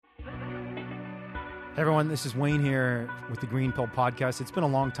Hey everyone, this is Wayne here with the Green Pill Podcast. It's been a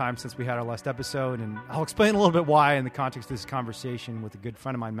long time since we had our last episode, and I'll explain a little bit why in the context of this conversation with a good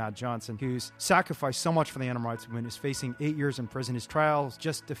friend of mine, Matt Johnson, who's sacrificed so much for the animal rights movement, is facing 8 years in prison. His trial is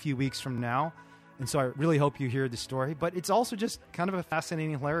just a few weeks from now, and so I really hope you hear the story. But it's also just kind of a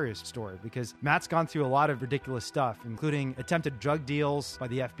fascinating, hilarious story because Matt's gone through a lot of ridiculous stuff, including attempted drug deals by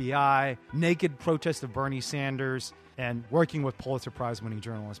the FBI, naked protest of Bernie Sanders, and working with Pulitzer Prize-winning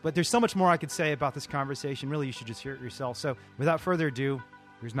journalists. But there's so much more I could say about this conversation. Really, you should just hear it yourself. So without further ado,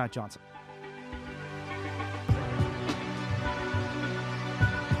 here's Matt Johnson.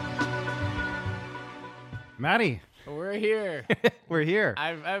 Matty. We're here. We're here.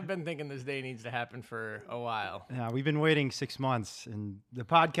 I've been thinking this day needs to happen for a while. Yeah, we've been waiting 6 months, and the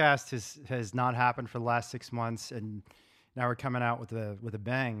podcast has not happened for the last 6 months, and now we're coming out with a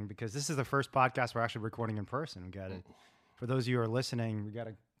bang because this is the first podcast we're actually recording in person. We got it. For those of you who are listening, we got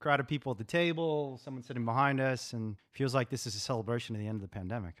a crowd of people at the table, someone sitting behind us, and feels like this is a celebration of the end of the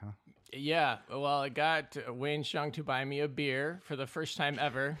pandemic, huh? Yeah. Well, I got Wayne Xiong to buy me a beer for the first time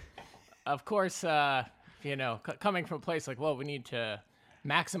ever. Of course, coming from a place like, well, we need to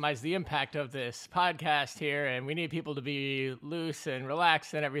maximize the impact of this podcast here, and we need people to be loose and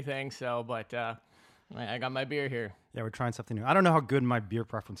relaxed and everything. So, but I got my beer here. Yeah, we're trying something new. I don't know how good my beer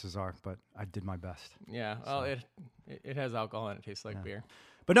preferences are, but I did my best. Yeah, well, it has alcohol and it tastes like beer.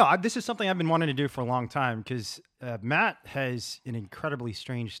 But no, this is something I've been wanting to do for a long time because Matt has an incredibly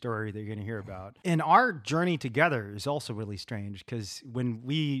strange story that you're going to hear about. And our journey together is also really strange because when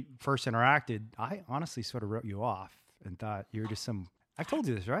we first interacted, I honestly sort of wrote you off and thought you were just some... I've told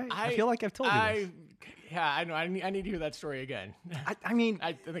you this, right? I feel like I've told you this. Yeah, I know. I need to hear that story again. I mean...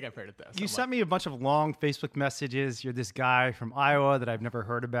 I think I've heard it, though. You sent me a bunch of long Facebook messages. You're this guy from Iowa that I've never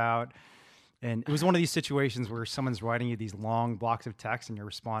heard about. And it was one of these situations where someone's writing you these long blocks of text and you're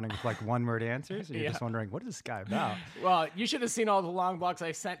responding with like one-word answers. And you're just wondering, what is this guy about? Well, you should have seen all the long blocks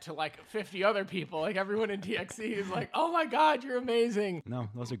I sent to like 50 other people. Like everyone in DXC is like, oh my God, you're amazing. No,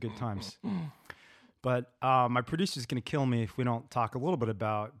 those are good times. But my producer's going to kill me if we don't talk a little bit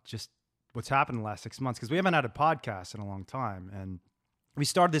about just what's happened in the last 6 months because we haven't had a podcast in a long time. And we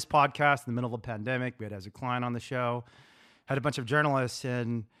started this podcast in the middle of a pandemic. We had Ezra Klein on the show, had a bunch of journalists.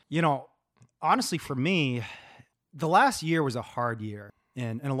 And, honestly, for me, the last year was a hard year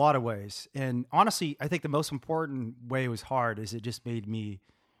in a lot of ways. And honestly, I think the most important way it was hard is it just made me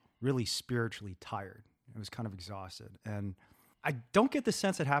really spiritually tired. I was kind of exhausted. And I don't get the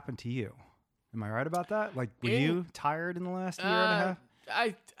sense it happened to you. Am I right about that? Like, were you tired in the last year and a half?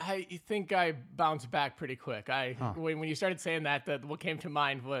 I think I bounced back pretty quick. When you started saying that, what came to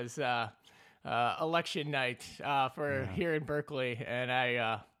mind was election night here in Berkeley.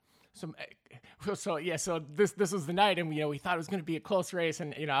 And So this was the night, and we thought it was going to be a close race,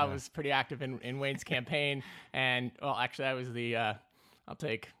 and I was pretty active in Wayne's campaign, and well, actually, I was I'll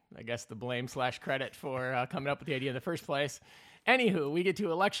take I guess the blame / credit for coming up with the idea in the first place. Anywho, we get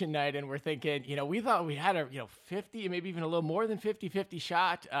to election night, and we're thinking, we thought we had a 50, maybe even a little more than 50-50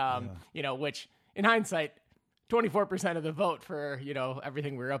 shot, which in hindsight, 24% of the vote for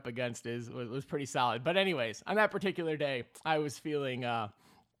everything we're up against was pretty solid. But anyways, on that particular day, I was feeling. The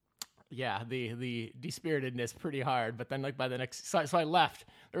dispiritedness pretty hard, but then like by the next, so I left.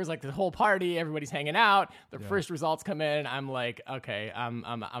 There was like the whole party, everybody's hanging out. The first results come in. I'm like, okay, I'm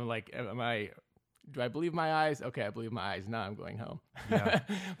like, do I believe my eyes? Okay, I believe my eyes. Now I'm going home. Yeah.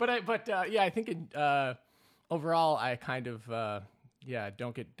 I think overall I kind of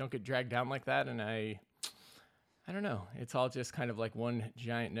don't get dragged down like that, and I don't know. It's all just kind of like one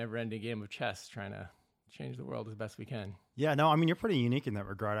giant never-ending game of chess, trying to change the world as best we can. Yeah, no, I mean, you're pretty unique in that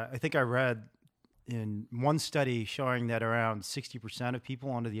regard. I think I read in one study showing that around 60% of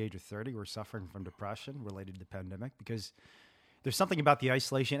people under the age of 30 were suffering from depression related to the pandemic because there's something about the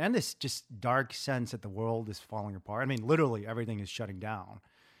isolation and this just dark sense that the world is falling apart. I mean, literally everything is shutting down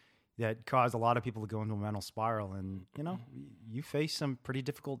that caused a lot of people to go into a mental spiral. And, you face some pretty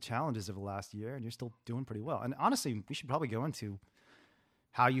difficult challenges over the last year and you're still doing pretty well. And honestly, we should probably go into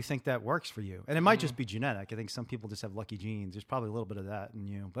how you think that works for you. And it might just be genetic. I think some people just have lucky genes. There's probably a little bit of that in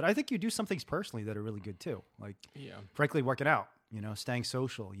you. But I think you do some things personally that are really good too. Like, frankly, working out, staying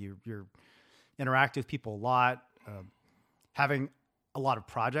social. You're interactive with people a lot, having a lot of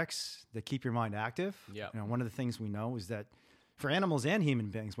projects that keep your mind active. Yeah. One of the things we know is that for animals and human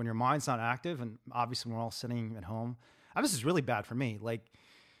beings, when your mind's not active, and obviously we're all sitting at home, this is really bad for me. Like,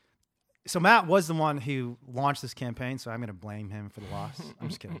 so Matt was the one who launched this campaign, so I'm going to blame him for the loss. I'm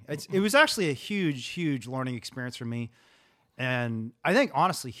just kidding. It was actually a huge, huge learning experience for me. And I think,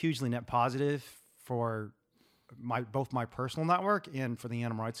 honestly, hugely net positive for both my personal network and for the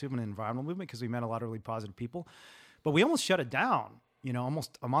animal rights movement and environmental movement, because we met a lot of really positive people. But we almost shut it down,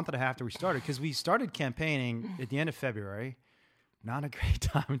 almost a month and a half after we started, because we started campaigning at the end of February. Not a great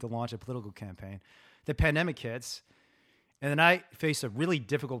time to launch a political campaign. The pandemic hits, and then I face a really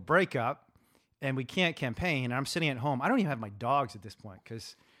difficult breakup, and we can't campaign. And I'm sitting at home. I don't even have my dogs at this point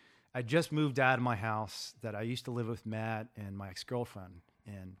because I just moved out of my house that I used to live with Matt and my ex-girlfriend.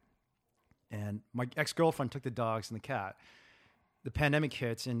 And my ex-girlfriend took the dogs and the cat. The pandemic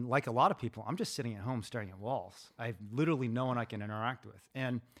hits, and like a lot of people, I'm just sitting at home staring at walls. I have literally no one I can interact with.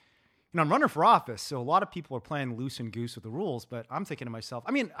 And I'm running for office, so a lot of people are playing loose and goose with the rules, but I'm thinking to myself,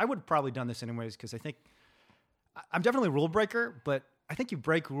 I mean, I would have probably done this anyways, because I think I'm definitely a rule breaker, but I think you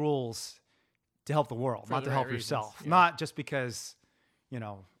break rules to help the world, not to help yourself. Yeah. Not just because,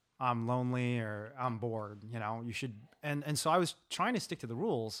 I'm lonely or I'm bored, you should. And so I was trying to stick to the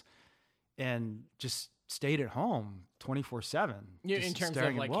rules and just stayed at home 24/7. In terms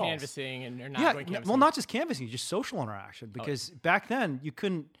of like walls. Canvassing and not going canvassing. Well, not just canvassing, just social interaction, because back then you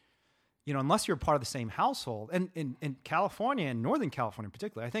couldn't, unless you're part of the same household. And in California, and Northern California in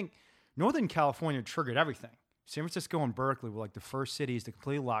particular, I think Northern California triggered everything. San Francisco and Berkeley were like the first cities to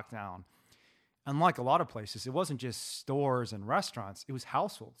completely lock down. Unlike a lot of places, it wasn't just stores and restaurants, it was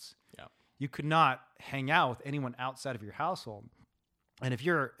households. Yeah. You could not hang out with anyone outside of your household. And if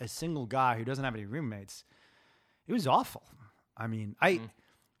you're a single guy who doesn't have any roommates, it was awful. I mean, I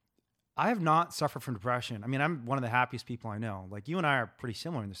have not suffered from depression. I mean, I'm one of the happiest people I know. Like, you and I are pretty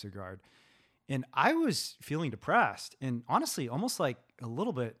similar in this regard. And I was feeling depressed, and honestly, almost like a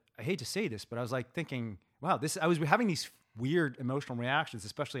little bit, I hate to say this, but I was like thinking, wow, I was having these weird emotional reactions,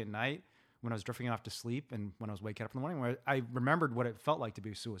 especially at night when I was drifting off to sleep and when I was waking up in the morning, where I remembered what it felt like to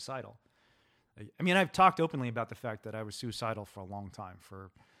be suicidal. I mean, I've talked openly about the fact that I was suicidal for a long time,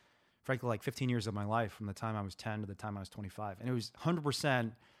 for frankly, like 15 years of my life, from the time I was 10 to the time I was 25. And it was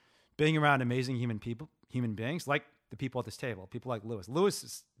 100% being around amazing human beings, like the people at this table, people like Lewis. Lewis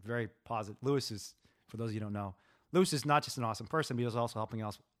is very positive. Lewis is, for those of you who don't know, Lewis is not just an awesome person, but he was also helping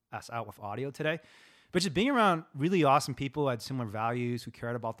us out with audio today. But just being around really awesome people who had similar values, who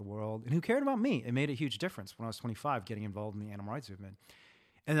cared about the world, and who cared about me, it made a huge difference when I was 25, getting involved in the animal rights movement.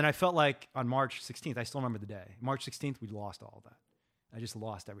 And then I felt like on March 16th, I still remember the day. March 16th, we lost all of that. I just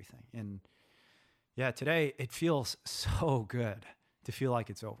lost everything. And yeah, today it feels so good to feel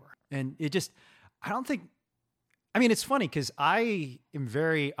like it's over. And it just, it's funny because I am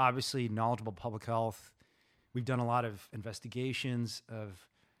very obviously knowledgeable public health. We've done a lot of investigations of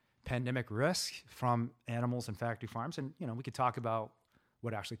pandemic risk from animals and factory farms. And, we could talk about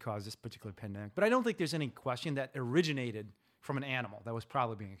what actually caused this particular pandemic. But I don't think there's any question that originated from an animal that was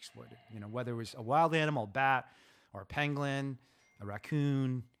probably being exploited. Whether it was a wild animal, a bat, or a penguin, a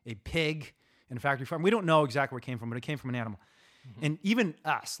raccoon, a pig in a factory farm. We don't know exactly where it came from, but it came from an animal. Mm-hmm. And even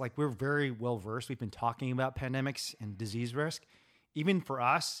us, like, we're very well versed. We've been talking about pandemics and disease risk. Even for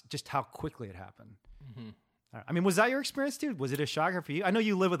us, just how quickly it happened. Mm-hmm. I mean, was that your experience, dude? Was it a shocker for you? I know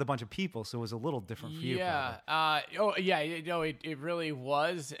you live with a bunch of people, so it was a little different for you. Yeah. It really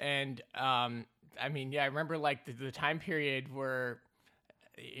was. And, I remember like the time period where,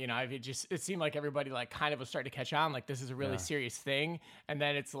 it seemed like everybody like kind of was starting to catch on. Like, this is a really serious thing. And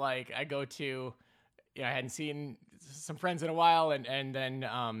then it's like, I go to, I hadn't seen some friends in a while. And then,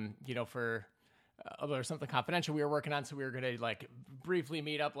 for, there was something confidential we were working on. So we were going to like briefly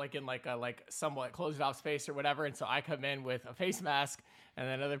meet up like in like a like somewhat closed off space or whatever. And so I come in with a face mask, and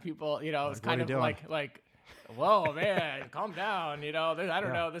then other people, it was kind of like, whoa, man, calm down. I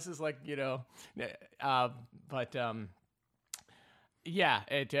don't know. This is like,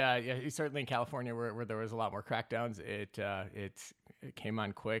 certainly in California where there was a lot more crackdowns, it came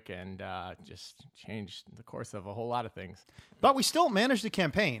on quick and just changed the course of a whole lot of things. But we still managed the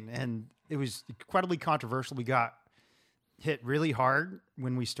campaign, and it was incredibly controversial. We got hit really hard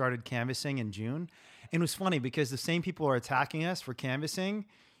when we started canvassing in June. And it was funny because the same people who are attacking us for canvassing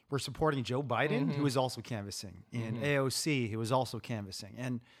were supporting Joe Biden, who was also canvassing, and AOC, who was also canvassing.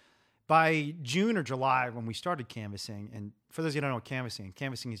 And by June or July, when we started canvassing, and for those of you who don't know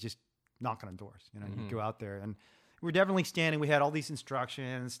canvassing is just knocking on doors. You go out there, and we're definitely standing. We had all these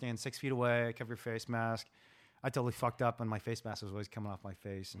instructions: stand 6 feet away, cover your face mask. I totally fucked up, and my face mask was always coming off my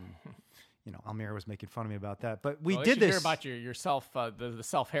face, and Almira was making fun of me about that. But we did this. Hear about your self the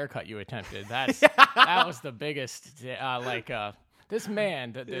self haircut you attempted. That was the biggest. This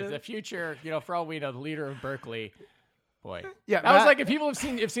man, the future, for all we know, the leader of Berkeley. Boy, yeah, that was like if people have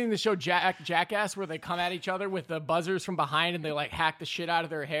seen the show Jackass, where they come at each other with the buzzers from behind and they like hack the shit out of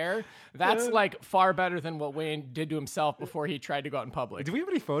their hair. That's like far better than what Wayne did to himself before he tried to go out in public. Do we have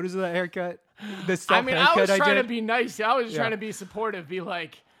any photos of that haircut? the I mean, I self-haircut was trying did. to be nice. I was Yeah. trying to be supportive. Be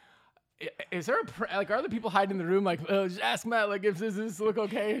like, is there like, are other people hiding in the room? Like, oh, just ask Matt. Like, if this look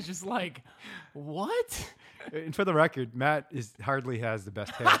okay? It's just like, what? And for the record, Matt hardly has the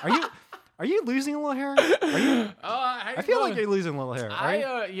best hair. Are you losing a little hair? Are you? I feel like you're losing a little hair. Right?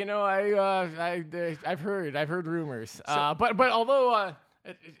 I've heard rumors. But although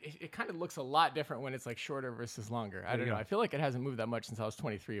it kind of looks a lot different when it's like shorter versus longer. I don't know. I feel like it hasn't moved that much since I was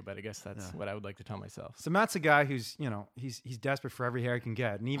 23, but I guess that's what I would like to tell myself. So Matt's a guy who's, he's desperate for every hair he can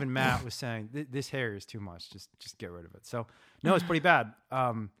get, and even Matt was saying this hair is too much. Just get rid of it. So no, it's pretty bad.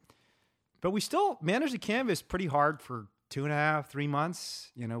 But we still managed to canvas pretty hard for 2.5, 3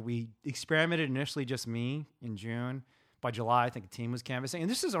 months. We experimented initially just me in June. By July, I think the team was canvassing.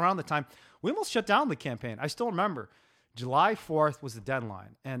 And this is around the time we almost shut down the campaign. I still remember July 4th was the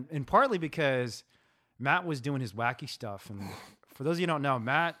deadline. And partly because Matt was doing his wacky stuff. And for those of you who don't know,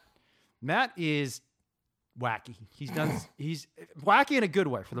 Matt is wacky. He's wacky in a good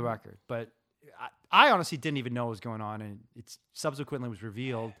way, for the record. But I honestly didn't even know what was going on. And it subsequently was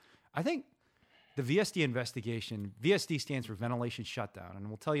revealed. I think the VSD investigation, VSD stands for ventilation shutdown, and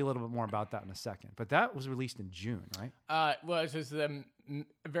we'll tell you a little bit more about that in a second. But that was released in June, right? Well, it was the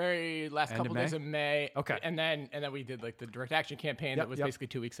very last couple days of May. Okay. And then we did like the direct action campaign that was basically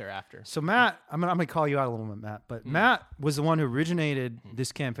 2 weeks thereafter. So Matt, I'm gonna call you out a little bit, Matt. But Matt was the one who originated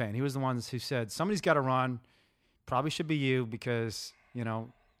this campaign. He was the one who said, somebody's got to run. Probably should be you because,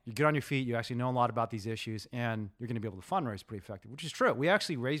 you get on your feet, you actually know a lot about these issues, and you're going to be able to fundraise pretty effective, which is true. We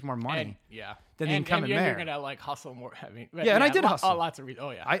actually raised more money than the incumbent mayor. You're going to like hustle more. I mean, and I did hustle. Lots of reasons. Oh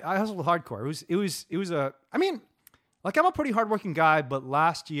yeah, I hustled hardcore. It was I'm a pretty hardworking guy, but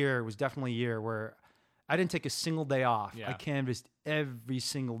last year was definitely a year where I didn't take a single day off. Yeah. I canvassed every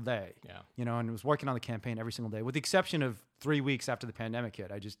single day. Yeah. And was working on the campaign every single day, with the exception of 3 weeks after the pandemic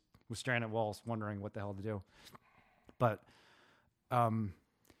hit. I just was staring at walls, wondering what the hell to do. But,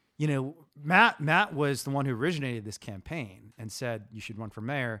 Matt was the one who originated this campaign and said, you should run for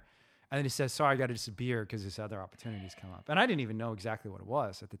mayor. And then he says, sorry, I got to disappear because this other opportunities come up. And I didn't even know exactly what it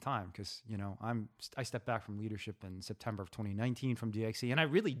was at the time because, I stepped back from leadership in September of 2019 from DXC. And I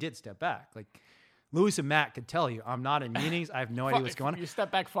really did step back. Like Louis and Matt could tell you, I'm not in meetings. I have no idea what's going on. You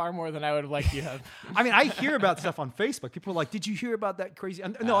step back far more than I would have liked you to have. I mean, I hear about stuff on Facebook. People are like, did you hear about that crazy?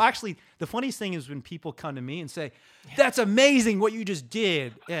 No, actually, the funniest thing is when people come to me and say, that's amazing what you just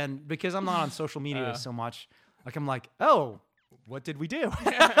did. And because I'm not on social media so much, like I'm like, oh, what did we do?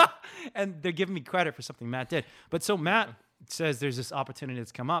 And they're giving me credit for something Matt did. But so Matt says there's this opportunity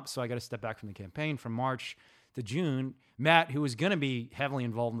that's come up, so I got to step back from the campaign from March to June. Matt, who was going to be heavily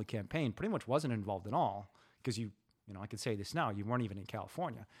involved in the campaign, pretty much wasn't involved at all because I could say this now, you weren't even in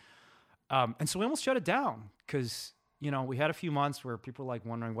California. And so we almost shut it down because, we had a few months where people were like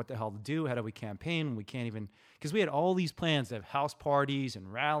wondering what the hell to do. How do we campaign? We can't even, because we had all these plans to have house parties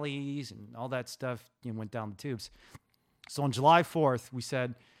and rallies and all that stuff went down the tubes. So on July 4th, we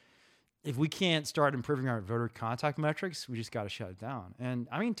said, if we can't start improving our voter contact metrics, we just got to shut it down. And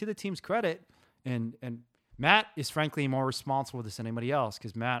I mean, to the team's credit, and Matt is frankly more responsible for this than anybody else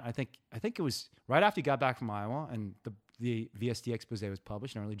because Matt, I think it was right after he got back from Iowa and the VSD expose was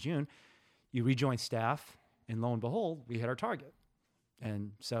published in early June, you rejoined staff, and lo and behold, we hit our target.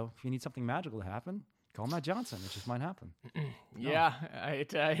 And so if you need something magical to happen, call Matt Johnson. It just might happen. Yeah,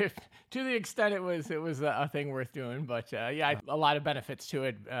 to the extent it was a thing worth doing, but a lot of benefits to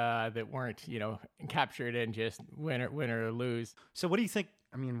it that weren't captured in just win or lose. So what do you think?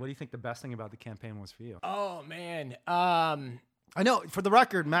 I mean, what do you think the best thing about the campaign was for you? Oh man, I know for the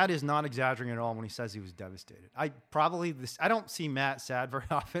record, Matt is not exaggerating at all when he says he was devastated. I don't see Matt sad very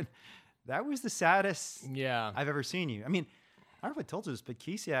often. That was the saddest I've ever seen you. I mean, I don't know if I told you this, but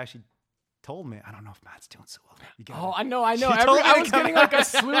Keisha actually told me, I don't know if Matt's doing so well. I know. I was getting like a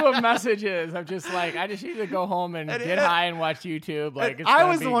slew of messages. I'm just like, I just need to go home and get high and watch YouTube. Like I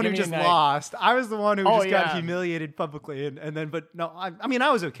was the one who just lost. I was the one who got humiliated publicly, and then, but no, I mean,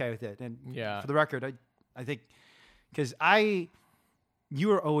 I was okay with it. And for the record, I think because you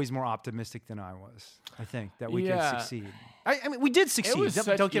were always more optimistic than I was. I think that we could succeed. I mean, we did succeed.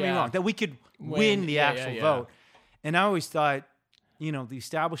 Don't get me wrong. That we could win the actual vote. And I always thought, the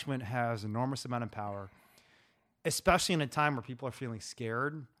establishment has enormous amount of power, especially in a time where people are feeling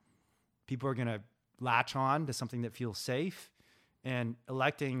scared. People are going to latch on to something that feels safe, and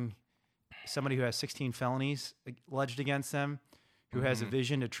electing somebody who has 16 felonies alleged against them, who has a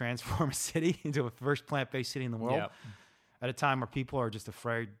vision to transform a city into the first plant-based city in the world at a time where people are just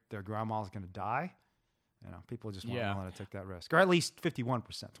afraid their grandma's going to die. People just weren't willing to take that risk. Or at least 51%.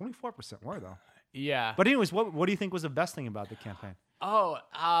 24% were, though. Yeah. But anyways, what do you think was the best thing about the campaign?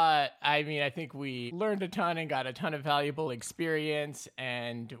 I mean, I think we learned a ton and got a ton of valuable experience,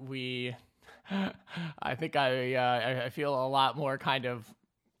 and I think I feel a lot more kind of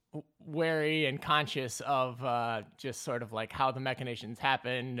wary and conscious of just sort of like how the machinations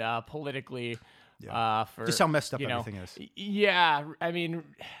happen politically. For just how messed up everything is. Yeah, I mean,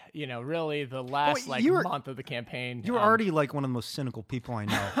 really the last month of the campaign. You were already like one of the most cynical people I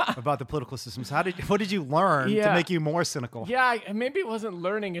know about the political systems. What did you learn to make you more cynical? Yeah, maybe it wasn't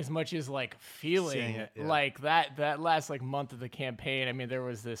learning as much as like feeling it, like that last like month of the campaign. I mean, there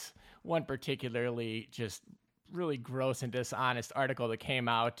was this one particularly just really gross and dishonest article that came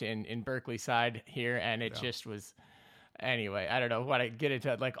out in Berkeley side here, and it just was. Anyway, I don't know what I get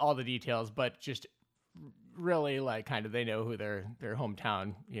into like all the details, but just really like kind of they know who their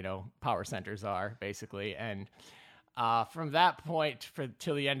hometown power centers are basically, and from that point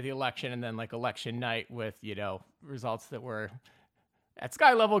till the end of the election, and then like election night with results that were at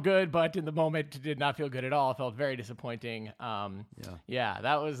sky level good, but in the moment did not feel good at all. Felt very disappointing.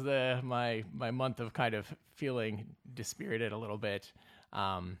 That was my month of kind of feeling dispirited a little bit.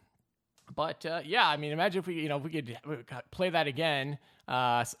 But I mean, imagine if we could play that again,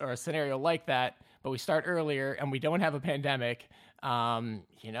 or a scenario like that, but we start earlier and we don't have a pandemic. That's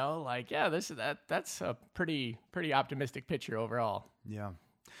a pretty optimistic picture overall. Yeah,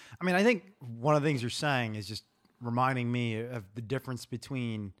 I mean, I think one of the things you're saying is just reminding me of the difference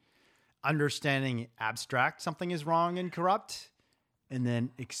between understanding abstract something is wrong and corrupt, and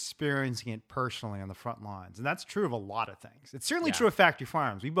then experiencing it personally on the front lines. And that's true of a lot of things. It's certainly true of factory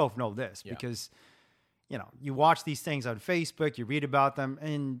farms. We both know this because, you watch these things on Facebook, you read about them,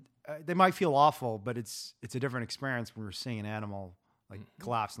 and they might feel awful, but it's a different experience when we're seeing an animal like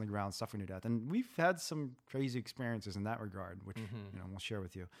collapse on the ground, suffering to death. And we've had some crazy experiences in that regard, which, we'll share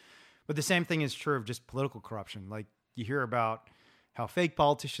with you. But the same thing is true of just political corruption. Like you hear about how fake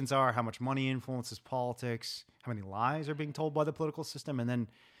politicians are, how much money influences politics, how many lies are being told by the political system. And then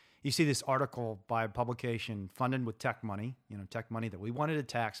you see this article by a publication funded with tech money, tech money that we wanted to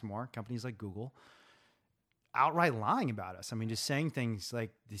tax more, companies like Google, outright lying about us. I mean, just saying things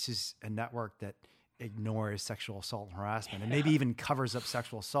like this is a network that ignores sexual assault and harassment and maybe even covers up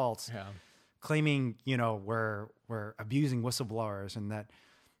sexual assaults, claiming, we're abusing whistleblowers and that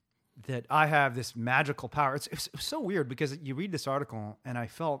I have this magical power. It's so weird because you read this article and I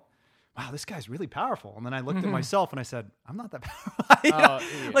felt, wow, this guy's really powerful. And then I looked at myself and I said, I'm not that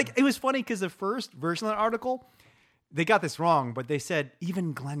powerful. Like it was funny because the first version of the article, they got this wrong, but they said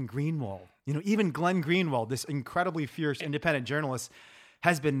even Glenn Greenwald, this incredibly fierce independent journalist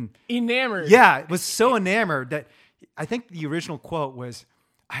has been enamored. Yeah, it was so enamored that I think the original quote was,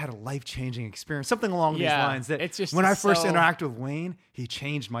 I had a life-changing experience, something along these lines. That it's just when I first interacted with Wayne, he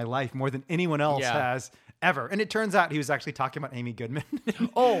changed my life more than anyone else has ever. And it turns out he was actually talking about Amy Goodman.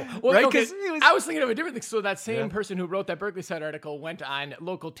 Right? Because I was thinking of a different thing. So that same person who wrote that Berkeley Side article went on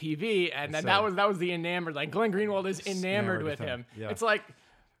local TV, and then that was the enamored. Like Glenn Greenwald is enamored with him. Yeah. It's like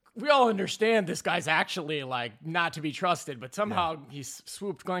we all understand this guy's actually like not to be trusted, but somehow he's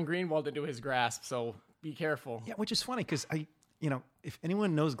swooped Glenn Greenwald into his grasp. So be careful. Yeah, which is funny because if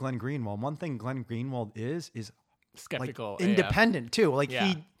anyone knows Glenn Greenwald, one thing Glenn Greenwald is skeptical, like, independent too. Like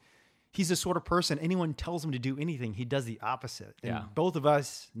he's the sort of person, anyone tells him to do anything, he does the opposite. And both of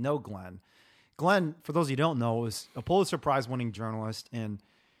us know Glenn. Glenn, for those of you who don't know, is a Pulitzer Prize winning journalist, and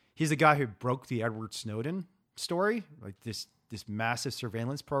he's the guy who broke the Edward Snowden story, like this massive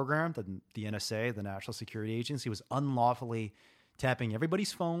surveillance program that the NSA, the National Security Agency, was unlawfully tapping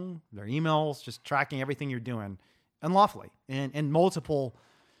everybody's phone, their emails, just tracking everything you're doing. Unlawfully. And multiple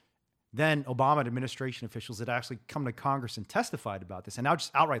then Obama administration officials had actually come to Congress and testified about this and now just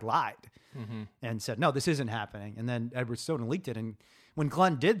outright lied and said, no, this isn't happening. And then Edward Snowden leaked it. And when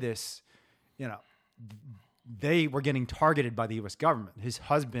Glenn did this, they were getting targeted by the U.S. government. His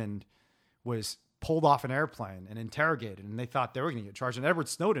husband was pulled off an airplane and interrogated, and they thought they were going to get charged. And Edward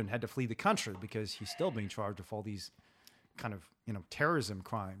Snowden had to flee the country because he's still being charged with all these kind of, terrorism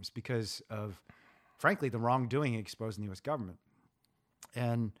crimes because of, frankly, the wrongdoing exposed in the U.S. government.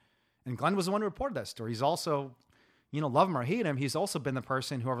 And Glenn was the one who reported that story. He's also, love him or hate him, he's also been the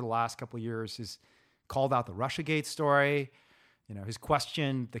person who over the last couple of years has called out the Russiagate story, has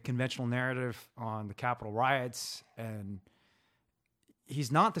questioned the conventional narrative on the Capitol riots. And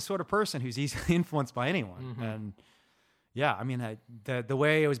he's not the sort of person who's easily influenced by anyone. And the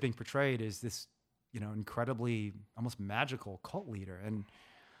way it was being portrayed is this, incredibly almost magical cult leader. And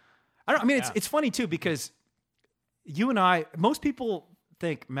it's funny too, because you and I, most people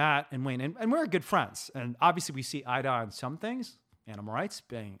think Matt and Wayne, and we're good friends. And obviously we see eye to eye on some things, animal rights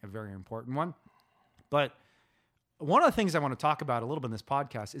being a very important one. But one of the things I want to talk about a little bit in this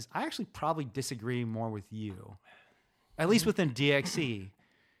podcast is I actually probably disagree more with you, at least within DXE,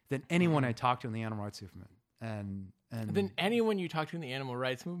 than anyone I talk to in the animal rights movement. And than anyone you talk to in the animal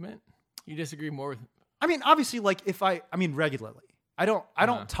rights movement, you disagree more with. I mean, obviously, like regularly. I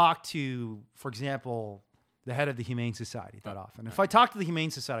don't talk to, for example, the head of the Humane Society that often. If I talk to the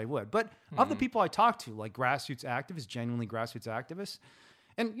Humane Society, I would. But of the people I talk to, like grassroots activists, genuinely grassroots activists,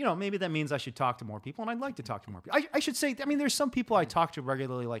 and maybe that means I should talk to more people, and I'd like to talk to more people. I should say, there's some people I talk to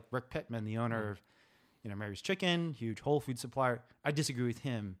regularly, like Rick Pittman, the owner of, Mary's Chicken, huge Whole Food supplier. I disagree with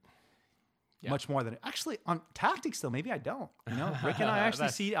him much more than actually on tactics, though. Maybe I don't. Rick and I actually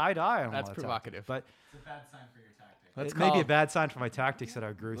see eye to eye on that's a lot provocative. But it's a bad sign for your tactics. It may be a bad sign for my tactics that I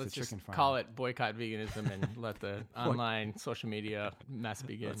agree with Let's the chicken just farm. call it boycott veganism and let the online social media mess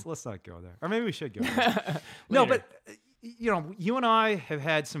begin. Let's not go there. Or maybe we should go there. No, but you and I have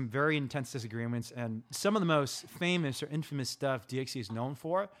had some very intense disagreements, and some of the most famous or infamous stuff DXE is known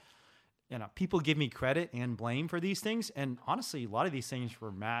for. People give me credit and blame for these things, and honestly, a lot of these things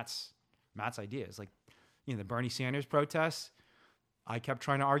were Matt's ideas. Like, the Bernie Sanders protests, I kept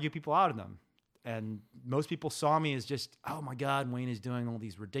trying to argue people out of them. And most people saw me as just, oh my God, Wayne is doing all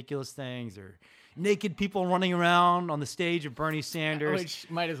these ridiculous things, or naked people running around on the stage of Bernie Sanders. Which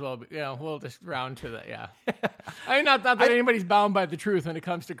might as well be, we'll just round to that, yeah. I mean, not that anybody's bound by the truth when it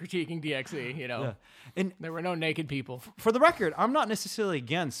comes to critiquing DXE, Yeah. And there were no naked people. For the record, I'm not necessarily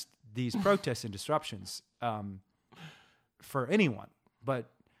against these protests and disruptions for anyone,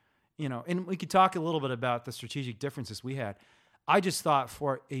 but, and we could talk a little bit about the strategic differences we had. I just thought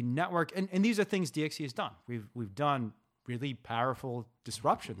for a network, and these are things DXE has done. We've done really powerful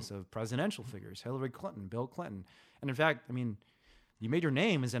disruptions of presidential figures, Hillary Clinton, Bill Clinton. And in fact, you made your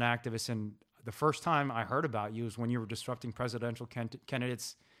name as an activist, and the first time I heard about you was when you were disrupting presidential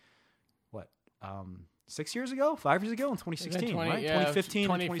candidates, 6 years ago, 5 years ago, in 2016, right? 2015,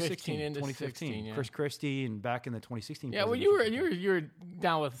 2016. Yeah. Chris Christie, and back in the 2016. Yeah, well, you were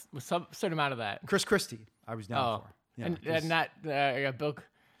down with some certain amount of that. Chris Christie, I was down for. Yeah, and not Bill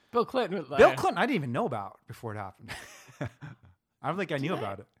Clinton. Bill Clinton, I didn't even know about before it happened. I don't think I knew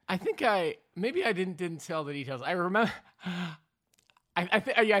about it. I think I didn't tell the details. I remember.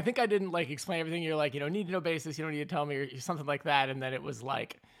 I think I didn't explain everything. You're like, need to know basis. You don't need to tell me or something like that. And then it was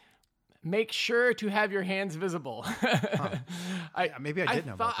like, make sure to have your hands visible. Maybe I did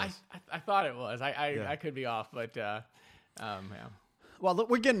know about this. I thought it was. I could be off, but yeah. Well,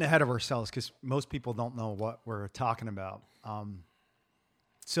 look, we're getting ahead of ourselves because most people don't know what we're talking about.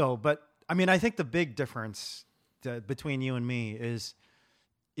 But I think the big difference between you and me is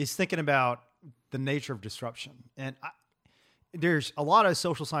thinking about the nature of disruption. And there's a lot of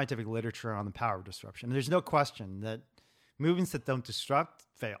social scientific literature on the power of disruption. There's no question that movements that don't disrupt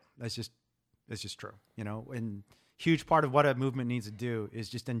fail. That's just true. And huge part of what a movement needs to do is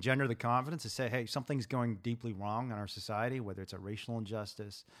just engender the confidence to say, hey, something's going deeply wrong in our society, whether it's a racial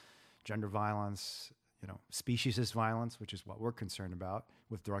injustice, gender violence, speciesist violence, which is what we're concerned about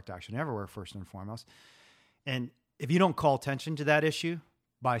with Direct Action Everywhere, first and foremost. And if you don't call attention to that issue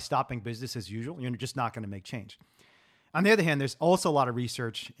by stopping business as usual, you're just not going to make change. On the other hand, there's also a lot of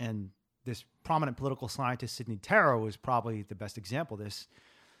research, and this prominent political scientist, Sidney Tarrow, is probably the best example of this,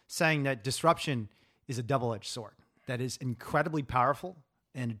 saying that disruption is a double-edged sword. That is incredibly powerful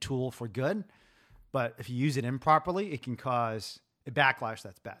and a tool for good, but if you use it improperly, it can cause a backlash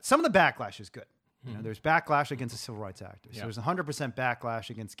that's bad. Some of the backlash is good. There's backlash against the civil rights activists. Yeah. There's 100%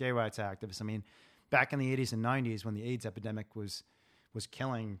 backlash against gay rights activists. Back in the 80s and 90s when the AIDS epidemic was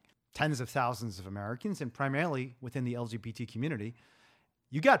killing tens of thousands of Americans, and primarily within the LGBT community,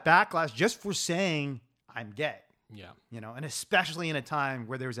 you got backlash just for saying, I'm gay. Yeah. And especially in a time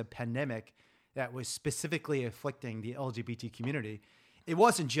where there was a pandemic that was specifically afflicting the LGBT community, it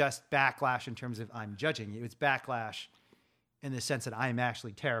wasn't just backlash in terms of I'm judging. It was backlash in the sense that I am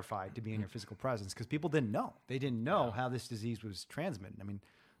actually terrified to be in your physical presence because people didn't know. They didn't know how this disease was transmitted.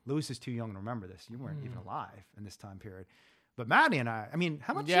 Lewis is too young to remember this. You weren't even alive in this time period. But Maddie and I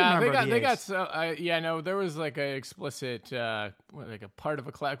how much do you remember they got so, there was an explicit, a part of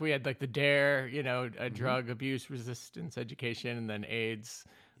a class. We had the DARE, drug abuse resistance education, and then AIDS.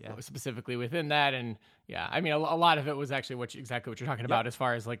 Yeah. Specifically within that, and a lot of it was actually exactly what you're talking about as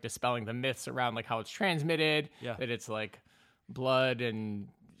far as dispelling the myths around how it's transmitted, that it's blood and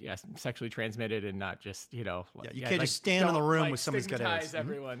sexually transmitted and not just you can't just stand in the room with somebody's got AIDS.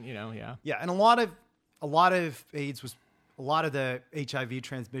 Everyone, and a lot of AIDS was a lot of the HIV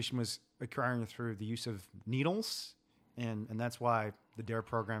transmission was occurring through the use of needles, and that's why the DARE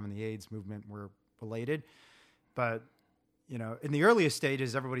program and the AIDS movement were related, but. In the earliest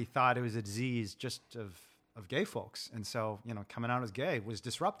stages, everybody thought it was a disease just of of gay folks. And so, coming out as gay was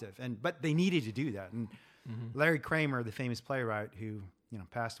disruptive. But they needed to do that. And Larry Kramer, the famous playwright who,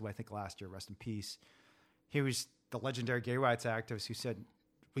 passed away, I think last year, rest in peace. He was the legendary gay rights activist who said,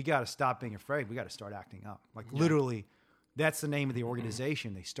 we got to stop being afraid. We got to start acting up. Literally, that's the name of the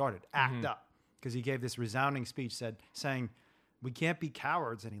organization they started, Act Up. Because he gave this resounding speech saying, we can't be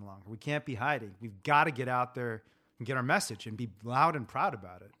cowards any longer. We can't be hiding. We've got to get out there and get our message and be loud and proud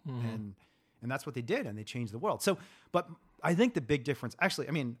about it. And that's what they did, and they changed the world. So, but I think the big difference, actually,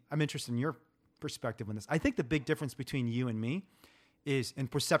 I'm interested in your perspective on this. I think the big difference between you and me is in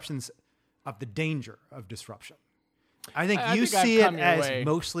perceptions of the danger of disruption. I think you see it as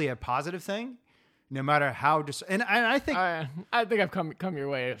mostly a positive thing, no matter how. And I think I've come your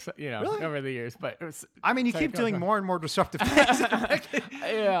way, really? over the years. But you keep doing more and more disruptive things.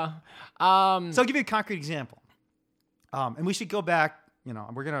 Yeah. So I'll give you a concrete example, and we should go back.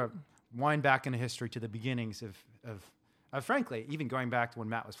 We're gonna wind back into history to the beginnings of frankly, even going back to when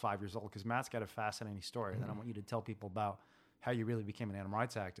Matt was 5 years old, because Matt's got a fascinating story that I want you to tell people about. How you really became an animal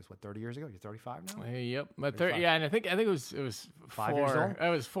rights activist? 30 years ago? You're 35 now. Yep, but and I think it was 5 years old. It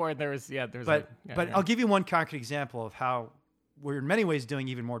was 4. There was. But I'll give you one concrete example of how we're in many ways doing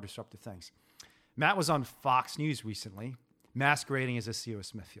even more disruptive things. Matt was on Fox News recently, masquerading as a CEO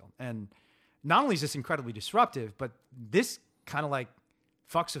Smithfield, and not only is this incredibly disruptive, but this kind of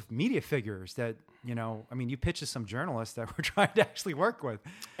fucks with media figures that. You pitch to some journalists that we're trying to actually work with.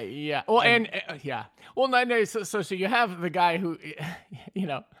 Yeah. Well, Well, no. So you have the guy who,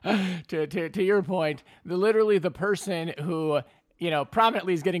 to your point, literally the person who,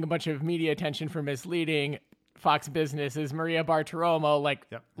 prominently is getting a bunch of media attention for misleading Fox Business is Maria Bartiromo,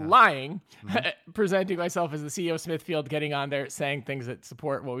 lying, presenting myself as the CEO of Smithfield, getting on there, saying things that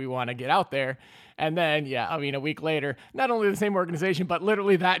support what we want to get out there. And then, a week later, not only the same organization, but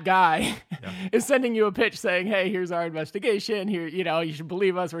literally that guy is sending you a pitch saying, hey, here's our investigation. Here, you should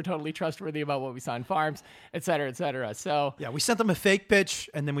believe us. We're totally trustworthy about what we saw on farms, et cetera, et cetera. So, we sent them a fake pitch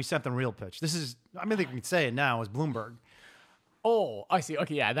and then we sent them a real pitch. This is, I think we can say it now, is Bloomberg. Oh, I see.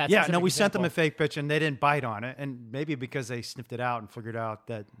 Okay, yeah, that's we sent them a fake pitch and they didn't bite on it, and maybe because they sniffed it out and figured out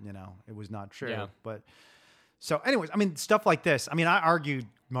that it was not true. Yeah. But so, anyways, stuff like this. I argued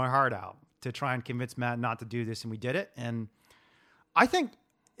my heart out to try and convince Matt not to do this, and we did it. And I think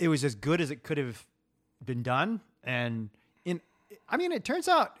it was as good as it could have been done. And it turns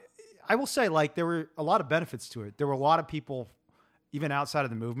out, I will say, there were a lot of benefits to it. There were a lot of people, even outside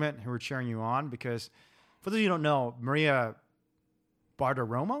of the movement, who were cheering you on because, for those of you who don't know, Maria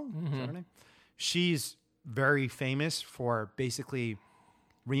Bartiromo, is that her name? She's very famous for basically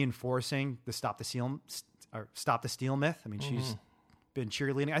reinforcing the stop the steal myth. She's been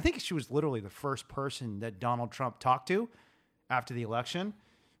cheerleading. I think she was literally the first person that Donald Trump talked to after the election,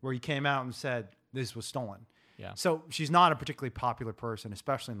 where he came out and said this was stolen. Yeah. So she's not a particularly popular person,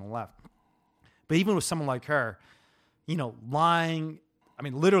 especially in the left. But even with someone like her, lying,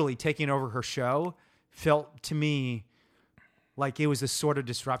 literally taking over her show felt to me like it was a sort of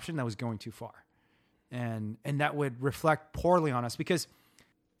disruption that was going too far. And that would reflect poorly on us, because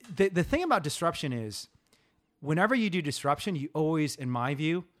the thing about disruption is whenever you do disruption, you always, in my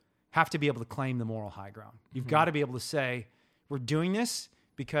view, have to be able to claim the moral high ground. You've got to be able to say, we're doing this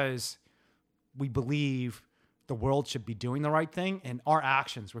because we believe the world should be doing the right thing, and our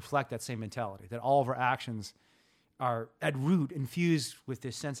actions reflect that same mentality, that all of our actions are at root infused with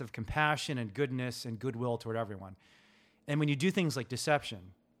this sense of compassion and goodness and goodwill toward everyone. And when you do things like deception,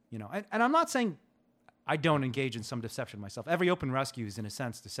 and I'm not saying I don't engage in some deception myself. Every open rescue is, in a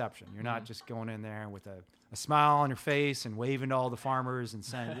sense, deception. You're not just going in there with a smile on your face and waving to all the farmers and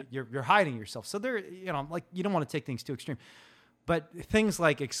saying you're hiding yourself. So you don't want to take things too extreme. But things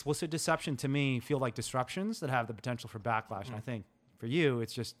like explicit deception, to me, feel like disruptions that have the potential for backlash. And I think for you,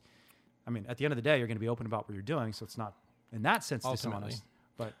 it's just, at the end of the day, you're going to be open about what you're doing, so it's not, in that sense, dishonest.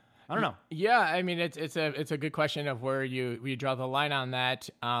 But I don't know. Yeah, it's a good question of where you draw the line on that.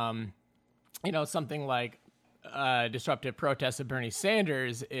 Something like disruptive protests of Bernie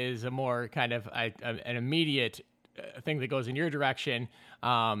Sanders is a more kind of an immediate thing that goes in your direction.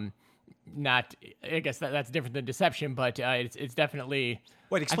 Not, I guess that's different than deception, but it's definitely.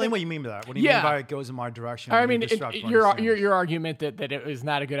 Wait, explain what you mean by that. What do you mean by it goes in my direction? Your argument that it was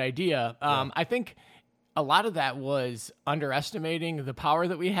not a good idea. I think a lot of that was underestimating the power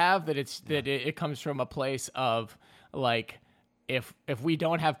that we have. That it comes from a place of if we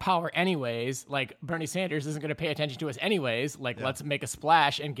don't have power anyways, Bernie Sanders isn't going to pay attention to us anyways. Let's make a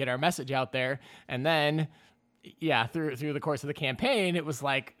splash and get our message out there, and then. Yeah, through the course of the campaign, it was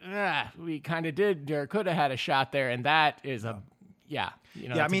we kind of did or could have had a shot there, and that is a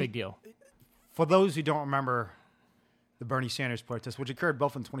big deal. for those who don't remember the Bernie Sanders protest, which occurred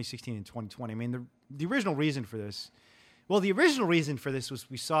both in 2016 and 2020, I mean, the original reason for this, was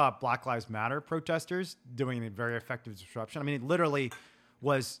we saw Black Lives Matter protesters doing a very effective disruption. I mean, it literally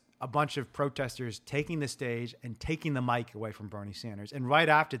was a bunch of protesters taking the stage and taking the mic away from Bernie Sanders. And right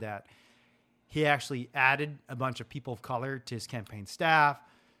after that, he actually added a bunch of people of color to his campaign staff.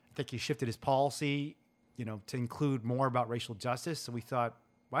 I think he shifted his policy, to include more about racial justice. So we thought,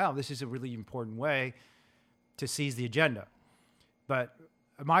 wow, this is a really important way to seize the agenda. But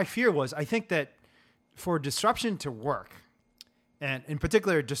my fear was, I think that for disruption to work, and in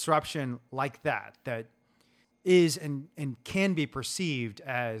particular disruption like that is and can be perceived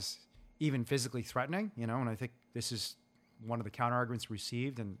as even physically threatening, and I think this is one of the counter arguments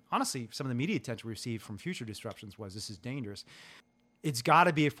received, and honestly, some of the media attention received from future disruptions was this is dangerous. It's got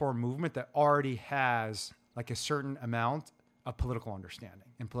to be for a movement that already has like a certain amount of political understanding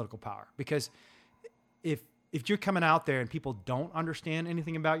and political power. Because if you're coming out there and people don't understand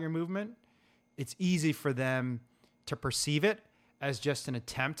anything about your movement, it's easy for them to perceive it as just an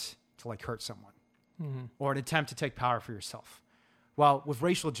attempt to like hurt someone or an attempt to take power for yourself. While with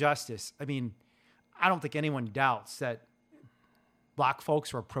racial justice, I mean, I don't think anyone doubts that black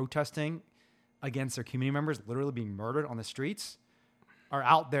folks who are protesting against their community members literally being murdered on the streets are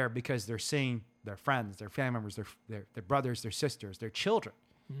out there because they're seeing their friends, their family members, their brothers, their sisters, their children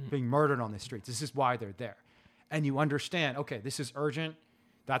being murdered on the streets. This is why they're there. And you understand, okay, this is urgent.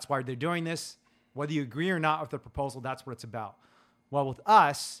 That's why they're doing this. Whether you agree or not with the proposal, that's what it's about. Well, with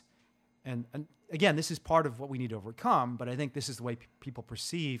us, and again, this is part of what we need to overcome, but I think this is the way people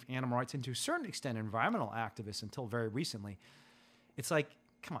perceive animal rights and to a certain extent environmental activists until very recently. It's like,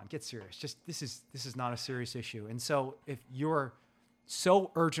 come on, get serious. Just this is not a serious issue. And so if you're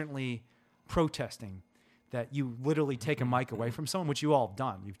so urgently protesting that you literally take a mic away from someone, which you all have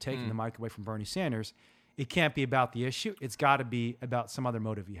done, you've taken the mic away from Bernie Sanders, it can't be about the issue. It's got to be about some other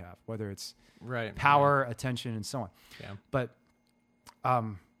motive you have, whether it's power, attention, and so on. Yeah.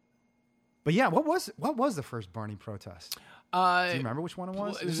 But yeah, what was the first Bernie protest? Do you remember which one it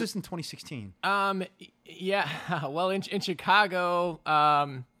was? It was just in 2016. Yeah. Well, in Chicago,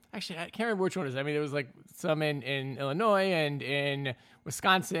 actually, I can't remember which one it was. I mean, there was like some in Illinois and in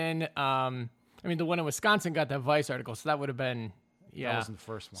Wisconsin. I mean, the one in Wisconsin got that Vice article, so that would have been. Yeah, that wasn't the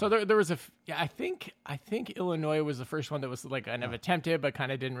first one. So there was I think Illinois was the first one that was like kind of attempted, but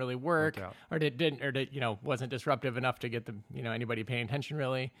kind of didn't really work, or wasn't disruptive enough to get anybody paying attention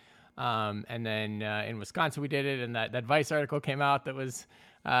really. And then in Wisconsin we did it, and that Vice article came out that was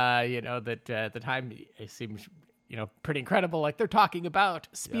that at the time it seemed pretty incredible. Like they're talking about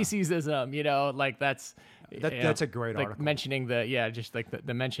speciesism, like that's a great like article. Mentioning just like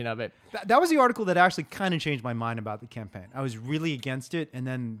the mention of it. That was the article that actually kind of changed my mind about the campaign. I was really against it, and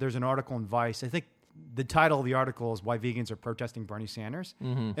then there's an article in Vice. I think the title of the article is "Why Vegans Are Protesting Bernie Sanders,"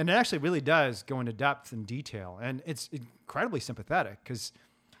 and it actually really does go into depth and detail, and it's incredibly sympathetic because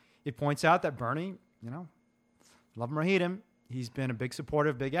it points out that Bernie, love him or hate him, he's been a big supporter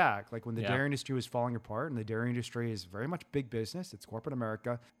of Big Ag. Like when the dairy industry was falling apart, and the dairy industry is very much big business, it's corporate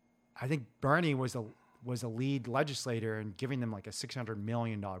America. I think Bernie was a lead legislator in giving them like a $600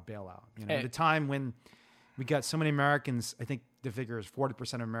 million bailout. At a time when we got so many Americans, I think the figure is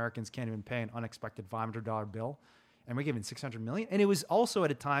 40% of Americans can't even pay an unexpected $500 bill, and we're giving $600 million. And it was also at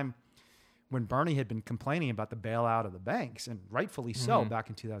a time when Bernie had been complaining about the bailout of the banks, and rightfully so, back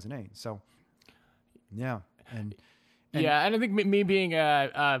in 2008. So, yeah. And I think me being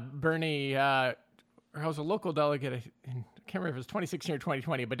Bernie, I was a local delegate, I can't remember if it was 2016 or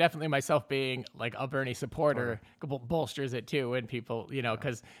 2020, but definitely myself being like a Bernie supporter bolsters it too. And people,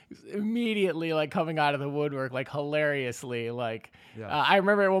 because immediately like coming out of the woodwork, like hilariously, like I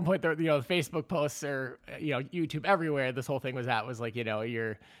remember at one point, Facebook posts or, YouTube everywhere, this whole thing was like,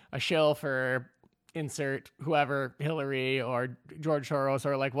 you're a shill for insert whoever, Hillary or George Soros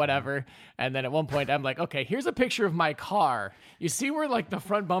or like whatever. And then at one point I'm like, okay, here's a picture of my car. You see where like the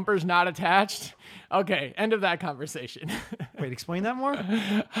front bumper's not attached? Okay, end of that conversation. Wait, explain that more?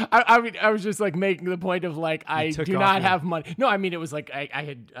 I mean, I was just like making the point of like, I do not have money. No, I mean, it was like I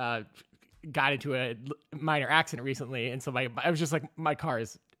had got into a minor accident recently. And so I was just like, my car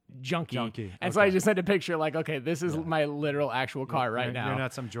is junky. And so I just sent a picture like, okay, this is my literal actual car right now. You're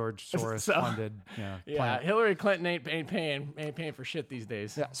not some George Soros funded. Yeah, Hillary Clinton ain't paying for shit these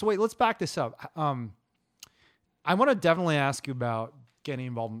days. Yeah. So wait, let's back this up. I want to definitely ask you about getting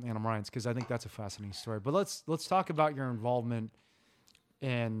involved in animal rights because I think that's a fascinating story. But let's talk about your involvement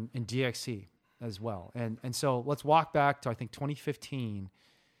in DXC as well. And so let's walk back to I think 2015.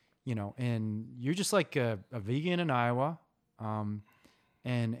 And you're just like a vegan in Iowa.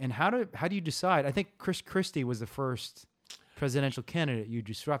 And how do you decide? I think Chris Christie was the first presidential candidate you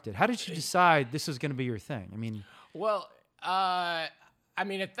disrupted. How did you decide this was going to be your thing? I mean, well, I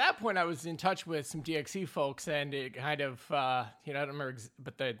mean, at that point, I was in touch with some DXE folks, and it kind of, I don't remember,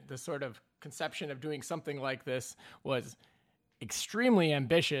 but the sort of conception of doing something like this was extremely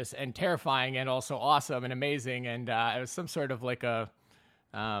ambitious and terrifying, and also awesome and amazing, and it was some sort of like a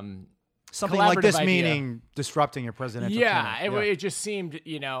something like this, idea. meaning disrupting your presidential candidate. It just seemed,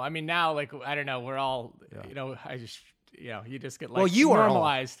 I mean, now, like, I don't know, we're all, I just, you just get, like, well, you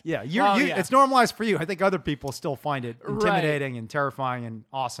normalized. Are it's normalized for you. I think other people still find it intimidating and terrifying and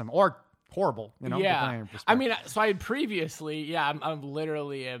awesome or horrible, depending on your perspective. I mean, so I had previously, I'm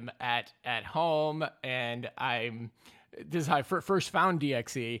literally at home, and this is how I first found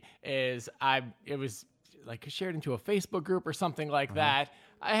DXE, it was like shared into a Facebook group or something like that.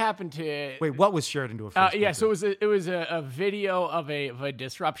 I happened to wait. What was shared into a Facebook group? So it was a video of a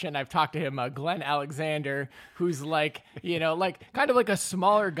disruption. I've talked to him, Glenn Alexander, who's like kind of like a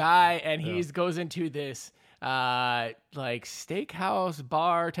smaller guy, and he goes into this like steakhouse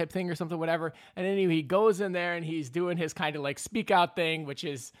bar type thing or something, whatever. And then he goes in there and he's doing his kind of like speak out thing, which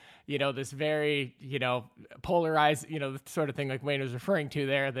is, this very, polarized, the sort of thing like Wayne was referring to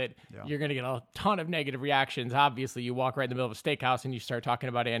there, that you're going to get a ton of negative reactions. Obviously, you walk right in the middle of a steakhouse and you start talking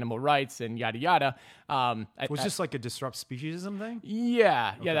about animal rights and yada, yada. Was this like a disrupt speciesism thing?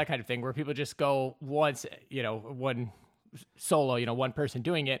 Yeah, that kind of thing where people just go once, one solo, one person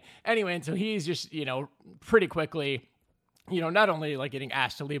doing it. Anyway, and so he's just, pretty quickly, not only like getting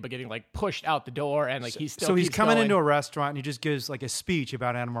asked to leave, but getting like pushed out the door, and like he's coming into a restaurant and he just gives like a speech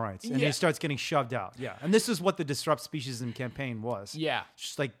about animal rights, and he starts getting shoved out. Yeah, and this is what the Disrupt Speciesism campaign was. Yeah,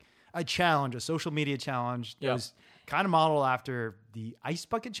 just like a challenge, a social media challenge that was kind of modeled after the Ice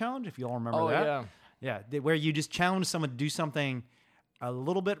Bucket Challenge, if you all remember that. Yeah, where you just challenge someone to do something a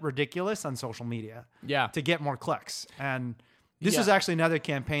little bit ridiculous on social media. Yeah, to get more clicks. And this is actually another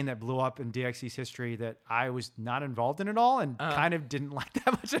campaign that blew up in DXE's history that I was not involved in at all, and kind of didn't like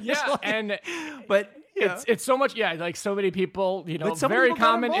that much. Yeah, but it's so much. Yeah, like so many people, very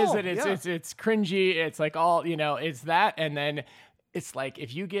common is that it's cringy. It's like all, it's that, and then it's like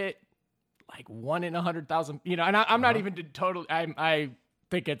if you get like 1 in 100,000, and I'm not even totally. I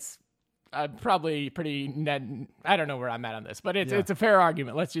think it's probably pretty net. I don't know where I'm at on this, but it's a fair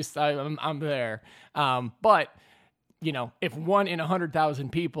argument. Let's just I'm there. But if 1 in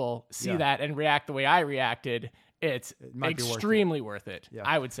 100,000 people see that and react the way I reacted, it's extremely worth it.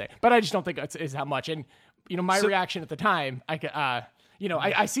 I would say, but I just don't think it's how much. And my reaction at the time,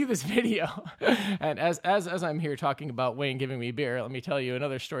 I see this video, and as I'm here talking about Wayne giving me beer, let me tell you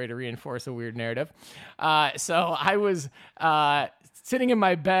another story to reinforce a weird narrative. So I was sitting in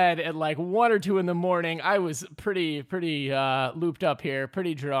my bed at like 1 or 2 in the morning. I was pretty looped up here,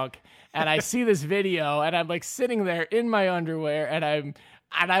 pretty drunk, and I see this video, and I'm like sitting there in my underwear, and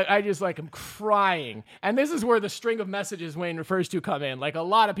I just like I'm crying. And this is where the string of messages Wayne refers to come in. Like a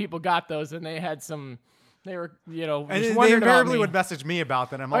lot of people got those, and they had some. They were, and they invariably would message me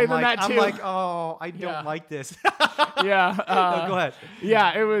about that. I'm like, oh, I don't like this. Yeah, no, go ahead.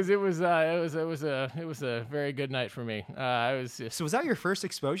 Yeah, it was a very good night for me. So was that your first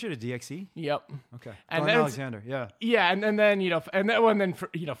exposure to DXE? Yep. Okay. And Glenn Alexander, and then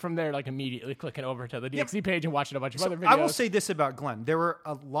from there, like immediately clicking over to the DXE page and watching a bunch of other videos. I will say this about Glenn: there were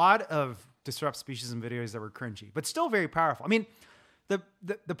a lot of Disrupt Speciesism videos that were cringy, but still very powerful. I mean,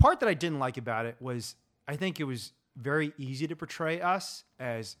 the part that I didn't like about it was, I think it was very easy to portray us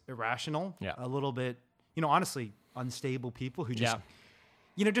as irrational, a little bit, honestly, unstable people who just,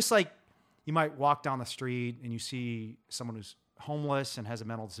 just like you might walk down the street and you see someone who's homeless and has a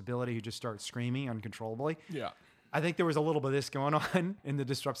mental disability who just starts screaming uncontrollably. Yeah. I think there was a little bit of this going on in the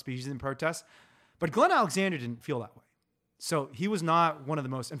Disrupt Speciesism protests, but Glenn Alexander didn't feel that way. So he was not one of the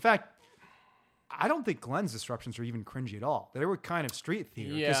most, in fact, I don't think Glenn's disruptions were even cringy at all. They were kind of street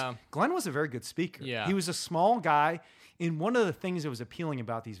theater. Yeah. Glenn was a very good speaker. Yeah. He was a small guy. And one of the things that was appealing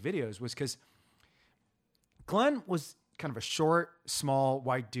about these videos was because Glenn was kind of a short, small,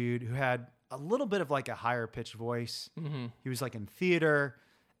 white dude who had a little bit of like a higher pitched voice. Mm-hmm. He was like in theater,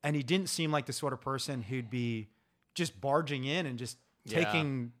 and he didn't seem like the sort of person who'd be just barging in and just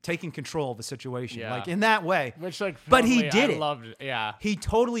taking control of the situation, like in that way. Which, like, but he did it. Loved it. Yeah, he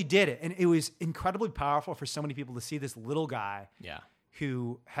totally did it, and it was incredibly powerful for so many people to see this little guy,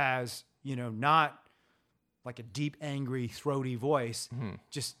 who has not like a deep, angry, throaty voice,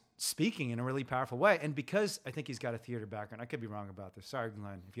 just speaking in a really powerful way. And because I think he's got a theater background, I could be wrong about this. Sorry,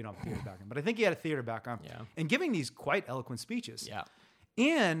 Glenn, if you don't have a theater background, but I think he had a theater background, and giving these quite eloquent speeches. Yeah,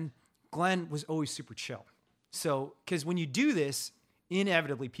 and Glenn was always super chill. So, because when you do this,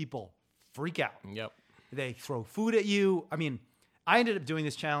 inevitably people freak out. Yep. They throw food at you. I mean, I ended up doing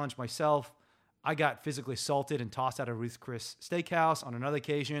this challenge myself. I got physically assaulted and tossed out of Ruth's Chris Steakhouse on another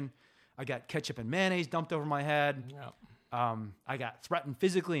occasion. I got ketchup and mayonnaise dumped over my head. Yep. I got threatened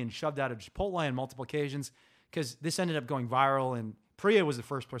physically and shoved out of Chipotle on multiple occasions because this ended up going viral. And Priya was the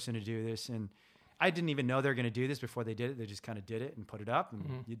first person to do this. And I didn't even know they were going to do this before they did it. They just kind of did it and put it up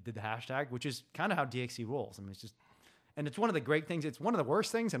and you did the hashtag, which is kind of how DXC rolls. I mean, it's just, and it's one of the great things. It's one of the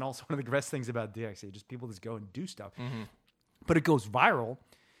worst things and also one of the best things about DXC. Just people just go and do stuff. But it goes viral.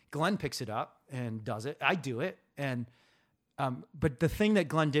 Glenn picks it up and does it. I do it. And but the thing that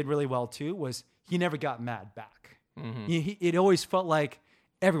Glenn did really well too was he never got mad back. It always felt like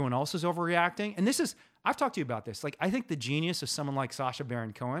everyone else was overreacting. And this is, I've talked to you about this. Like, I think the genius of someone like Sacha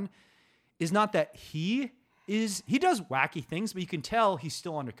Baron Cohen is not that he does wacky things, but you can tell he's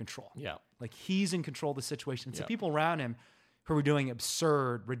still under control. Yeah. Like he's in control of the situation. So Yeah. people around him who are doing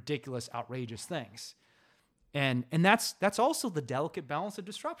absurd, ridiculous, outrageous things. And that's also the delicate balance of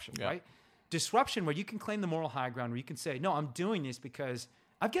disruption, Yeah. right? Disruption where you can claim the moral high ground, where you can say, no, I'm doing this because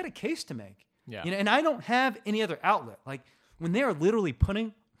I've got a case to make. Yeah. You know, and I don't have any other outlet. Like when they are literally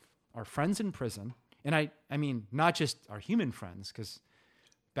putting our friends in prison, and I mean, not just our human friends, because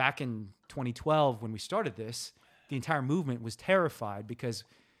back in 2012, when we started this, the entire movement was terrified because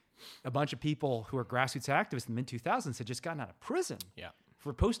a bunch of people who are grassroots activists in the mid-2000s had just gotten out of prison. Yeah.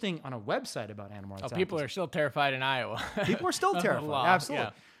 For posting on a website about animal rights. People are still terrified in Iowa. People are still terrified. Law, Absolutely.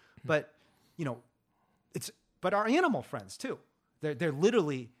 yeah. But, you know, but our animal friends too. They're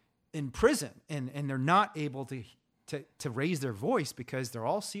literally in prison and they're not able to raise their voice because they're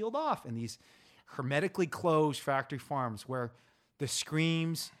all sealed off in these hermetically closed factory farms where the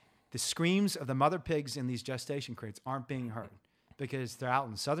screams of the mother pigs in these gestation crates aren't being heard because they're out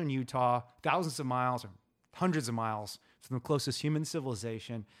in southern Utah, thousands of miles or hundreds of miles from the closest human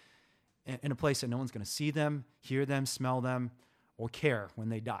civilization in a place that no one's going to see them, hear them, smell them, or care when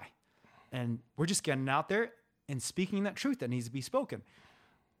they die. And we're just getting out there and speaking that truth that needs to be spoken.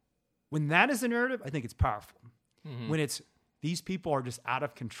 When that is the narrative, I think it's powerful. When it's these people are just out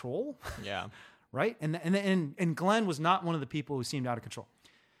of control, Yeah. right? And Glenn was not one of the people who seemed out of control.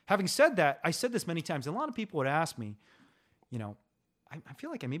 Having said that, I said this many times, and a lot of people would ask me, you know, I feel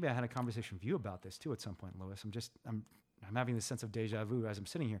like maybe I had a conversation with you about this too at some point, Lewis. I'm having this sense of deja vu as I'm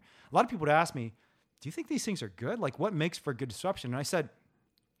sitting here. A lot of people would ask me, do you think these things are good? Like, what makes for good disruption? And I said,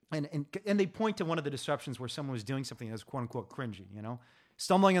 and they point to one of the disruptions where someone was doing something that was quote unquote cringy, you know,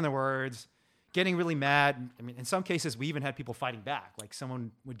 stumbling on their words, getting really mad. I mean, in some cases, we even had people fighting back. Like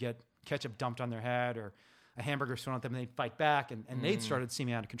someone would get ketchup dumped on their head or a hamburger thrown at them, and they'd fight back, and they'd started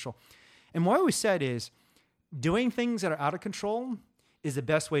seeming out of control. And what I always said is, doing things that are out of control is the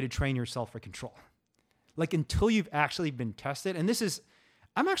best way to train yourself for control. Like until you've actually been tested. And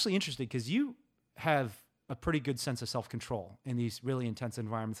I'm actually interested because you have a pretty good sense of self-control in these really intense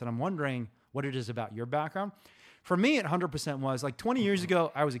environments. And I'm wondering what it is about your background. For me, it 100% was like 20 years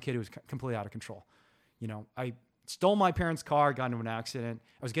ago, I was a kid who was completely out of control. You know, I stole my parents' car, got into an accident.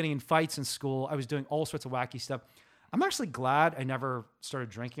 I was getting in fights in school. I was doing all sorts of wacky stuff. I'm actually glad I never started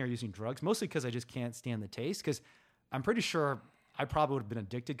drinking or using drugs, mostly because I just can't stand the taste. Because I'm pretty sure I probably would have been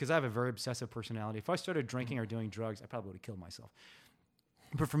addicted because I have a very obsessive personality. If I started drinking or doing drugs, I probably would have killed myself.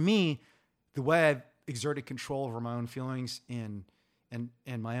 But for me, the way I've exerted control over my own feelings and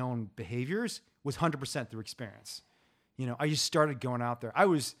my own behaviors was 100% through experience. You know, I just started going out there. I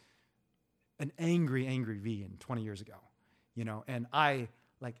was an angry vegan 20 years ago, you know, and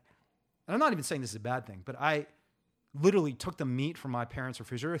and I'm not even saying this is a bad thing, but I literally took the meat from my parents'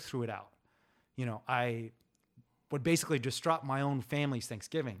 refrigerator, threw it out. You know, I would basically disrupt my own family's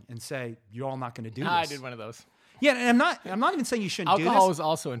Thanksgiving and say, you're all not going to do this. I did one of those. Yeah, and I'm not even saying you shouldn't do this. Alcohol was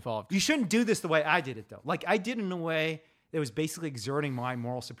also involved. You shouldn't do this the way I did it, though. Like, I did it in a way that was basically exerting my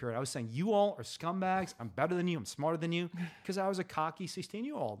moral superiority. I was saying, you all are scumbags. I'm better than you. I'm smarter than you. Because I was a cocky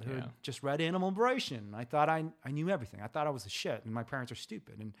 16-year-old who had just read Animal Liberation. And I thought I knew everything. I thought I was the shit. And my parents are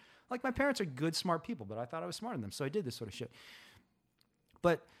stupid. And, like, my parents are good, smart people. But I thought I was smarter than them. So I did this sort of shit.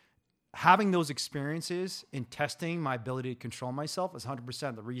 But having those experiences in testing my ability to control myself is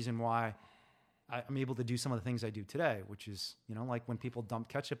 100% the reason why I'm able to do some of the things I do today, which is, you know, like when people dump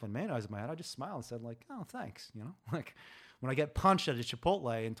ketchup and mayonnaise in my head, I just smile and said like, oh, thanks. You know, like when I get punched at a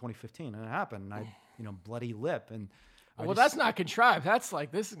Chipotle in 2015 and it happened, and I, you know, bloody lip. And well, that's not contrived. That's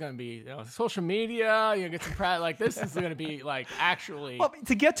like, this is going to be, you know, social media, you know, get some pride. Like this is going to be like actually. Well,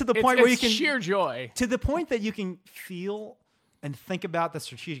 to get to the point where you can sheer joy, to the point that you can feel and think about the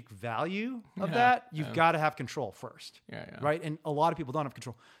strategic value of that, you've got to have control first. Right? And a lot of people don't have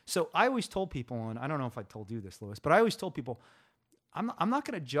control. So I always told people, and I don't know if I told you this, Lewis, but I always told people, I'm not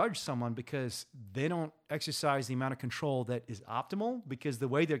going to judge someone because they don't exercise the amount of control that is optimal, because the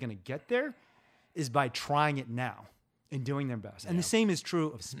way they're going to get there is by trying it now and doing their best. And the same is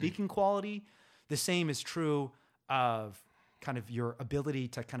true of speaking quality. The same is true of kind of your ability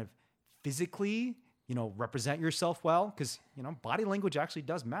to kind of physically, represent yourself well, because, body language actually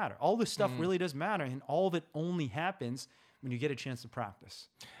does matter. All this stuff really does matter, and all of it only happens when you get a chance to practice.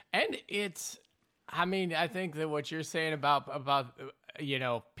 And I think that what you're saying about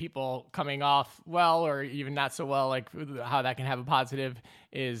people coming off well or even not so well, like how that can have a positive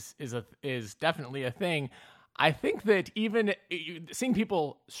is definitely a thing. I think that even seeing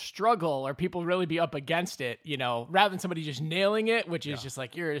people struggle or people really be up against it, rather than somebody just nailing it, which is just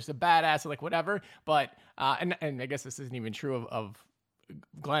like, you're just a badass or like whatever. But, and I guess this isn't even true of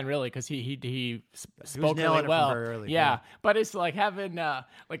Glenn, really, because he spoke really well. Very early, yeah, but it's like having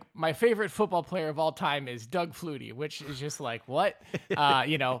like my favorite football player of all time is Doug Flutie, which is just like what,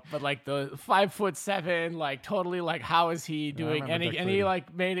 But like the 5'7", like totally like how is he doing? And he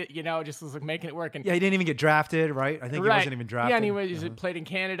like made it, just was like making it work. And he didn't even get drafted, right? I think he wasn't even drafted. Yeah, and he played in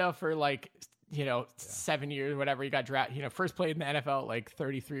Canada for like 7 years or whatever. He got drafted, first played in the NFL at like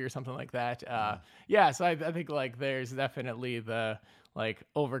 33 or something like that. So I think like there's definitely the like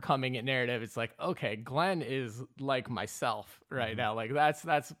overcoming it narrative. It's like, okay, Glenn is like myself right now. Like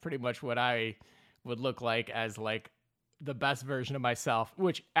that's pretty much what I would look like as like the best version of myself,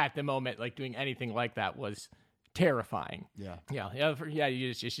 which at the moment, like doing anything like that was terrifying.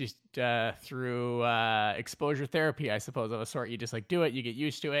 You just through exposure therapy, I suppose, of a sort. You just like do it, you get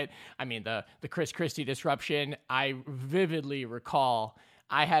used to it. I mean, the Chris Christie disruption, I vividly recall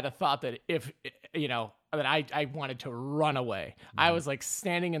I had a thought that if that I wanted to run away. I was like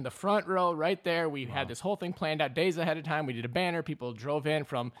standing in the front row right there. We had this whole thing planned out days ahead of time. We did a banner. People drove in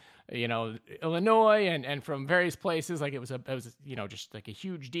from, Illinois and from various places. Like it was just like a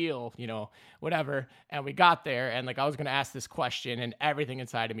huge deal, whatever. And we got there and like I was going to ask this question and everything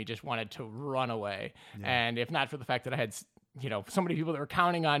inside of me just wanted to run away. Yeah. And if not for the fact that I had so many people that were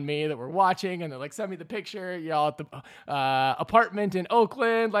counting on me that were watching, and they're like, send me the picture, y'all at the apartment in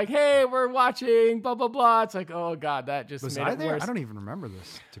Oakland, like, hey, we're watching, blah, blah, blah. It's like, oh God, that just was made I it there? worse. I don't even remember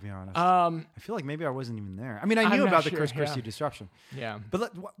this, to be honest. I feel like maybe I wasn't even there. I mean, I knew about the Chris Christie disruption. Yeah.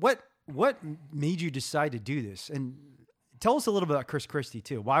 But what made you decide to do this? And tell us a little bit about Chris Christie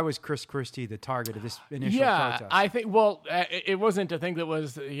too. Why was Chris Christie the target of this initial protest? I think, it wasn't a thing that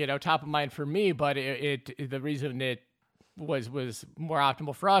was, top of mind for me, but the reason it was more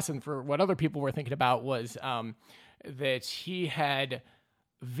optimal for us and for what other people were thinking about was that he had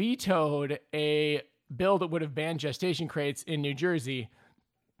vetoed a bill that would have banned gestation crates in New Jersey,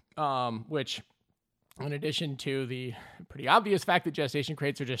 which, in addition to the pretty obvious fact that gestation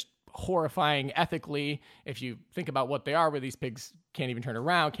crates are just horrifying ethically, if you think about what they are, where these pigs can't even turn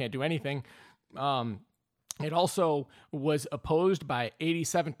around, can't do anything, it also was opposed by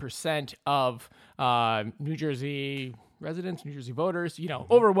 87% of New Jersey residents, New Jersey voters,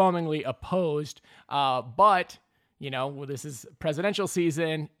 overwhelmingly opposed. But, this is presidential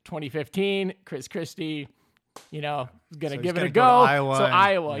season, 2015, Chris Christie, going to give it a go.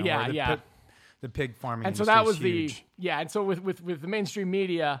 Iowa, the pig farming and industry so that was huge. And so with the mainstream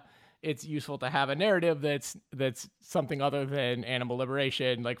media, it's useful to have a narrative that's something other than animal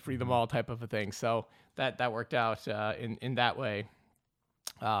liberation, like free them all type of a thing. So that worked out in that way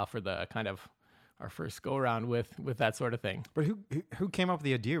for the kind of our first go around with that sort of thing. But who came up with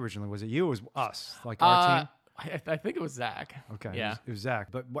the idea originally? Was it you or was it us? Like our team? I think it was Zach. Okay. Yeah. It was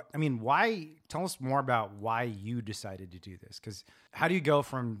Zach. But why? Tell us more about why you decided to do this. Because how do you go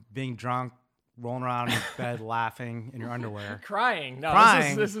from being drunk, rolling around in bed, laughing in your underwear, crying? No,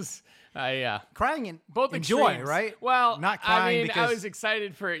 crying. This is crying in both enjoy, extremes. right? Well, not crying because I was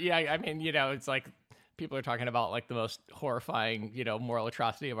excited for it's like people are talking about like the most horrifying, moral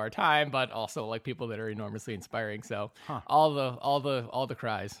atrocity of our time, but also like people that are enormously inspiring. So all the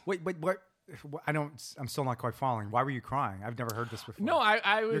cries. Wait, what? I'm still not quite following. Why were you crying? I've never heard this before. No,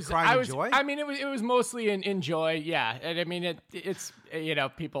 I was crying in joy. I mean, it was mostly in joy. Yeah, and I mean it's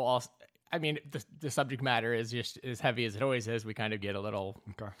people also. I mean, the subject matter is just as heavy as it always is. We kind of get a little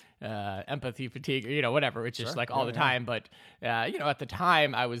empathy fatigue, or whatever. It's just like all the time. But at the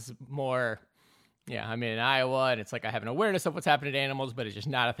time, I was more. Yeah, I'm in Iowa, and it's like I have an awareness of what's happening to animals, but it's just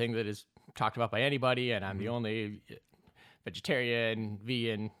not a thing that is talked about by anybody, and I'm the only vegetarian,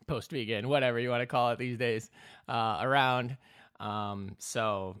 vegan, post-vegan, whatever you want to call it these days, around.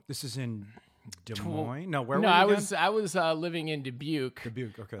 So this is in Des Moines? No, where were you? No, I was living in Dubuque.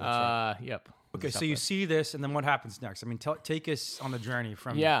 Dubuque, okay, that's right. Yep. Okay, so you see this, and then what happens next? I mean, take us on the journey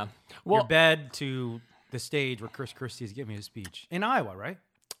from your bed to the stage where Chris Christie is giving his speech in Iowa, right?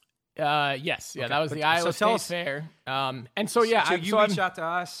 Yes, yeah, that was the Iowa State Fair. And so you reach out to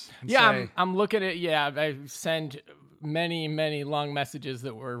us. Yeah, I'm looking at. Yeah, I send many long messages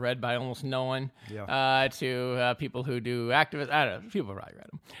that were read by almost no one to people who do activists. I don't know, people probably read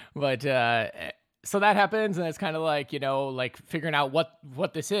them, but so that happens, and it's kind of like like figuring out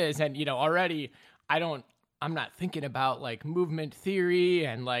what this is, and already I'm not thinking about like movement theory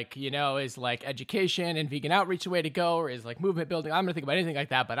and like, is like education and vegan outreach the way to go, or is like movement building. I'm not thinking about anything like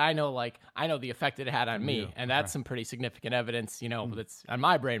that, but I know the effect that it had on me. And that's some pretty significant evidence, that's on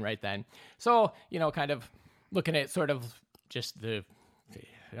my brain right then. So, kind of looking at sort of just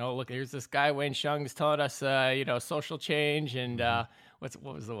look, here's this guy, Wayne Shung's telling us, social change and,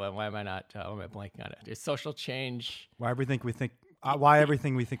 what was the one? Why am I not, why am I blanking on it? It's social change. Why everything we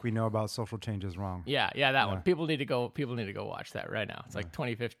think we know about social change is wrong. Yeah, that one. People need to go watch that right now. It's like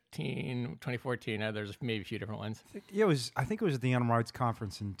 2015, 2014. There's maybe a few different ones. I think it was at the Animal Rights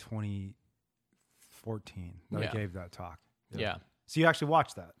Conference in 2014 that I gave that talk. Yeah. So you actually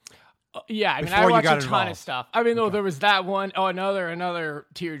watched that? Yeah, I mean, I watched a ton of stuff. I mean, there was that one. Oh, another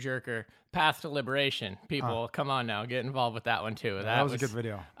tearjerker. Path to Liberation. People, come on now, get involved with that one too. That was a good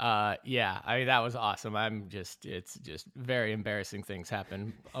video. Yeah, I mean, that was awesome. It's just very embarrassing things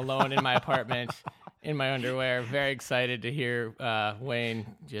happen alone in my apartment, in my underwear. Very excited to hear Wayne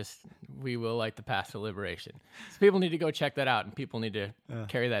we will light the path to liberation. So people need to go check that out, and people need to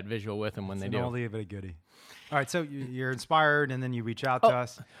carry that visual with them when they do. Only a bit of goodie. All right, so you're inspired, and then you reach out to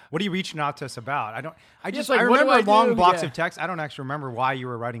us. What are you reaching out to us about? I remember long blocks of text. I don't actually remember why you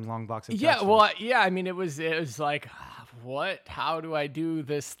were writing long blocks of text. Yeah, well, I mean, it was like, what? How do I do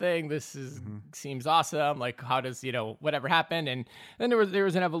this thing? This seems awesome. Like, how does whatever happened? And then there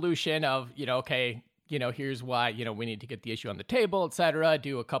was an evolution of okay, here's why we need to get the issue on the table, etc.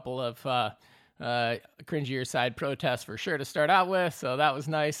 Do a couple of cringier side protests for sure to start out with. So that was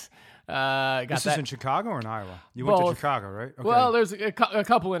nice. This is in Chicago or in Iowa? You went to Chicago, right? Okay. Well, there's a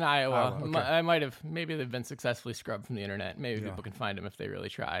couple in Iowa. Okay. Maybe they've been successfully scrubbed from the internet. Maybe people can find them if they really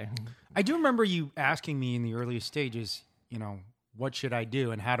try. I do remember you asking me in the earliest stages, what should I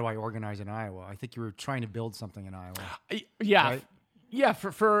do and how do I organize in Iowa? I think you were trying to build something in Iowa. Yeah. Right? Yeah,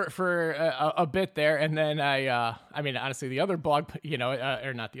 for a bit there, and then I mean, honestly, the other blog,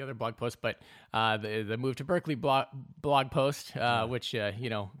 or not the other blog post, but the Move to Berkeley blog post, which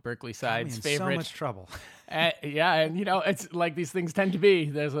Berkeley side's favorite. So much trouble. And it's like these things tend to be.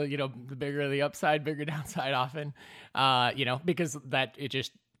 There's the bigger the upside, bigger downside often, because that it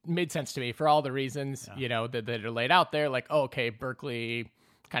just made sense to me for all the reasons that are laid out there. Like, okay, Berkeley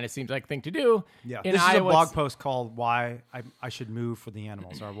kind of seems like a thing to do. Yeah, this is a blog post called "Why I Should Move for the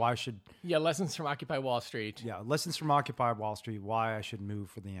Animals," or why should lessons from Occupy Wall Street. Yeah, lessons from Occupy Wall Street. Why I should move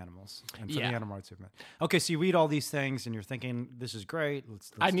for the animals and for the animal rights movement. Okay, so you read all these things and you're thinking, "This is great.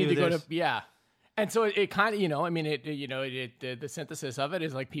 Let's I need do to this." Go to And so it kind of I mean the synthesis of it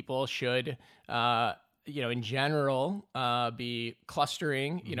is like people should in general, be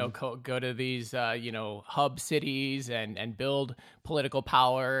clustering, go to these, hub cities and build political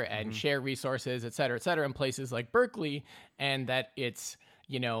power and share resources, et cetera, in places like Berkeley. And that it's,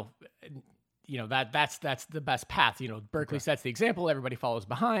 that's the best path. Berkeley sets the example, everybody follows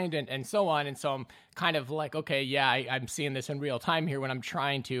behind and so on. And so I'm kind of like, okay, I'm seeing this in real time here when I'm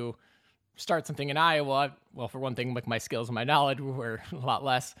trying to start something in Iowa. Well, for one thing, like my skills and my knowledge were a lot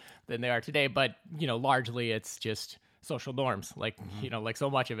less than they are today, but largely it's just social norms, like like so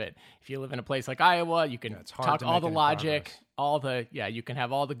much of it. If you live in a place like Iowa, you can talk all the logic, you can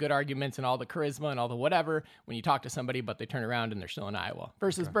have all the good arguments and all the charisma and all the whatever when you talk to somebody, but they turn around and they're still in Iowa.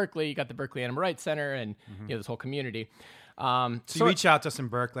 Versus Berkeley, you got the Berkeley Animal Rights Center and this whole community. So you reach out to us in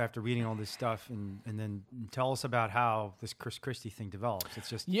Berkeley after reading all this stuff, and then tell us about how this Chris Christie thing develops. It's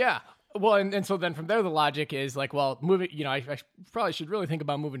just Well, and so then from there, the logic is like, well, moving, I probably should really think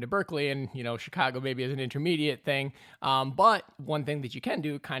about moving to Berkeley and, Chicago maybe as an intermediate thing. But one thing that you can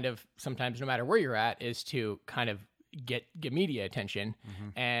do kind of sometimes, no matter where you're at, is to kind of get media attention.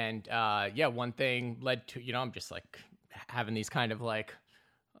 And, one thing led to, I'm just like having these kind of like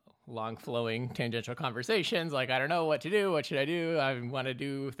long flowing tangential conversations. Like, I don't know what to do. What should I do? I want to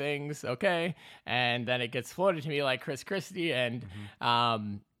do things. Okay. And then it gets floated to me like Chris Christie and,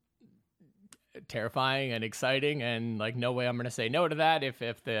 terrifying and exciting, and like no way I'm gonna say no to that if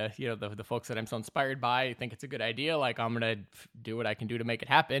the the folks that I'm so inspired by think it's a good idea. Like, I'm gonna do what I can do to make it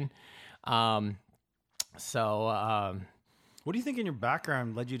happen. What do you think in your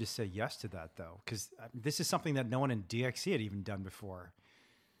background led you to say yes to that, though? Because this is something that no one in DXC had even done before,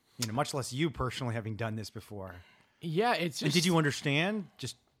 much less you personally having done this before. Yeah, it's just... And did you understand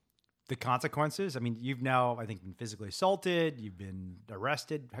just the consequences? I mean, you've now, I think, been physically assaulted. You've been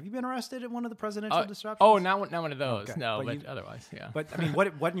arrested. Have you been arrested at one of the presidential disruptions? Oh, not one of those. Okay. No, but otherwise, yeah. But I mean,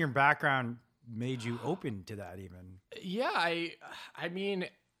 what in your background made you open to that even? Yeah, I mean,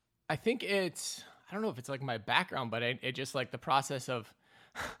 I think it's, I don't know if it's like my background, but it just like the process of,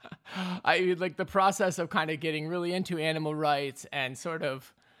 the process of kind of getting really into animal rights and sort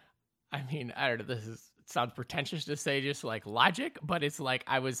of, I mean, I don't know, it sounds pretentious to say just like logic, but it's like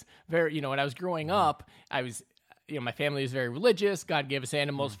I was very, when I was growing up, I was, my family is very religious. God gave us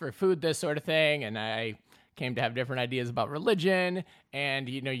animals for food, this sort of thing. And I came to have different ideas about religion. And,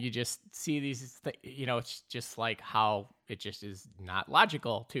 you just see these, it's just like how it just is not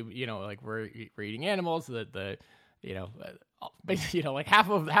logical to, like we're eating animals, basically, like half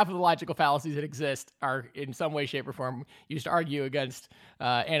of the logical fallacies that exist are in some way, shape, or form used to argue against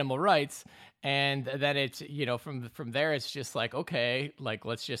animal rights. And then it's, from there, it's just like, okay, like,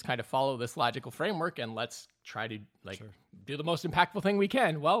 let's just kind of follow this logical framework and let's try to do the most impactful thing we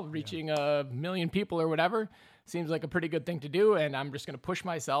can. Well, reaching 1 million people or whatever seems like a pretty good thing to do. And I'm just going to push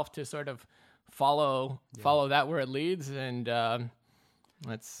myself to sort of follow that where it leads. And,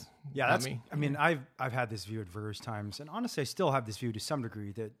 that's me. I mean, I've had this view at various times, and honestly, I still have this view to some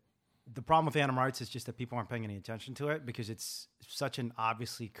degree that the problem with animal rights is just that people aren't paying any attention to it because it's such an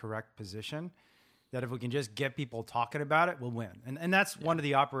obviously correct position that if we can just get people talking about it, we'll win. And that's one of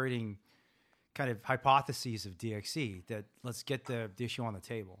the operating kind of hypotheses of DXE, that let's get the issue on the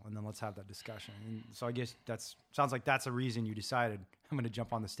table and then let's have that discussion. And so I guess sounds like that's a reason you decided I'm going to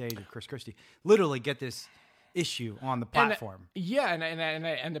jump on the stage with Chris Christie, literally get this issue on the platform.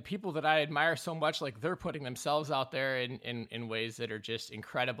 And the people that I admire so much, like they're putting themselves out there in ways that are just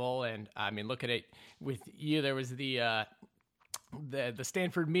incredible. And I mean, look at it with you. There was the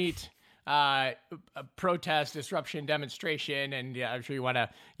Stanford Meat protest, disruption, demonstration, and I'm sure you want to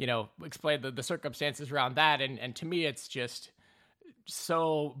explain the circumstances around that. And to me, it's just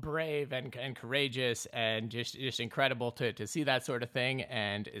so brave and courageous and just incredible to see that sort of thing.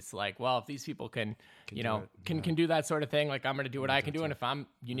 And it's like, well, if these people can do that sort of thing, like I'm going to do what I can do. And if I'm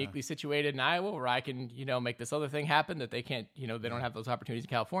uniquely situated in Iowa where I can, make this other thing happen that they can't, they don't have those opportunities in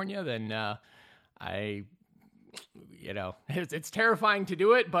California, then it's terrifying to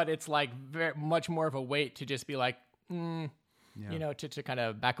do it, but it's like very much more of a weight to just be like, to kind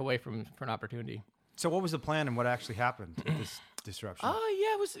of back away from an opportunity. So what was the plan and what actually happened with this disruption?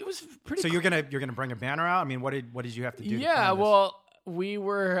 It was pretty. So you're gonna bring a banner out? I mean, what did you have to do? Yeah, well, we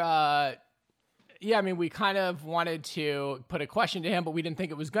were. We kind of wanted to put a question to him, but we didn't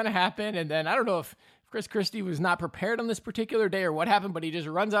think it was going to happen. And then I don't know if Chris Christie was not prepared on this particular day or what happened, but he just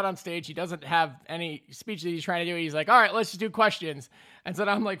runs out on stage. He doesn't have any speech that he's trying to do. He's like, all right, let's just do questions. And so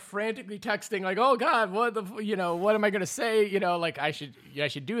I'm like frantically texting like, oh God, what am I going to say? Like I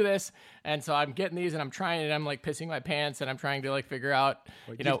should do this. And so I'm getting these and I'm trying and I'm like pissing my pants and I'm trying to like figure out,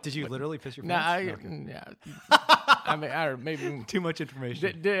 Did you literally piss your pants? Yeah. I mean, I don't know, maybe too much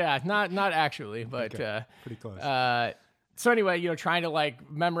information. Not actually, but okay. Pretty close. So anyway, trying to like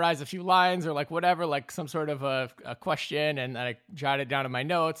memorize a few lines or like whatever, like some sort of a question, and I jotted it down in my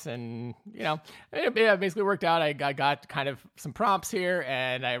notes, and it basically worked out. I got kind of some prompts here,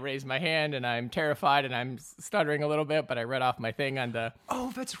 and I raised my hand, and I'm terrified, and I'm stuttering a little bit, but I read off my thing on the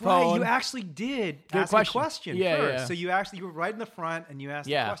that's phone. right. You actually did ask a question first. Yeah. So you were right in the front, and you asked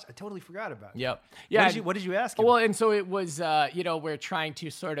the question. I totally forgot about it. Yep. Yeah. What did you ask him? Well, and so it was, we're trying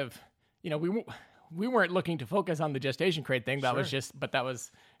to sort of, we weren't looking to focus on the gestation crate thing. That was that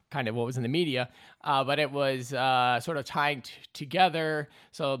was kind of what was in the media. But it was sort of tying together.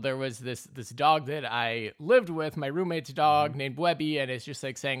 So there was this dog that I lived with, my roommate's dog named Webby, and it's just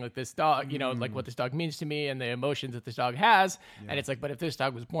like saying like this dog, like what this dog means to me and the emotions that this dog has. Yeah. And it's like, but if this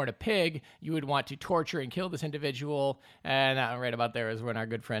dog was born a pig, you would want to torture and kill this individual. And right about there is when our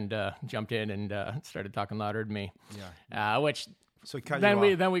good friend jumped in and started talking louder than me. Yeah. So he cut then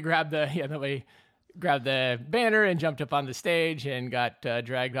you off. Then we grabbed the banner and jumped up on the stage and got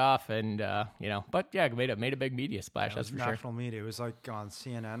dragged off, and but yeah, made a big media splash. That's for sure. National media. It was like on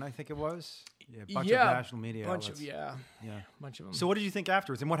CNN, I think it was. Yeah, a bunch of national media bunch outlets. Bunch of them. So what did you think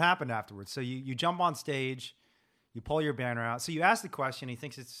afterwards, and what happened afterwards? So you jump on stage, you pull your banner out. So you ask the question. He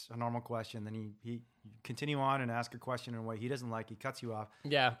thinks it's a normal question. Then he continue on and ask a question in a way he doesn't like. He cuts you off.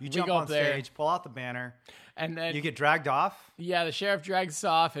 Yeah, you jump on stage, pull out the banner, and then you get dragged off. Yeah, the sheriff drags us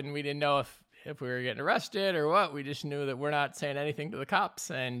off, and we didn't know if we were getting arrested or what. We just knew that we're not saying anything to the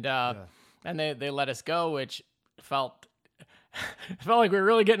cops, and they let us go, which felt like we were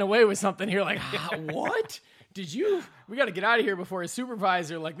really getting away with something here. Like, what? We got to get out of here before his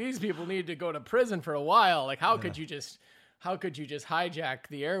supervisor, like these people need to go to prison for a while. Like, how could you just how could you just hijack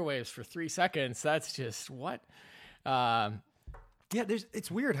the airwaves for 3 seconds? That's just what? Yeah, it's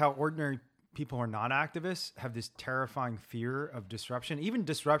weird how ordinary people who are not activists have this terrifying fear of disruption, even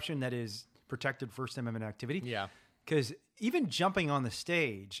disruption that is protected First Amendment activity. Yeah. Because even jumping on the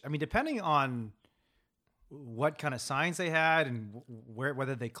stage, I mean, depending on what kind of signs they had and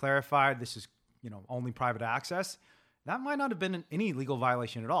whether they clarified this is, only private access, that might not have been any legal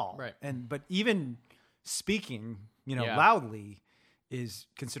violation at all. Right. But even speaking, loudly is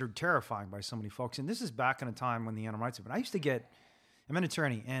considered terrifying by so many folks. And this is back in a time when the animal rights movement, I'm an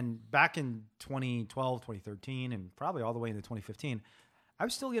attorney, and back in 2012, 2013, and probably all the way into 2015, I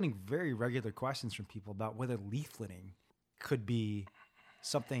was still getting very regular questions from people about whether leafleting could be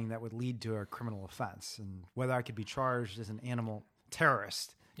something that would lead to a criminal offense and whether I could be charged as an animal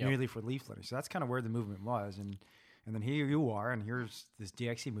terrorist merely for leafleting. So that's kind of where the movement was. And then here you are, and here's this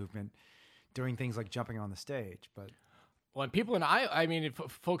DXE movement doing things like jumping on the stage. But well, and people in Iowa, I mean,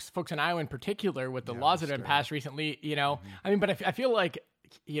 folks in Iowa in particular, with the laws that have been passed recently, I mean, but I feel like,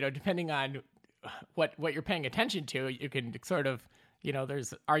 depending on what you're paying attention to, you can sort of,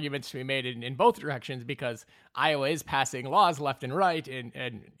 there's arguments to be made in both directions, because Iowa is passing laws left and right,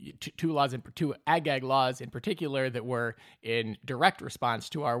 and two ag laws in particular that were in direct response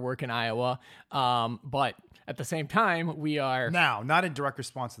to our work in Iowa. But at the same time, we are now not in direct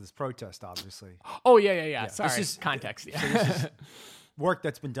response to this protest, obviously. Oh yeah. Sorry, this is context. So this is work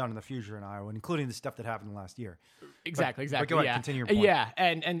that's been done in the future in Iowa, including the stuff that happened last year. Exactly. But go ahead, continue your point. Yeah,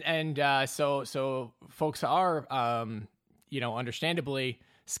 and so folks are understandably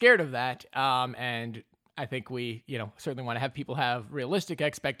scared of that, and I think we certainly want to have people have realistic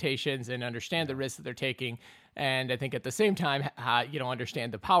expectations and understand the risks that they're taking. And I think at the same time,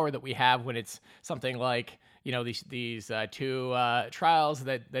 understand the power that we have when it's something like, these two trials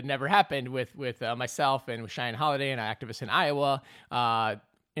that never happened with myself and with Cheyenne Holiday and activists in Iowa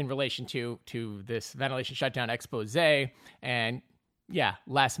in relation to this ventilation shutdown expose. And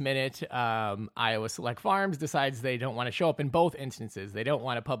last minute, Iowa Select Farms decides they don't want to show up in both instances. They don't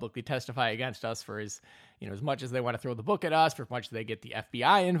want to publicly testify against us for as much as they want to throw the book at us, for as much as they get the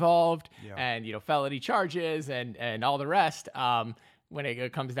FBI involved and, felony charges and all the rest. When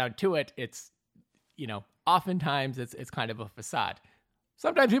it comes down to it, it's, oftentimes it's kind of a facade.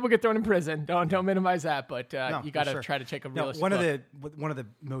 Sometimes people get thrown in prison. Don't minimize that, but you got to try to take a realistic look. One of the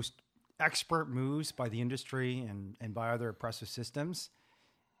most expert moves by the industry and by other oppressive systems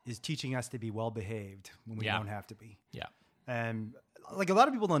is teaching us to be well-behaved when we don't have to be. Yeah. And like a lot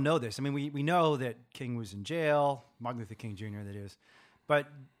of people don't know this. I mean, we know that King was in jail, Martin Luther King Jr. that is, but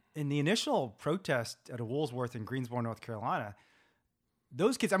in the initial protest at a Woolsworth in Greensboro, North Carolina,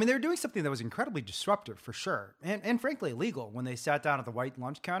 those kids, I mean, they were doing something that was incredibly disruptive for sure. And frankly, illegal when they sat down at the white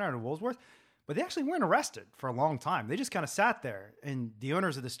lunch counter at a Woolsworth. But they actually weren't arrested for a long time. They just kind of sat there, and the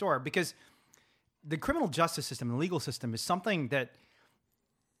owners of the store, because the criminal justice system, the legal system, is something that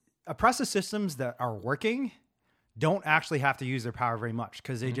oppressive systems that are working don't actually have to use their power very much,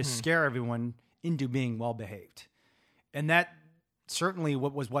 because they just scare everyone into being well-behaved. And that certainly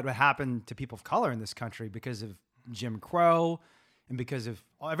what happened to people of color in this country because of Jim Crow and because of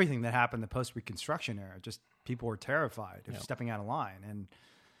everything that happened in the post-Reconstruction era. Just people were terrified of stepping out of line. And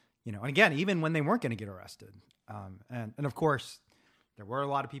and again, even when they weren't going to get arrested. And of course, there were a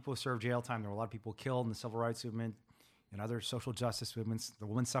lot of people who served jail time. There were a lot of people killed in the civil rights movement and other social justice movements, the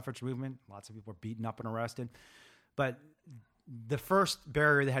women's suffrage movement. Lots of people were beaten up and arrested. But the first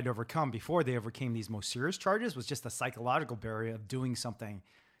barrier they had to overcome before they overcame these most serious charges was just the psychological barrier of doing something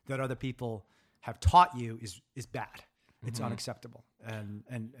that other people have taught you is bad. It's unacceptable. And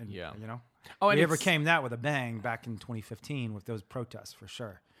we overcame that with a bang back in 2015 with those protests for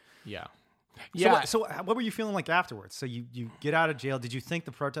sure. Yeah. So what were you feeling like afterwards? So you get out of jail. Did you think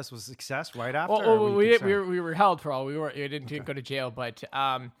the protest was a success right after? Well, we were held for all. We didn't go to jail, but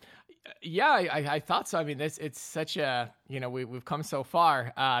I thought so. I mean, it's such a we've come so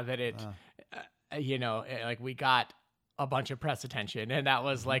far that it like we got a bunch of press attention, and that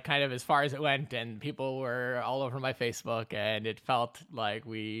was like kind of as far as it went, and people were all over my Facebook, and it felt like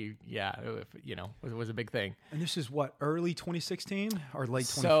it was a big thing. And this is what, early 2016 or late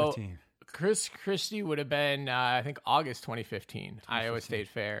 2015? Chris Christie would have been, I think, August 2015, Iowa State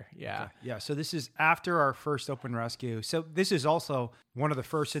Fair. Yeah. Okay. Yeah. So this is after our first open rescue. So this is also one of the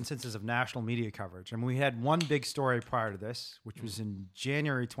first instances of national media coverage. I mean, we had one big story prior to this, which was in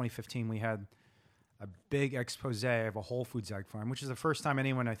January 2015. We had a big expose of a Whole Foods egg farm, which is the first time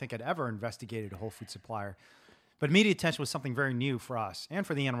anyone, I think, had ever investigated a Whole Foods supplier. But media attention was something very new for us and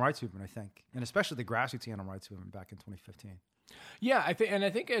for the animal rights movement, I think, and especially the grassroots animal rights movement back in 2015. Yeah, I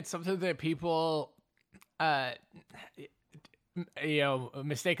think it's something that people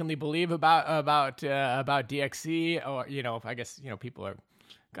mistakenly believe about DXC, or I guess people are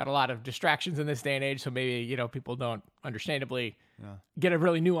got a lot of distractions in this day and age, so maybe people don't understandably get a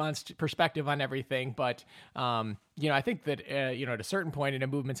really nuanced perspective on everything. But I think that at a certain point in a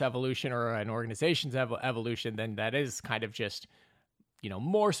movement's evolution or an organization's evolution, then that is kind of just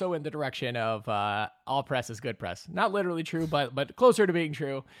more so in the direction of all press is good press. Not literally true, but closer to being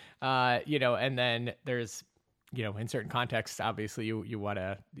true. And then there's in certain contexts, obviously you want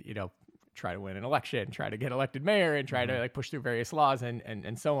to try to win an election, try to get elected mayor, and try to push through various laws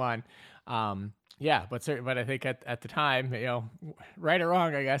and so on. But I think at the time, right or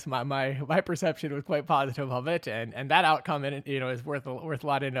wrong, I guess my perception was quite positive of it, and that outcome in it, is worth a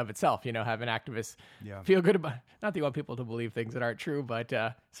lot in and of itself. Having activists feel good about, not that you want people to believe things that aren't true, but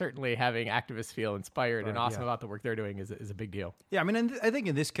certainly having activists feel inspired and awesome about the work they're doing is a big deal. Yeah, I mean, and I think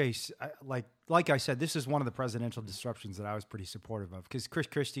in this case, like I said, this is one of the presidential disruptions that I was pretty supportive of, because Chris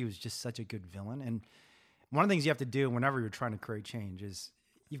Christie was just such a good villain. And one of the things you have to do whenever you're trying to create change is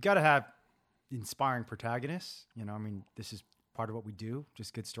you've got to have inspiring protagonists. This is part of what we do,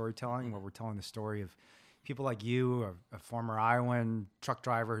 just good storytelling, where we're telling the story of people like you, a former Iowan truck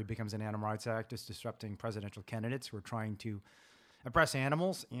driver who becomes an animal rights activist, disrupting presidential candidates who are trying to oppress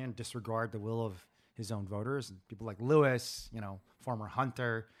animals and disregard the will of his own voters. And people like Lewis, former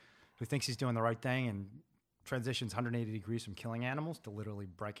hunter, who thinks he's doing the right thing and transitions 180 degrees from killing animals to literally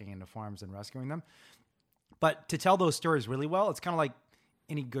breaking into farms and rescuing them. But to tell those stories really well, it's kind of like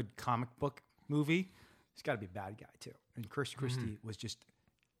any good comic book movie. He's got to be a bad guy too. And Chris Christie was just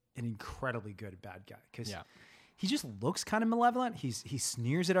an incredibly good bad guy, because he just looks kind of malevolent. He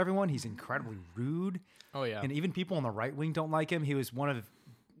sneers at everyone. He's incredibly rude. Oh yeah. And even people on the right wing don't like him. He was one of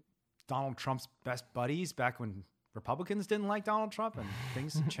Donald Trump's best buddies back when Republicans didn't like Donald Trump, and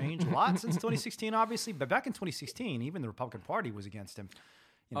things have changed a lot since 2016, obviously. But back in 2016, even the Republican Party was against him.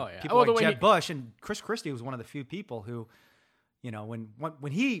 People like Jeb Bush, and Chris Christie was one of the few people who,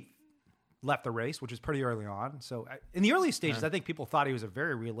 when he left the race, which was pretty early on. So in the early stages, I think people thought he was a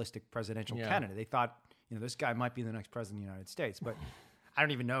very realistic presidential candidate. They thought, this guy might be the next president of the United States. But I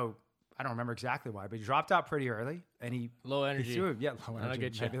don't even know. I don't remember exactly why, but he dropped out pretty early, and he low energy. Low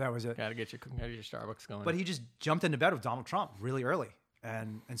energy. Maybe that was it. Gotta get your Starbucks going. But he just jumped into bed with Donald Trump really early,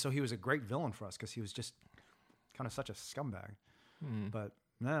 and so he was a great villain for us, because he was just kind of such a scumbag. But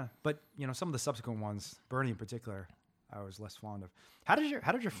some of the subsequent ones, Bernie in particular, I was less fond of. How did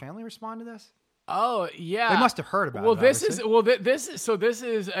your family respond to this? Oh yeah, they must have heard about it. This is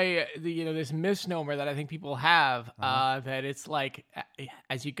this misnomer that I think people have, that it's like,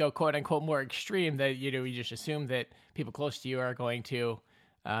 as you go quote unquote more extreme, that you just assume that people close to you are going to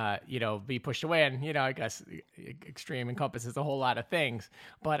be pushed away. And I guess extreme encompasses a whole lot of things.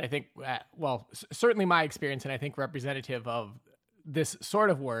 But I think certainly my experience, and I think representative of this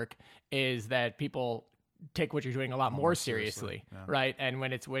sort of work, is that people take what you're doing a lot more seriously. Right? And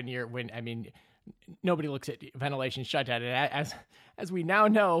nobody looks at ventilation shutdown. As we now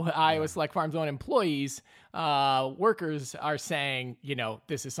know, Iowa Select Farm's own employees, workers are saying,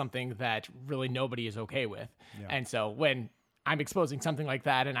 this is something that really nobody is okay with. Yeah. And so when I'm exposing something like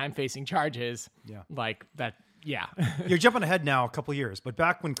that and I'm facing charges like that, you're jumping ahead now a couple years, but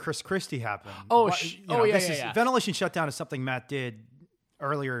back when Chris Christie happened. Ventilation shutdown is something Matt did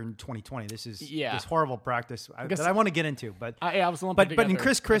earlier in 2020. This is this horrible practice that I want to get into, but in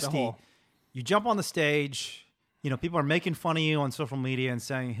Chris Christie, you jump on the stage, people are making fun of you on social media and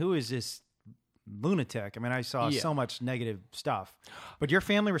saying, who is this lunatic? I mean, I saw so much negative stuff, but your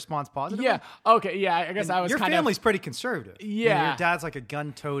family responds positively? Yeah. Okay. Yeah. I guess your family's pretty conservative. Yeah. Your dad's like a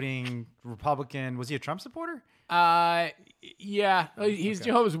gun-toting Republican. Was he a Trump supporter? Yeah. He's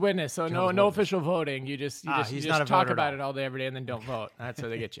Jehovah's Witness, so no official voting. You just talk about it all day, every day, and then don't vote. That's where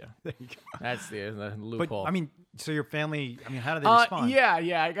they get you. There you go. That's the loophole. But, so your family, how did they respond?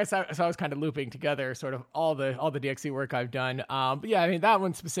 Yeah. I guess I was kind of looping together sort of all the DXC work I've done. But yeah, that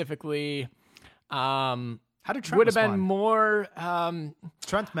one specifically, how did Trent would have respond? Been more.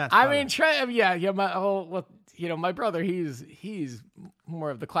 Trent's Matt's Trent. My brother, he's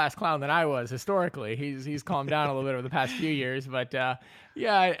more of the class clown than I was historically. He's calmed down a little bit over the past few years, but so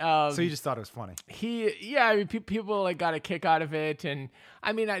you just thought it was funny. People got a kick out of it, and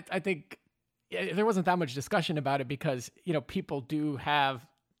I think there wasn't that much discussion about it, because people do have.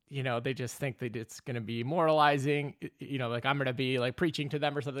 They just think that it's going to be moralizing, like I'm going to be like preaching to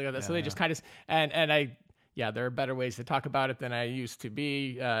them or something like that. So they just kind of, there are better ways to talk about it than I used to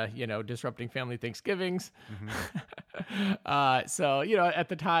be, disrupting family Thanksgivings. So, at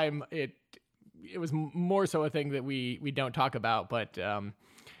the time it was more so a thing that we don't talk about, but,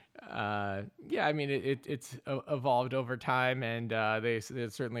 yeah, I mean, it's evolved over time, and they're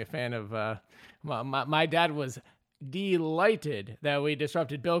certainly a fan of. My dad was delighted that we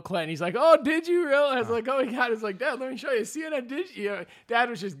disrupted Bill Clinton. He's like, "Oh, did you really?" I was like, "Oh my God!" It's like, "Dad, let me show you. CNN, did you?" Dad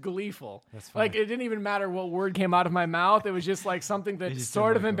was just gleeful. That's funny. Like, it didn't even matter what word came out of my mouth. It was just like something that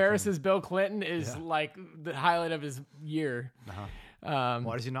sort of embarrasses Bill Clinton is like the highlight of his year. Why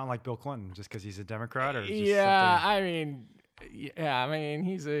does he not like Bill Clinton? Just because he's a Democrat, or just I mean,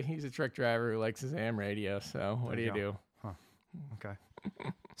 he's a truck driver who likes his AM radio. So what do you do? Huh. Okay.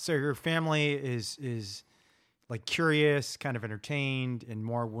 So your family is like curious, kind of entertained, and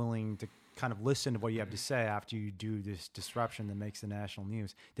more willing to kind of listen to what you have to say after you do this disruption that makes the national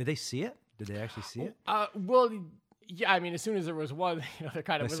news. Did they see it? Did they actually see it? Well, yeah. I mean, as soon as there was one, there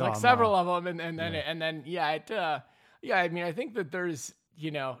kind of was like several of them, and then I mean, I think that there's,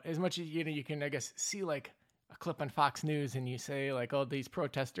 as much as you can, I guess, see like a clip on Fox News and you say like, oh, these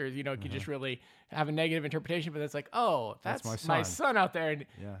protesters, you just really have a negative interpretation, but it's like, oh, that's my son out there.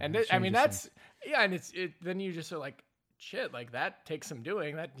 And I mean, that's, and then you just are like, shit, like that takes some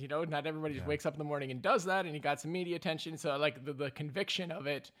doing that, not everybody just wakes up in the morning and does that. And he got some media attention. So like the conviction of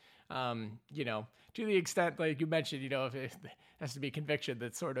it, to the extent, like you mentioned, if it has to be conviction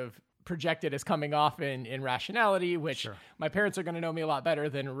that's sort of projected as coming off in rationality, which my parents are going to know me a lot better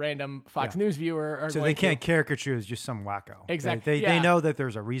than a random Fox News viewer. So they can't caricature as just some wacko. Exactly. They know that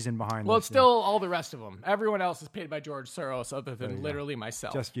there's a reason behind it. Well, it's still all the rest of them. Everyone else is paid by George Soros other than literally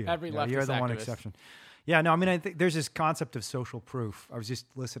myself. Just you. Every leftist you're the one activist. exception. Yeah, no, I mean, I think there's this concept of social proof. I was just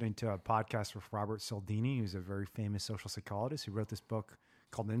listening to a podcast with Robert Cialdini, who's a very famous social psychologist who wrote this book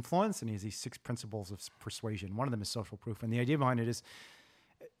called Influence, and he has these 6 principles of persuasion. One of them is social proof. And the idea behind it is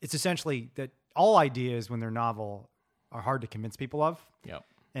it's essentially that all ideas, when they're novel, are hard to convince people of. Yep.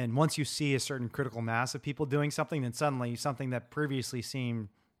 And once you see a certain critical mass of people doing something, then suddenly something that previously seemed,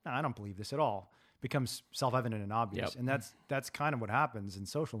 no, I don't believe this at all, becomes self-evident and obvious. Yep. And that's kind of what happens in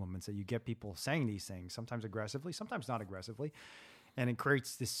social movements, that you get people saying these things, sometimes aggressively, sometimes not aggressively. And it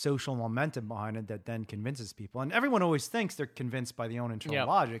creates this social momentum behind it that then convinces people. And everyone always thinks they're convinced by the own internal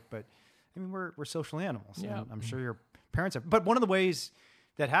logic, but I mean, we're social animals. Yep. And I'm sure your parents are. But one of the ways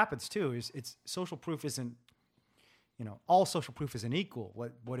that happens too is it's social proof isn't, all social proof isn't equal.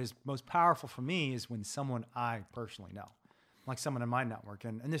 What is most powerful for me is when someone I personally know, like someone in my network,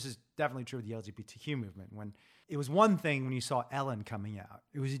 and this is definitely true of the LGBTQ movement. When it was one thing when you saw Ellen coming out,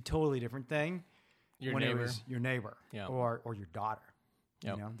 it was a totally different thing Your when neighbor. it was your neighbor or your daughter.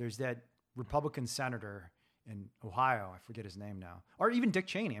 Yep. There's that Republican senator in Ohio, I forget his name now, or even Dick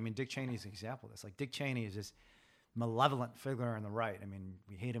Cheney. I mean, Dick Cheney is an example of this. Like Dick Cheney is this malevolent figure on the right. I mean,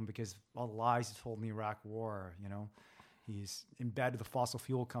 we hate him because of all the lies he told in the Iraq War. He's in bed with the fossil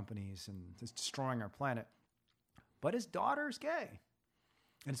fuel companies and is destroying our planet. But his daughter is gay.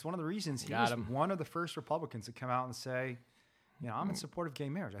 And it's one of the reasons he was one of the first Republicans to come out and say, I'm in support of gay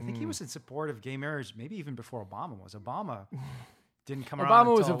marriage. I think he was in support of gay marriage maybe even before Obama was. Obama didn't come around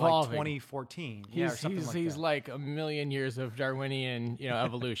until like 2014. He's like a million years of Darwinian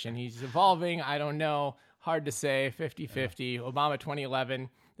evolution. He's evolving. I don't know. Hard to say, 50-50. Obama 2011,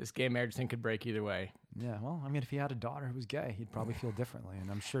 this gay marriage thing could break either way. Yeah, well, I mean, if he had a daughter who was gay, he'd probably feel differently, and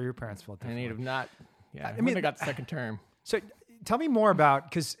I'm sure your parents felt differently. And he'd have not, I mean, they got the second term. So tell me more about,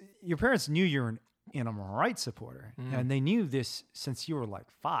 because your parents knew you were an animal rights supporter, and they knew this since you were like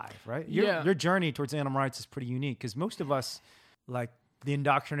 5, right? Your journey towards animal rights is pretty unique, because most of us, like, the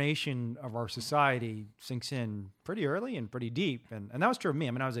indoctrination of our society sinks in pretty early and pretty deep, and that was true of me.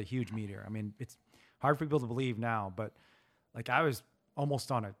 I mean, I was a huge meat eater. I mean, it's hard for people to believe now, but like I was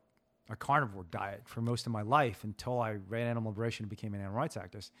almost on a carnivore diet for most of my life until I ran Animal Liberation and became an animal rights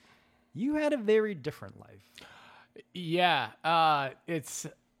activist. You had a very different life. Yeah. I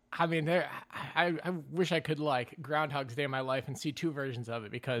wish I could like Groundhog's Day in my life and see 2 versions of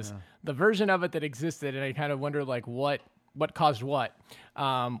it, because the version of it that existed, and I kind of wonder like what caused what.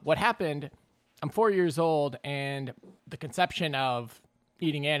 What happened, I'm 4 years old, and the conception of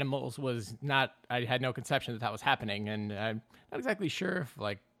eating animals was not, I had no conception that was happening. And I'm not exactly sure if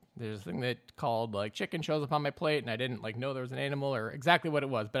like there's a thing that called like chicken shows up on my plate, and I didn't like know there was an animal or exactly what it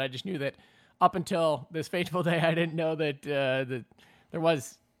was, but I just knew that up until this fateful day, I didn't know that that there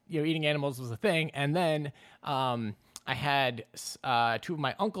was, eating animals was a thing. And then I had 2 of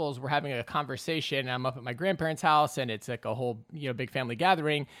my uncles were having a conversation. I'm up at my grandparents' house, and it's like a whole big family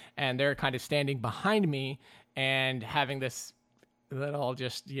gathering, and they're kind of standing behind me and having this little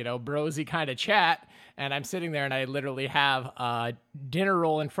just brosy kind of chat, and I'm sitting there and I literally have a dinner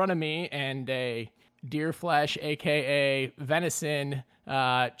roll in front of me and a deer flesh, aka venison,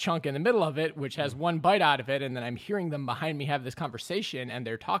 chunk in the middle of it, which has one bite out of it, and then I'm hearing them behind me have this conversation, and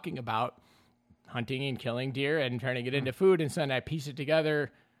they're talking about hunting and killing deer and turning it into food, and so then I piece it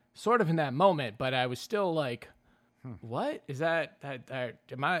together sort of in that moment, but I was still like, what is that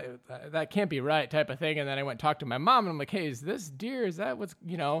that can't be right type of thing. And then I went and talked to my mom, and I'm like, hey, is this deer, is that what's,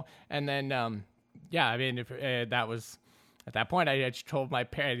 and then yeah, I mean, that was at that point I just told my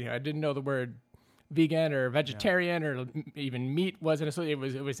parents, I didn't know the word vegan or vegetarian or even meat wasn't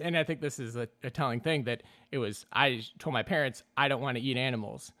associated. It was, and I think this is a telling thing that I told my parents I don't want to eat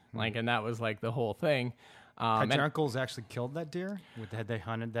animals, like, and that was like the whole thing. Had your uncles actually killed that deer? Had they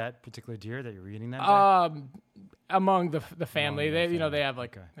hunted that particular deer that you were eating that day? Among the family, they have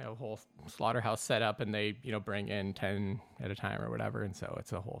like they have a whole slaughterhouse set up, and they bring in 10 at a time or whatever, and so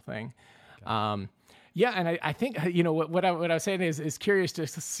it's a whole thing. Okay. Yeah, and I think what I was saying is curious to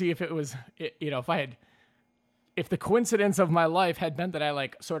see if it was if the coincidence of my life had meant that I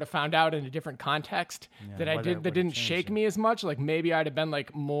like sort of found out in a different context that didn't shake me as much. Like maybe I'd have been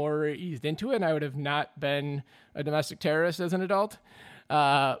like more eased into it, and I would have not been a domestic terrorist as an adult.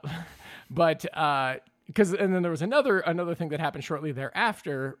 But and then there was another thing that happened shortly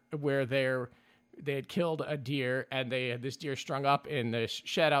thereafter where they had killed a deer, and they had this deer strung up in the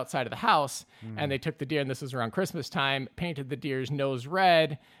shed outside of the house, and they took the deer, and this was around Christmas time, painted the deer's nose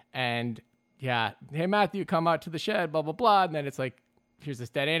red, and yeah, hey, Matthew, come out to the shed, blah, blah, blah. And then it's like, here's this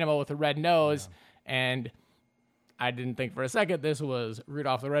dead animal with a red nose. Yeah. And I didn't think for a second this was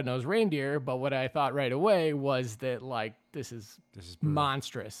Rudolph the Red-Nosed Reindeer, but what I thought right away was that, like, this is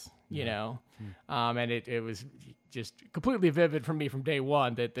monstrous, you know? And it was just completely vivid for me from day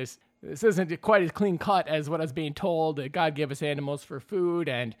one that this isn't quite as clean cut as what I was being told, that God gave us animals for food.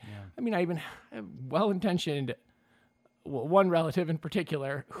 And I mean, I even have well-intentioned one relative in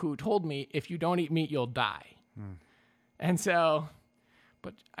particular who told me, if you don't eat meat, you'll die. And so,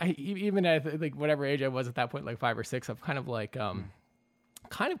 but even at like whatever age I was at that point, like 5 or 6, I'm kind of like,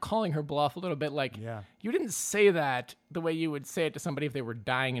 kind of calling her bluff a little bit. Like, you didn't say that the way you would say it to somebody if they were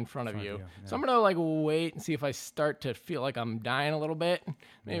dying in front of you. Yeah. So I'm going to like wait and see if I start to feel like I'm dying a little bit.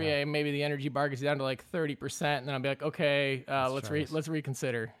 Maybe the energy bar gets down to like 30%, and then I'll be like, okay, let's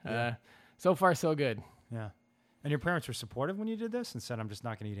reconsider. So far, so good. Yeah. And your parents were supportive when you did this and said, I'm just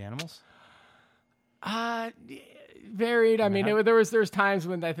not going to eat animals? Varied. I mean, there was times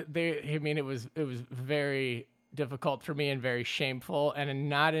when it was very difficult for me and very shameful, and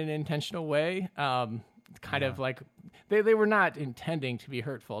not in an intentional way. Kind of like they were not intending to be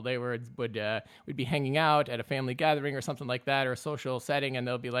hurtful. They we'd be hanging out at a family gathering or something like that, or a social setting, and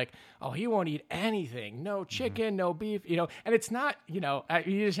they'll be like, "Oh, he won't eat anything. No chicken, no beef." And it's not. You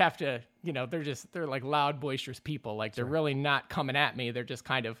just have to. They're like loud, boisterous people. Like they're really not coming at me. They're just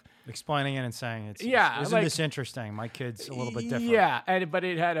kind of explaining it and saying, isn't this interesting? My kid's a little bit different. Yeah, but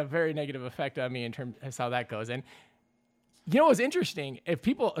it had a very negative effect on me in terms of how that goes. And what's interesting?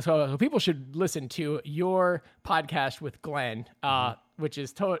 People should listen to your podcast with Glenn, which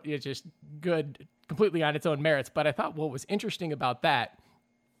is it's just good, completely on its own merits. But I thought what was interesting about that,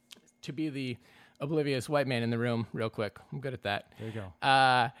 to be the oblivious white man in the room, real quick, I'm good at that. There you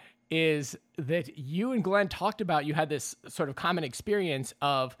go. Is that you and Glenn talked about, you had this sort of common experience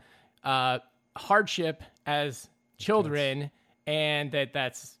of hardship as children, and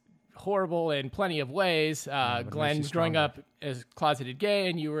that's horrible in plenty of ways. Glenn growing up as closeted gay,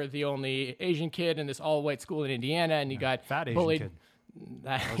 and you were the only Asian kid in this all-white school in Indiana, and you got fat Asian bullied. Kid.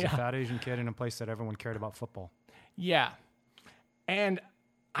 I was a fat Asian kid in a place that everyone cared about football. Yeah. And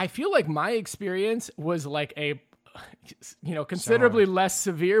I feel like my experience was like a considerably less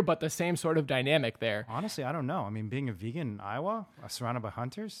severe, but the same sort of dynamic there. Honestly, I don't know. I mean, being a vegan in Iowa, surrounded by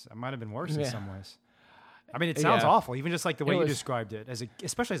hunters, it might have been worse in some ways. I mean, it sounds awful, even just like the way you described it,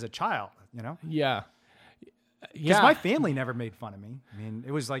 especially as a child, Yeah. Because my family never made fun of me. I mean,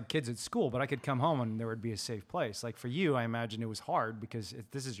 it was like kids at school, but I could come home and there would be a safe place. Like for you, I imagine it was hard because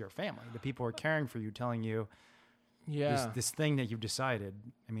this is your family. The people are caring for you, telling you this thing that you've decided.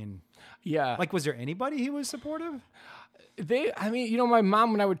 I mean, like, was there anybody who was supportive? My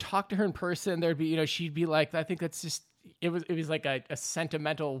mom, when I would talk to her in person, there'd be, she'd be like, I think that's just, it was like a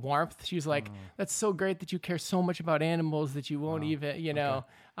sentimental warmth. She was like, that's so great that you care so much about animals that you won't even,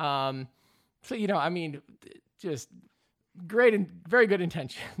 I mean, just great and very good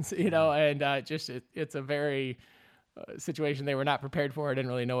intentions, and it's a very situation they were not prepared for. I didn't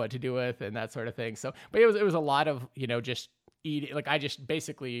really know what to do with and that sort of thing. So, but it was a lot of, just eat. Like I just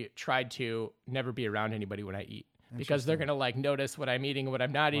basically tried to never be around anybody when I eat. because they're going to like notice what I'm eating and what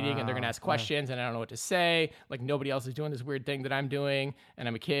I'm not eating, and they're going to ask questions, and I don't know what to say. Like nobody else is doing this weird thing that I'm doing, and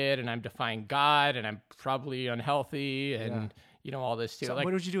I'm a kid, and I'm defying God, and I'm probably unhealthy, and all this too. So like,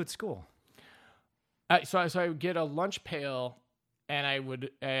 what did you do at school? So I would get a lunch pail, and I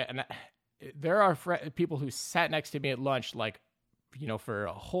would, there are people who sat next to me at lunch, like, for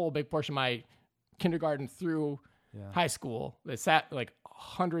a whole big portion of my kindergarten through high school. They sat like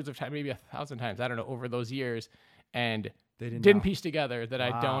hundreds of times, maybe 1,000 times, I don't know, over those years, and they didn't piece together that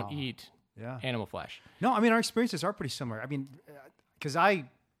I don't eat animal flesh. No, I mean, our experiences are pretty similar. I mean, because I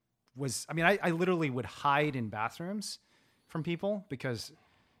literally would hide in bathrooms from people because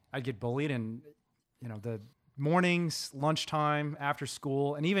I'd get bullied, and the mornings, lunchtime, after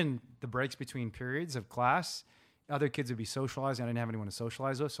school, and even the breaks between periods of class, other kids would be socializing. I didn't have anyone to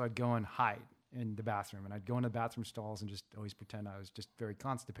socialize with, so I'd go and hide in the bathroom, and I'd go in the bathroom stalls and just always pretend I was just very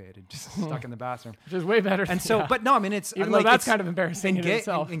constipated, just stuck in the bathroom. Which is way better. And so, but no, I mean, it's even though that's kind of embarrassing in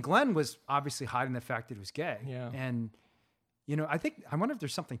itself. And Glenn was obviously hiding the fact that he was gay. Yeah. And I wonder if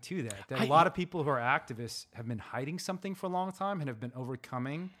there's something to that. A lot of people who are activists have been hiding something for a long time and have been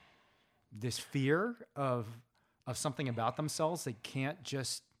overcoming this fear of something about themselves they can't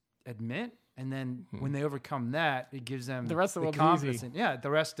just admit, and then when they overcome that, it gives them the rest of the world confidence. easy. The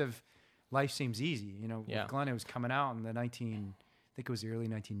rest of life seems easy. With Glenn, it was coming out in the I think it was the early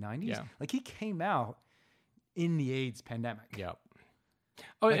 1990s. Yeah. Like he came out in the AIDS pandemic. Yeah.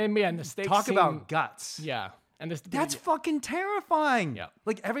 Oh, like, and man, the stakes talk about guts. Yeah, and that's fucking terrifying. Yeah.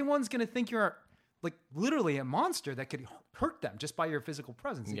 Like everyone's gonna think you're like literally a monster that could hurt them just by your physical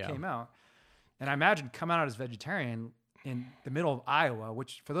presence. He came out. And I imagine coming out as vegetarian in the middle of Iowa,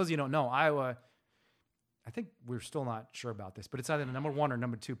 which for those of you who don't know, Iowa, I think we're still not sure about this, but it's either the number 1 or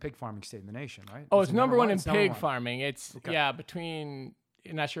number 2 pig farming state in the nation, right? Oh, it's number 1 in pig farming. It's, between,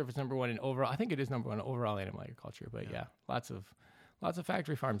 I'm not sure if it's number 1 in overall. I think it is number 1 in overall animal agriculture, but lots of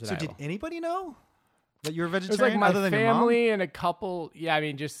factory farms in Iowa. So did anybody know that you're a vegetarian? It was like my other than family your mom? And a couple,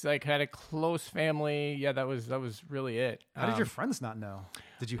 just like kind of close family. Yeah, that was really it. How did your friends not know?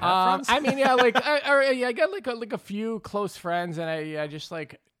 Did you have friends? I mean, I got like a few close friends, and I just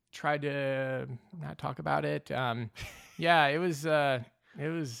like tried to not talk about it. It was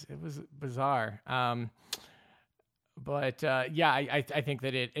bizarre. But I think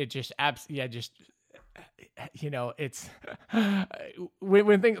that it just it's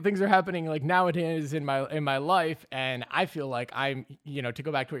when things are happening like nowadays in my life, and I feel like I'm, to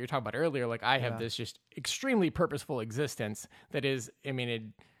go back to what you're talking about earlier, like I have this just extremely purposeful existence that is,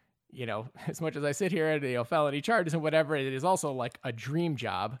 as much as I sit here at felony charges and whatever, it is also like a dream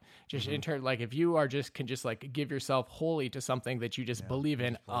job. Just in terms, like if you can just like give yourself wholly to something that you just believe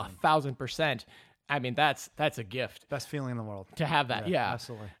in 1,000%. I mean, that's a gift. Best feeling in the world to have that. Yeah,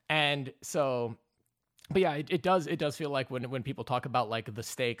 absolutely. And so. But it does feel like when people talk about like the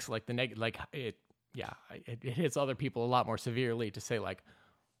stakes, like the negative, like it hits other people a lot more severely to say like,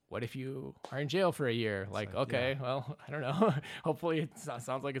 what if you are in jail for a year? Like, okay, well, I don't know. Hopefully it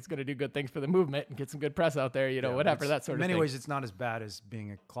sounds like it's going to do good things for the movement and get some good press out there, whatever, that sort of thing. In many ways, it's not as bad as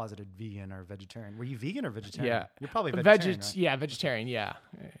being a closeted vegan or vegetarian. Were you vegan or vegetarian? Yeah. You're probably vegetarian, right? Yeah, vegetarian, yeah.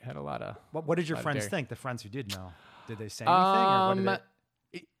 I had a lot of... What did your friends think, the friends who did know? Did they say anything? Or what did they...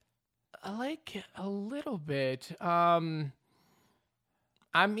 Like a little bit. I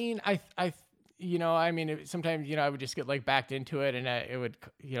mean, sometimes, I would just get like backed into it, and it would,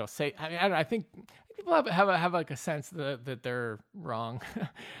 say, I don't know, I think people have like a sense that they're wrong.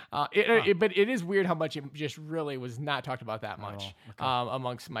 But it is weird how much it just really was not talked about that much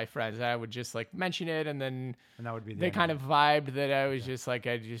amongst my friends. I would just like mention it, and that would be they kind of vibed that I was just like,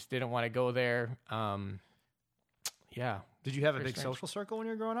 I just didn't want to go there. Did you have a big social circle when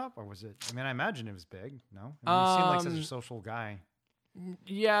you were growing up, or was it? I mean, I imagine it was big. No, you seem like such a social guy.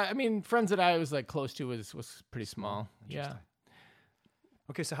 Yeah, I mean, friends that I was like close to was pretty small. Yeah.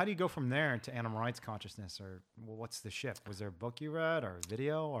 Okay, so how do you go from there to animal rights consciousness, or what's the shift? Was there a book you read, or a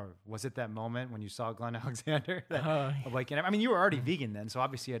video, or was it that moment when you saw Glenn Alexander? I mean, you were already vegan then, so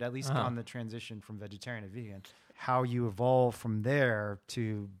obviously you had at least gone the transition from vegetarian to vegan. How you evolve from there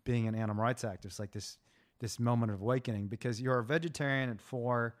to being an animal rights activist, like this moment of awakening, because you're a vegetarian at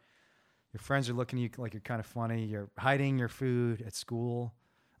 4, your friends are looking at you like you're kind of funny, you're hiding your food at school.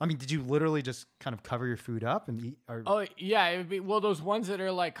 I mean, did you literally just kind of cover your food up and eat? Oh, yeah. It would be, those ones that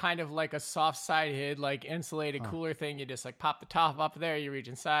are like kind of like a soft-sided, like insulated cooler thing, you just like pop the top up there, you reach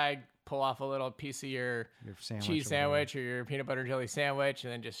inside, pull off a little piece of your cheese sandwich or your peanut butter and jelly sandwich,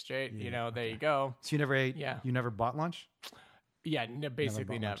 and then just straight, there you go. So you never ate? Yeah. You never bought lunch? Yeah,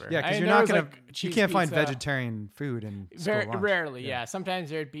 basically never. Yeah, because you're not gonna. You can't find vegetarian food in school lunch. Rarely. Yeah.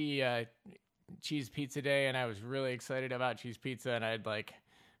 Sometimes there'd be cheese pizza day, and I was really excited about cheese pizza, and I'd like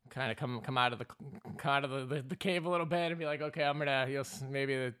kind of come out of the cave a little bit and be like, okay,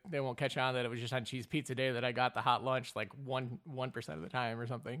 maybe they won't catch on that it was just on cheese pizza day that I got the hot lunch like 1% of the time or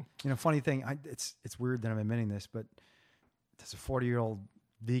something. Funny thing, it's weird that I'm admitting this, but as a 40-year-old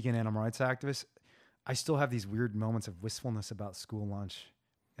vegan animal rights activist, I still have these weird moments of wistfulness about school lunch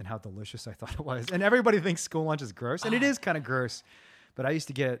and how delicious I thought it was. And everybody thinks school lunch is gross, and it is kind of gross. But I used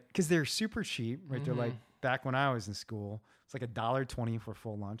to get, because they're super cheap, right? They're like, back when I was in school, it's like $1.20 for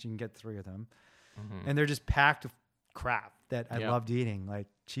full lunch. You can get 3 of them. And they're just packed with crap that I loved eating, like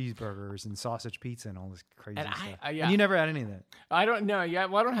cheeseburgers and sausage pizza and all this crazy stuff. And you never had any of that? I don't know. Yeah,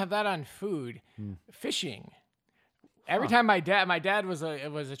 well, I don't have that on food. Fishing. Every time my dad was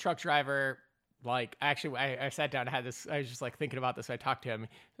a truck driver. Like, actually, I sat down and had this, I was just like thinking about this. I talked to him,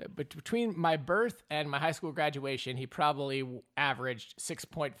 but between my birth and my high school graduation, he probably averaged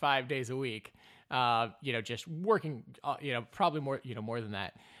 6.5 days a week, just working, probably more than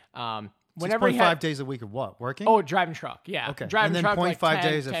that. Whenever 6.5 days a week of what? Working? Oh, driving truck. Yeah. Okay. Driving and then truck, 0.5 like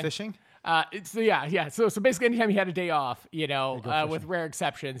 10, days 10, of fishing? So basically anytime he had a day off, with rare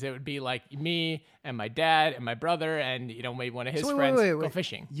exceptions, it would be like me and my dad and my brother and, maybe one of his friends go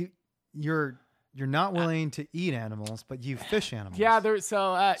fishing. You're not willing to eat animals, but you fish animals. Yeah.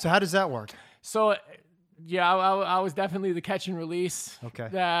 So how does that work? So, I was definitely the catch and release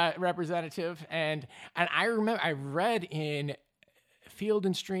representative. And I remember I read in Field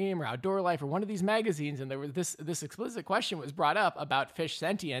and Stream or Outdoor Life or one of these magazines, and there was this explicit question was brought up about fish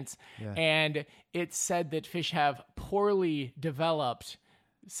sentience. Yeah. And it said that fish have poorly developed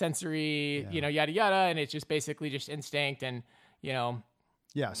sensory, yada, yada. And it's just basically just instinct and,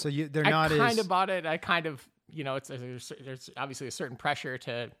 Yeah, so they're not as... I kind of bought it. I kind of, there's obviously a certain pressure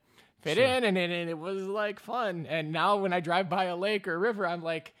to fit in, and it was like fun. And now when I drive by a lake or a river, I'm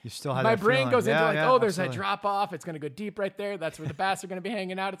like, you still have my brain feeling. Goes into like, oh, there's absolutely. a drop off. It's going to go deep right there. That's where the bass are going to be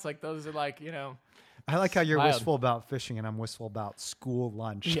hanging out. It's like, those are like, I like how you're wild. wistful about fishing and I'm wistful about school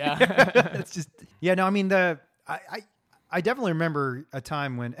lunch. Yeah. It's just, I definitely remember a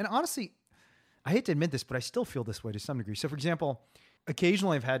time when, and honestly, I hate to admit this, but I still feel this way to some degree. So for example,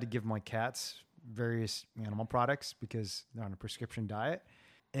 occasionally I've had to give my cats various animal products because they're on a prescription diet.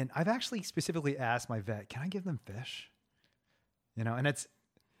 And I've actually specifically asked my vet, can I give them fish? And it's,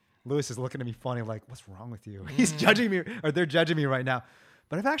 Lewis is looking at me funny, like, what's wrong with you? He's judging me, or they're judging me right now.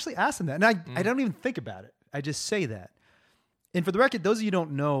 But I've actually asked them that. And I don't even think about it. I just say that. And for the record, those of you who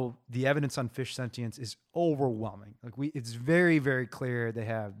don't know, the evidence on fish sentience is overwhelming. It's very, very clear. They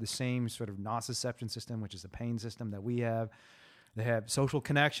have the same sort of nociception system, which is the pain system that we have. They have social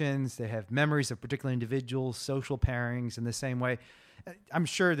connections. They have memories of particular individuals, social pairings in the same way. I'm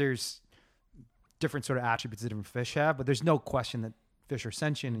sure there's different sort of attributes that different fish have, but there's no question that fish are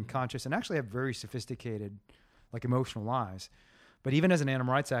sentient and conscious and actually have very sophisticated, like, emotional lives. But even as an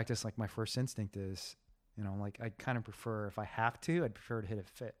animal rights activist, like, my first instinct is, I kind of prefer, if I have to, I'd prefer to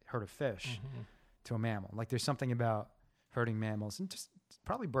hurt a fish to a mammal. Like, there's something about hurting mammals and just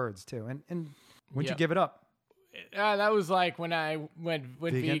probably birds too. And when'd you give it up? That was like when I went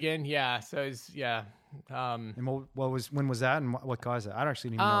vegan. Yeah. So it's, and when was that and what caused it? I don't actually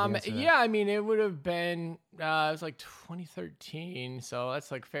even know the answer to that. I mean, it would have been, it was like 2013. So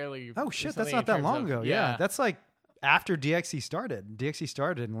that's like fairly. Oh shit. That's not that long ago. Yeah. That's like after DXE started. DXE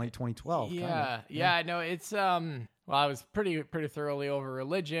started in late 2012. Yeah. No, it's, well, I was pretty thoroughly over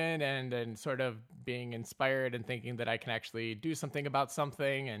religion and sort of being inspired and thinking that I can actually do something about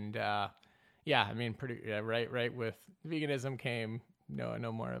something. And, I mean, right with veganism came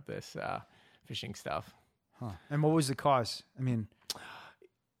no more of this fishing stuff. Huh. And what was the cause? I mean,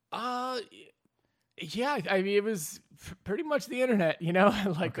 it was pretty much the internet,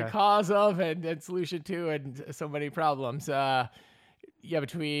 the cause of and solution to and so many problems.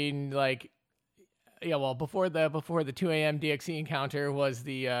 Between before the 2 a.m. DXE encounter was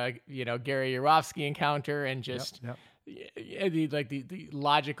the Gary Yourofsky encounter and just. Yep. The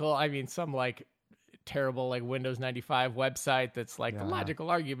logical, some like terrible like Windows 95 website that's like the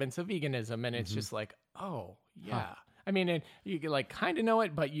logical arguments of veganism, and it's just like, oh yeah. Huh. I mean, and you can like kind of know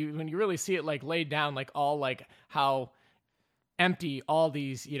it, but when you really see it like laid down, like all like how empty all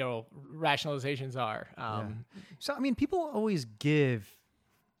these rationalizations are. So I mean, people always give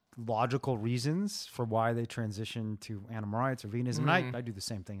logical reasons for why they transition to animal rights or veganism. And I do the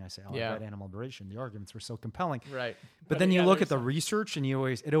same thing. I say, I like animal liberation. The arguments were so compelling. Right. But then you look at the research and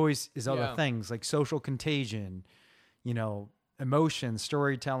it always is other things like social contagion, emotion,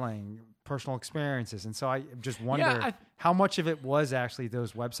 storytelling, personal experiences. And so I just wonder how much of it was actually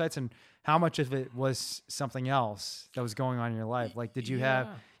those websites and how much of it was something else that was going on in your life. Like, did you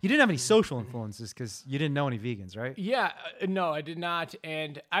you didn't have any social influences because you didn't know any vegans, right? Yeah, no, I did not.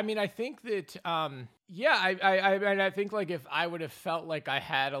 And I mean, I think that, I think like if I would have felt like I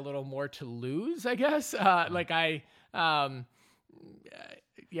had a little more to lose, I guess, I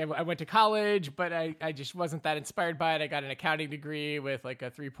went to college, but I just wasn't that inspired by it. I got an accounting degree with like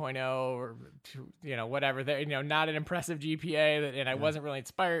a 3.0 or, whatever. Not an impressive GPA, and I wasn't really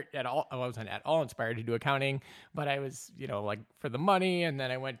inspired at all. I wasn't at all inspired to do accounting, but I was, like for the money. And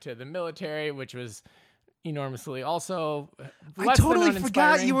then I went to the military, which was enormously also I totally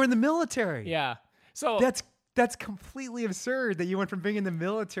forgot you were in the military. Yeah. So that's completely absurd that you went from being in the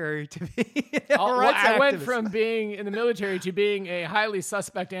military to being I went from being in the military to being a highly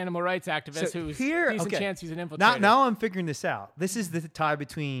suspect animal rights activist who's decent chance he's an infiltrator. Now I'm figuring this out. This is the tie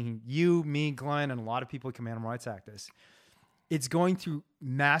between you, me, Glenn, and a lot of people who become animal rights activists. It's going through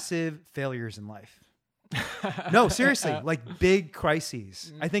massive failures in life. No, seriously, like big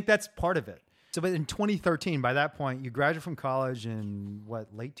crises. I think that's part of it. So, but in 2013, by that point, you graduated from college in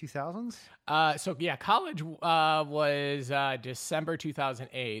late 2000s? College was December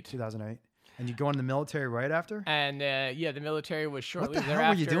 2008. 2008. And you go into the military right after? And the military was shortly thereafter. What the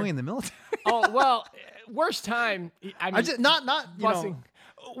hell were you doing in the military? Worst time. I mean, I just not busing.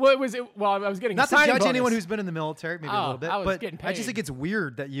 Well, I was getting not a signing to judge bonus. anyone who's been in the military, maybe a little bit, but I just think it's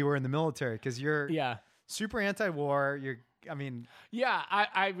weird that you were in the military because you're super anti-war.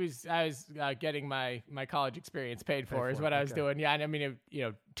 I was getting my college experience paid for is what I was doing. Yeah, and I mean,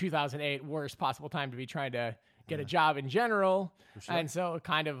 2008, worst possible time to be trying to get a job in general, and so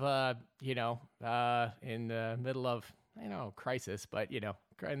kind of in the middle of crisis, but in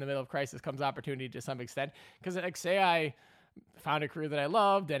the middle of crisis comes opportunity to some extent because like say I found a career that I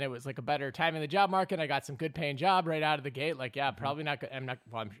loved and it was like a better time in the job market. I got some good paying job right out of the gate. Like probably not.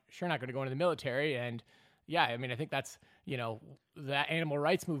 I'm sure not going to go into the military and. Yeah, I mean, I think that's, that animal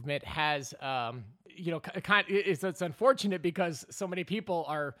rights movement has, it's unfortunate because so many people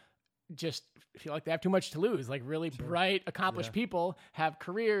are just feel like they have too much to lose. Like really bright, accomplished people have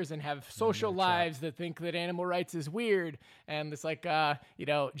careers and have social lives that think that animal rights is weird. And it's like,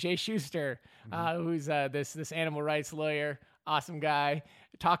 Jay Schuster, who's this animal rights lawyer, awesome guy,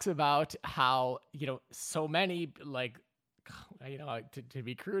 talks about how, so many to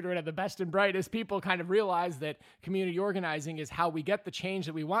be crude, or the best and brightest people kind of realize that community organizing is how we get the change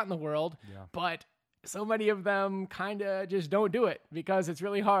that we want in the world. Yeah. But so many of them kind of just don't do it because it's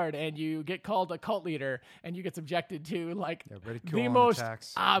really hard and you get called a cult leader and you get subjected to the most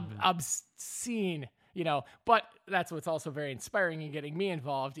obscene, but that's what's also very inspiring and getting me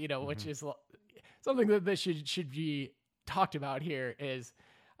involved, which is something that should be talked about here is,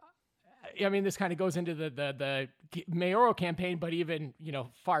 I mean, this kind of goes into the mayoral campaign, but even,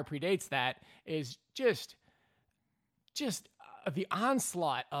 far predates that is just the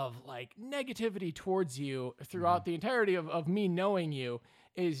onslaught of negativity towards you throughout the entirety of me knowing you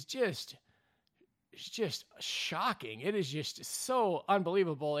is just shocking. It is just so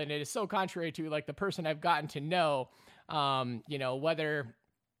unbelievable. And it is so contrary to the person I've gotten to know, whether,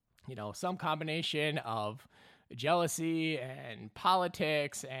 some combination of jealousy and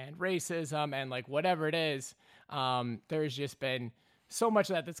politics and racism and whatever it is, there's just been so much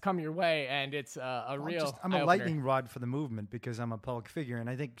of that's come your way, and it's I'm a lightning rod for the movement because I'm a public figure, and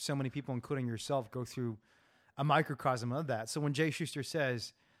I think so many people, including yourself, go through a microcosm of that. So when Jay Schuster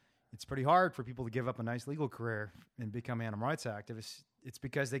says it's pretty hard for people to give up a nice legal career and become animal rights activists, it's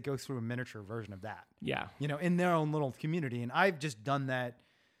because they go through a miniature version of that. Yeah. In their own little community, and I've just done that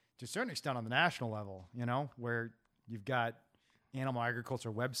to a certain extent on the national level, where you've got animal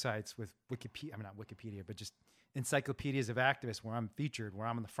agriculture websites with not Wikipedia, but just encyclopedias of activists where I'm featured, where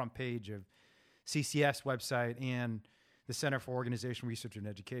I'm on the front page of CCF's website and the Center for Organization, Research, and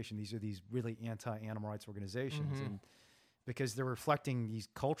Education. These are these really anti-animal rights organizations. And because they're reflecting these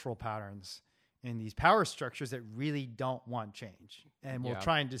cultural patterns and these power structures that really don't want change and will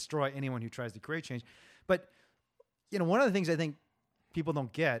try and destroy anyone who tries to create change. But, one of the things I think people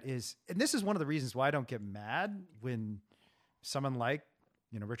don't get is, and this is one of the reasons why I don't get mad when someone like,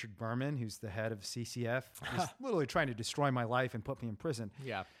 Richard Berman, who's the head of CCF, is literally trying to destroy my life and put me in prison.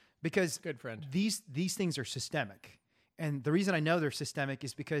 Yeah. Because good friend. These things are systemic. And the reason I know they're systemic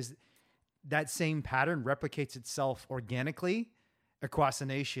is because that same pattern replicates itself organically across the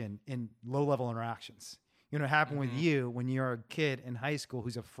nation in low-level interactions. It happened with you when you're a kid in high school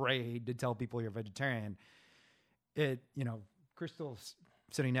who's afraid to tell people you're vegetarian. Crystal's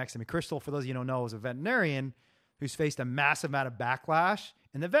sitting next to me. Crystal, for those of you who don't know, is a veterinarian who's faced a massive amount of backlash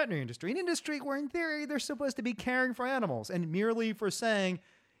in the veterinary industry, an industry where in theory they're supposed to be caring for animals, and merely for saying,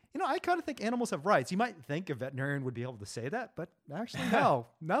 I kind of think animals have rights. You might think a veterinarian would be able to say that, but actually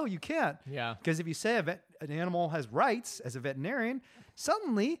no, you can't. Yeah. Because if you say an animal has rights as a veterinarian,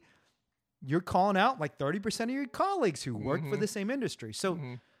 suddenly you're calling out like 30% of your colleagues who work for the same industry. So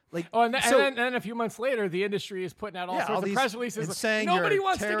and then a few months later, the industry is putting out all sorts of press releases saying nobody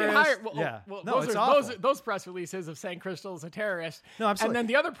wants to get hired. Those press releases of saying Crystal's a terrorist. No, absolutely. And then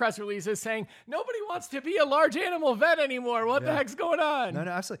the other press releases saying nobody wants to be a large animal vet anymore. What the heck's going on? No,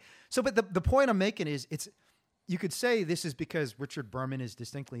 absolutely. So, but the point I'm making is you could say this is because Richard Berman is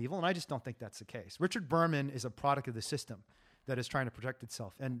distinctly evil, and I just don't think that's the case. Richard Berman is a product of the system that is trying to protect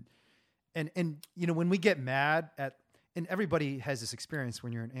itself. And when we get mad at, and everybody has this experience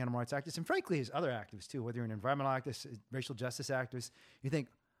when you're an animal rights activist, and frankly, as other activists too, whether you're an environmental activist, racial justice activist, you think,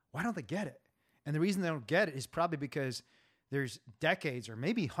 why don't they get it? And the reason they don't get it is probably because there's decades or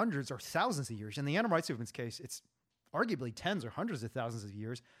maybe hundreds or thousands of years. In the animal rights movement's case, it's arguably tens or hundreds of thousands of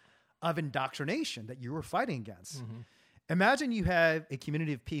years of indoctrination that you were fighting against. Mm-hmm. Imagine you have a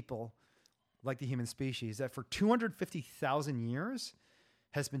community of people like the human species that for 250,000 years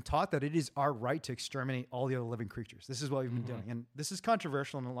has been taught that it is our right to exterminate all the other living creatures. This is what we've been doing. And this is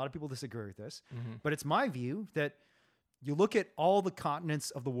controversial, and a lot of people disagree with this. Mm-hmm. But it's my view that you look at all the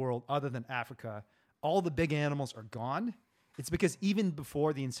continents of the world other than Africa, all the big animals are gone. It's because even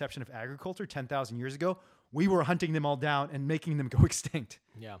before the inception of agriculture 10,000 years ago, we were hunting them all down and making them go extinct.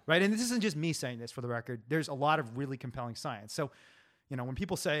 Yeah. Right? And this isn't just me saying this, for the record. There's a lot of really compelling science. So, when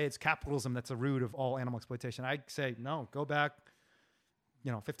people say it's capitalism that's the root of all animal exploitation, I say, no, go back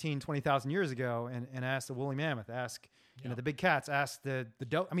 15, 20,000 years ago and ask the woolly mammoth, ask, the big cats, ask the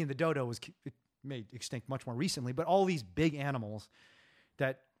dodo. I mean, the dodo was made extinct much more recently, but all these big animals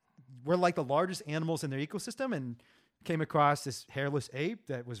that were like the largest animals in their ecosystem and came across this hairless ape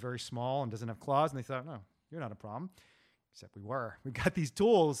that was very small and doesn't have claws. And they thought, no, you're not a problem. Except we were. We got these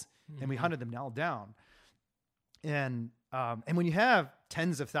tools and we hunted them all down. And when you have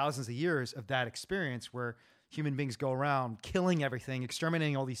tens of thousands of years of that experience where human beings go around killing everything,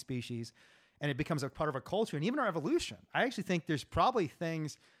 exterminating all these species, and it becomes a part of our culture and even our evolution. I actually think there's probably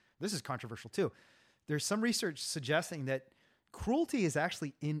things, this is controversial too, there's some research suggesting that cruelty is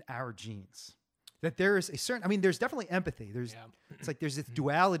actually in our genes. That there is a certain, there's definitely empathy. It's like there's this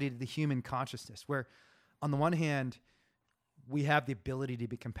duality to the human consciousness where on the one hand, we have the ability to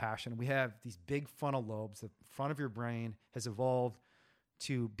be compassionate. We have these big frontal lobes. The front of your brain has evolved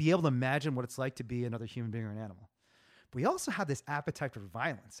to be able to imagine what it's like to be another human being or an animal. But we also have this appetite for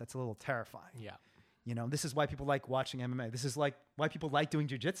violence. That's a little terrifying. Yeah. This is why people like watching MMA. This is like why people like doing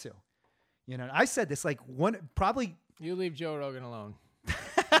jiu-jitsu. I said this probably. You leave Joe Rogan alone.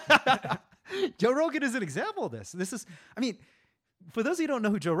 Joe Rogan is an example of this. For those of you who don't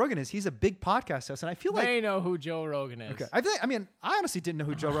know who Joe Rogan is, he's a big podcast host, and I feel like they know who Joe Rogan is. Okay, I honestly didn't know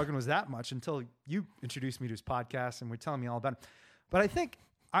who Joe Rogan was that much until you introduced me to his podcast and were telling me all about him. But I think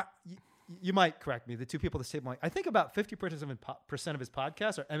you might correct me. The two people at the table, I think about 50% of his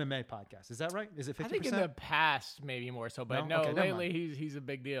podcasts are MMA podcasts. Is that right? Is it 50%? I think in the past maybe more so, but no, lately he's a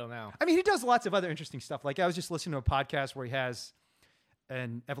big deal now. He does lots of other interesting stuff. Like I was just listening to a podcast where he has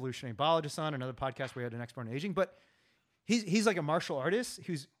an evolutionary biologist on, another podcast where he had an expert on aging, but he's like a martial artist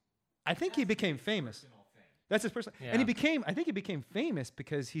I think he became famous. That's his personal. Yeah. And I think he became famous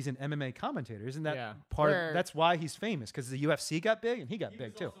because he's an MMA commentator. Isn't that that's why he's famous, because the UFC got big and he got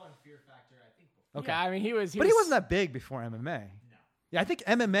big too. Also on Fear Factor, I think. Okay. Yeah, he was. But he wasn't that big before MMA. No. Yeah, I think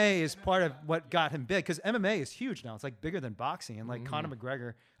MMA is part of what got him big, because MMA is huge now. It's like bigger than boxing. And like Conor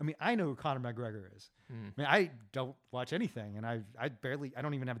McGregor, I know who Conor McGregor is. I don't watch anything, and I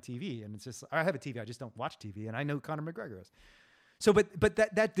don't even have a TV. And it's just, I have a TV, I just don't watch TV, and I know who Conor McGregor is. So, but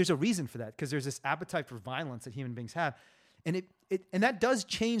that there's a reason for that, because there's this appetite for violence that human beings have. And and that does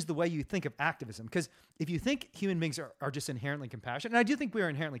change the way you think of activism. Because if you think human beings are just inherently compassionate, and I do think we are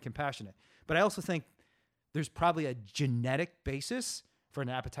inherently compassionate, but I also think there's probably a genetic basis for an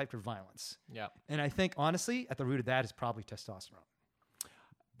appetite for violence. Yeah. And I think, honestly, at the root of that is probably testosterone.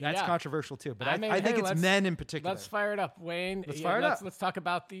 That's controversial too, but I think it's men in particular. Let's fire it up, Wayne. Let's fire it up. Let's talk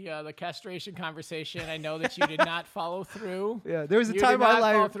about the castration conversation. I know that you did not follow through. Yeah, there was a time in my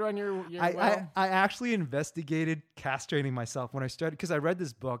life. Follow through on your I actually investigated castrating myself when I started, because I read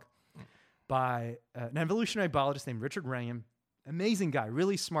this book by an evolutionary biologist named Richard Wrangham. Amazing guy,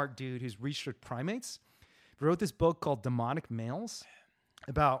 really smart dude who's researched primates. He wrote this book called Demonic Males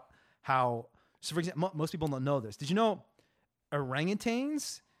about how. So, for example, most people don't know this. Did you know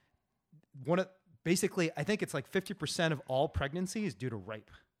orangutans? Basically, I think it's like 50% of all pregnancy is due to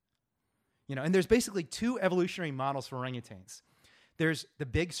rape. And there's basically two evolutionary models for orangutans. There's the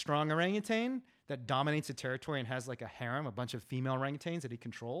big, strong orangutan that dominates a territory and has like a harem, a bunch of female orangutans that he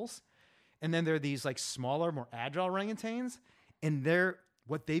controls. And then there are these like smaller, more agile orangutans, and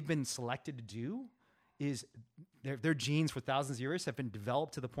what they've been selected to do is their genes for thousands of years have been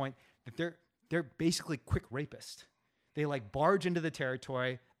developed to the point that they're basically quick rapists. They like barge into the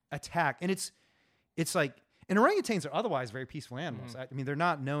territory, attack, and it's like, and orangutans are otherwise very peaceful animals. I mean, they're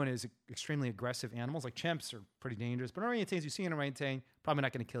not known as extremely aggressive animals. Like chimps are pretty dangerous, but orangutans, you see an orangutan, probably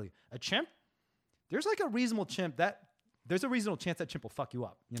not going to kill you. A chimp, there's like a reasonable chance that chimp will fuck you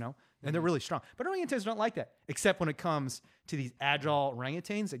up, and they're really strong. But orangutans don't like that, except when it comes to these agile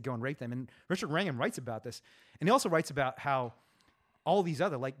orangutans that go and rape them. And Richard Wrangham writes about this, and he also writes about how all these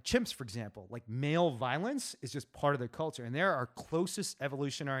other, like chimps, for example, like male violence is just part of their culture, and they're our closest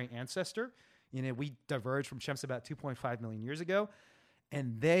evolutionary ancestor. We diverged from chimps about 2.5 million years ago,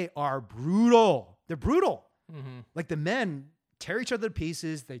 and they are brutal. They're brutal. Like the men tear each other to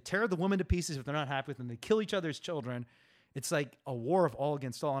pieces. They tear the women to pieces if they're not happy with them. They kill each other's children. It's like a war of all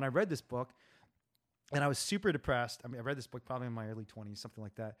against all. And I read this book, and I was super depressed. I mean, I read this book probably in my early 20s, something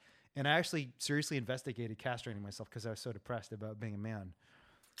like that. And I actually seriously investigated castrating myself because I was so depressed about being a man.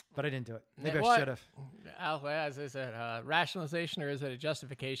 But I didn't do it. Maybe I should have. Is it a rationalization or is it a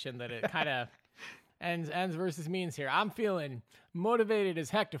justification that it kind of ends versus means here? I'm feeling motivated as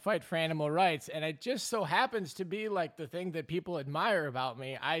heck to fight for animal rights, and it just so happens to be like the thing that people admire about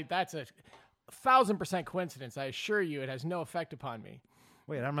me. That's a 1,000% coincidence. I assure you, it has no effect upon me.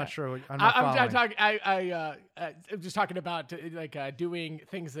 Wait, I'm not sure. I'm just talking about doing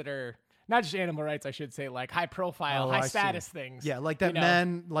things that are not just animal rights, I should say, like high profile, high status things. Yeah, like that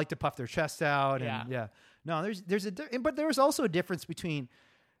men like to puff their chest out. And yeah. No, but there's also a difference between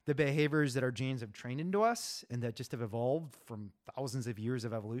the behaviors that our genes have trained into us and that just have evolved from thousands of years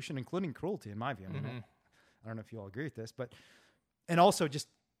of evolution, including cruelty, in my view. I mean, I don't know if you all agree with this, and also just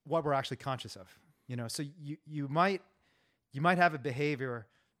what we're actually conscious of. So you might have a behavior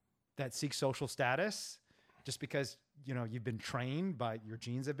that seeks social status just because, you've been trained your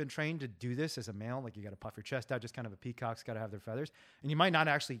genes have been trained to do this as a male. Like you got to puff your chest out, just kind of a peacock's got to have their feathers. And you might not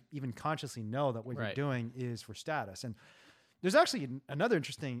actually even consciously know that what you're doing is for status. And there's actually another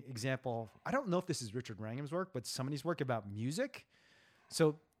interesting example. I don't know if this is Richard Wrangham's work, but somebody's work about music.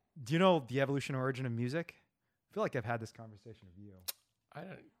 So do you know the evolution origin of music? I feel like I've had this conversation with you. I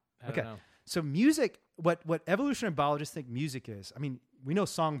don't know. So music, what evolutionary biologists think music is, I mean, we know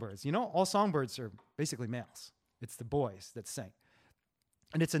songbirds. All songbirds are basically males. It's the boys that sing.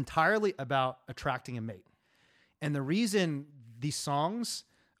 And it's entirely about attracting a mate. And the reason these songs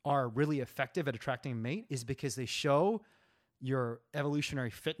are really effective at attracting a mate is because they show your evolutionary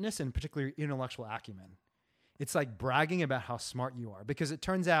fitness and particularly intellectual acumen. It's like bragging about how smart you are, because it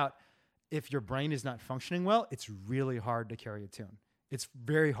turns out if your brain is not functioning well, it's really hard to carry a tune. It's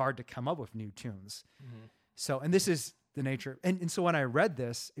very hard to come up with new tunes. So, and this is the nature. And so when I read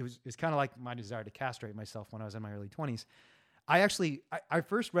this, it's kind of like my desire to castrate myself when I was in my early 20s. I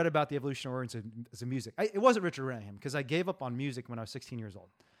first read about the evolutionary origins of music. It wasn't Richard Wrangham, because I gave up on music when I was 16 years old.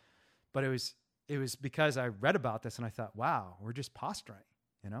 But it was because I read about this and I thought, wow, we're just posturing,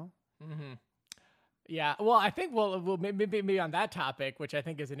 Yeah, well, I think we'll maybe on that topic, which I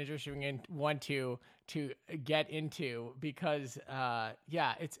think is an interesting one to get into, because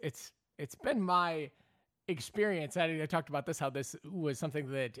it's been my experience. I talked about this, how this was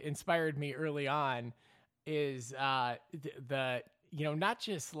something that inspired me early on, is the not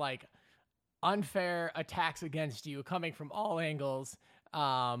just like unfair attacks against you coming from all angles,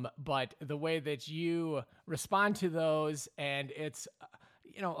 but the way that you respond to those. And it's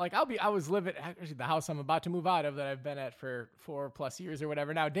I was living actually the house I'm about to move out of that I've been at for 4+ years or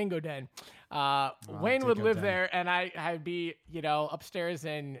whatever now, Dingo Den. Wayne would live there, and I'd be upstairs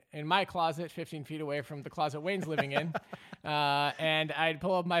in my closet 15 feet away from the closet Wayne's living in. And I'd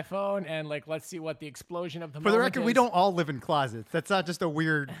pull up my phone and let's see what the explosion of the moment For the record, is. we don't all live in closets. That's not just a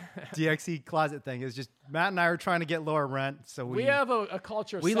weird DXE closet thing. It's just Matt and I are trying to get lower rent, so we have a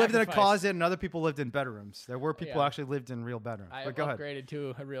culture of we sacrifice. lived in a closet, and other people lived in bedrooms. There were people who actually lived in real bedrooms. I've upgraded to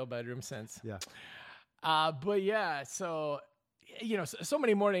a real bedroom since. Yeah. But yeah, so so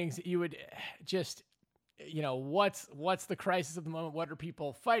many mornings you would just what's the crisis of the moment? What are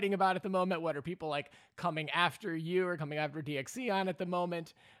people fighting about at the moment? What are people coming after you or coming after DXE on at the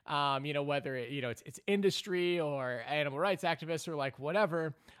moment? Whether it's industry or animal rights activists or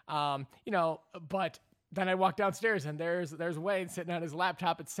whatever. But then I walk downstairs and there's Wayne sitting on his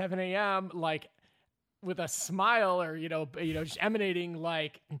laptop at 7 a.m. with a smile or just emanating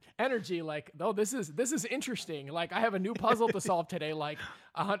like energy, like, oh, this is interesting. Like, I have a new puzzle to solve today. Like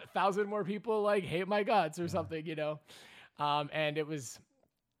 1,000 more people like hate my guts or something, and it was.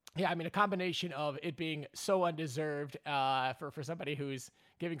 Yeah, I mean, a combination of it being so undeserved for somebody who's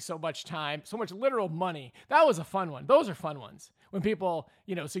giving so much time, so much literal money. That was a fun one. Those are fun ones. When people,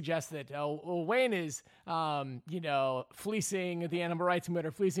 suggest that, Wayne is, fleecing the animal rights movement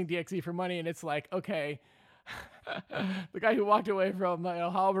or fleecing DXE for money. And it's like, okay, the guy who walked away from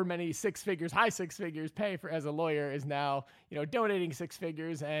however many high six figures pay for as a lawyer is now, donating six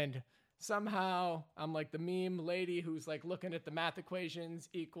figures, and somehow I'm like the meme lady who's like looking at the math equations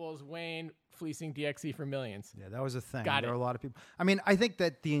equals Wayne fleecing DXE for millions. Yeah, that was a thing. Got there it. were a lot of people. I mean, I think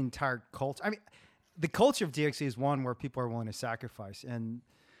that the entire culture, the culture of DXE is one where people are willing to sacrifice. And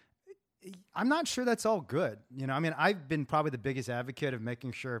I'm not sure that's all good. I've been probably the biggest advocate of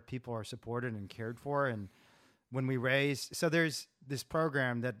making sure people are supported and cared for. And when we so there's this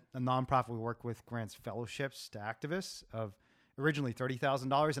program that a nonprofit we work with grants fellowships to activists of originally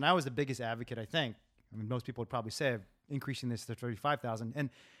 $30,000, and I was the biggest advocate. I think, most people would probably say, of increasing this to $35,000.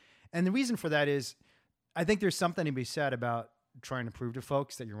 And the reason for that is, I think there's something to be said about trying to prove to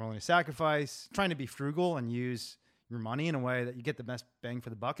folks that you're willing to sacrifice, trying to be frugal and use your money in a way that you get the best bang for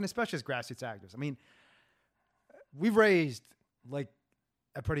the buck, and especially as grassroots activists. We've raised like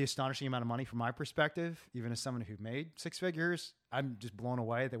a pretty astonishing amount of money from my perspective, even as someone who made six figures. I'm just blown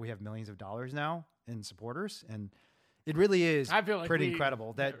away that we have millions of dollars now in supporters, and it really is pretty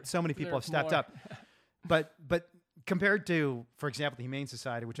incredible that so many people have stepped up. But compared to, for example, the Humane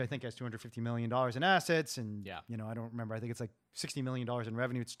Society, which I think has $250 million in assets, and I don't remember, I think it's like $60 million in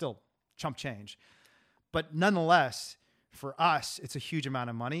revenue. It's still chump change. But nonetheless, for us, it's a huge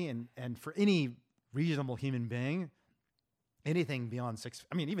amount of money. And for any reasonable human being, anything beyond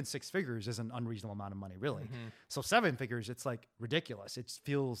even six figures is an unreasonable amount of money, really. Mm-hmm. So seven figures, it's like ridiculous. It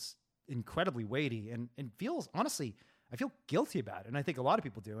feels incredibly weighty and feels, honestly, I feel guilty about it. And I think a lot of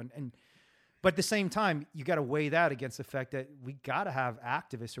people do. But at the same time, you got to weigh that against the fact that we got to have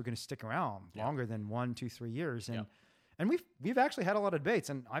activists who are going to stick around longer than 1, 2, 3 years. And we've actually had a lot of debates,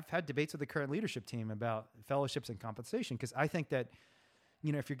 and I've had debates with the current leadership team about fellowships and compensation, because I think that,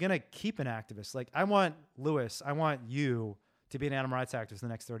 if you're going to keep an activist, like I want you to be an animal rights activist the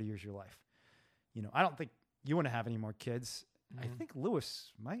next 30 years of your life. I don't think you want to have any more kids. Mm-hmm. I think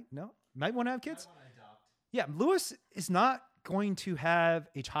Lewis might want to have kids. Yeah, Lewis is not going to have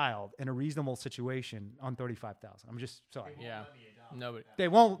a child in a reasonable situation on $35,000. I'm just sorry. Yeah. No, they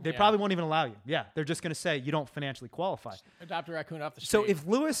won't. They probably won't even allow you. Yeah, they're just going to say you don't financially qualify. Adopt a raccoon off the street. So if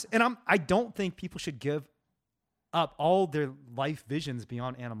Lewis I don't think people should give up all their life visions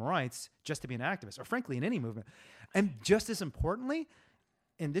beyond animal rights just to be an activist, or frankly in any movement. And just as importantly,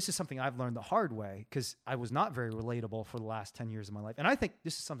 and this is something I've learned the hard way because I was not very relatable for the last 10 years of my life, and I think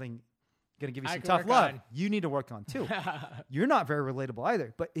this is something going to give you some tough love. You need to work on too. You're not very relatable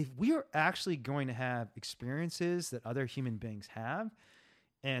either. But if we are actually going to have experiences that other human beings have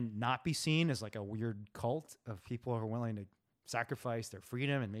and not be seen as like a weird cult of people who are willing to sacrifice their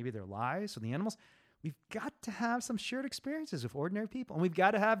freedom and maybe their lives for the animals, we've got to have some shared experiences with ordinary people. And we've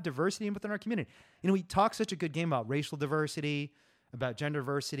got to have diversity within our community. We talk such a good game about racial diversity, about gender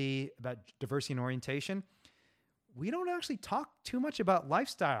diversity, about diversity and orientation. We don't actually talk too much about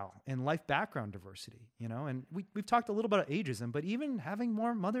lifestyle and life background diversity, and we've talked a little bit about ageism, but even having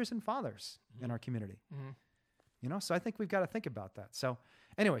more mothers and fathers in our community, so I think we've got to think about that. So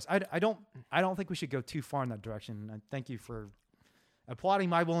anyways, I don't think we should go too far in that direction. I thank you for applauding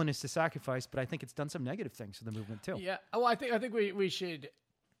my willingness to sacrifice, but I think it's done some negative things to the movement too. Yeah. Well, I think we should,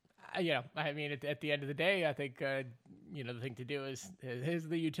 at the end of the day, I think, the thing to do is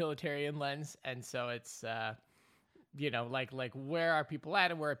the utilitarian lens. And so it's, like where are people at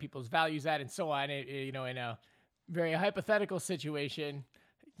and where are people's values at and so on. In a very hypothetical situation,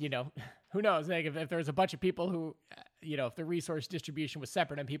 who knows? Like if there's a bunch of people who, if the resource distribution was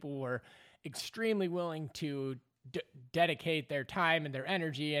separate and people were extremely willing to dedicate their time and their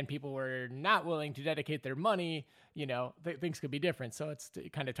energy, and people were not willing to dedicate their money, things could be different. So it's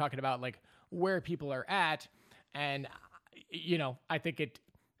kind of talking about like where people are at, and I think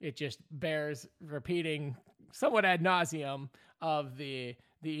it just bears repeating somewhat ad nauseum of the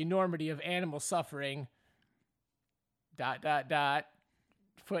enormity of animal suffering. ...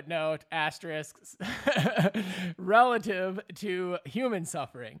 Footnote, asterisks, relative to human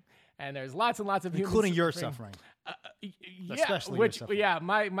suffering. And there's lots and lots of including your suffering. Especially your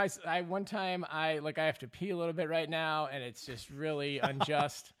suffering. One time I have to pee a little bit right now, and it's just really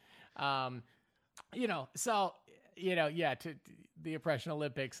unjust. the Oppression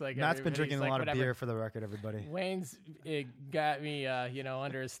Olympics. Like Matt's been drinking like, a lot whatever. of beer for the record, everybody. Wayne's got me,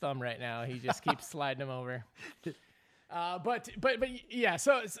 under his thumb right now. He just keeps sliding him over. But yeah.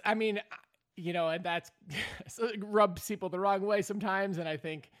 So I mean, and that's so it rubs people the wrong way sometimes. And I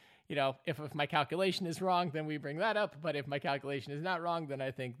think, if my calculation is wrong, then we bring that up. But if my calculation is not wrong, then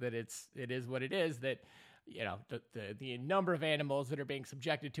I think that it is what it is. That the number of animals that are being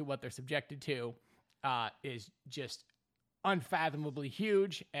subjected to what they're subjected to is just unfathomably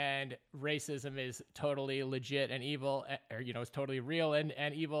huge, and racism is totally legit and evil, or it's totally real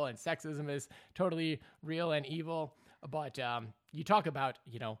and evil, and sexism is totally real and evil. But you talk about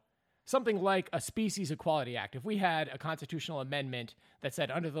something like a Species Equality Act. If we had a constitutional amendment that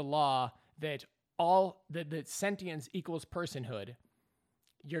said under the law that that sentience equals personhood,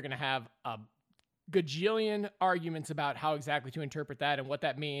 you're going to have a gajillion arguments about how exactly to interpret that and what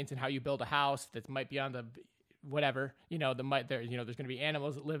that means, and how you build a house that might be on the whatever, there's going to be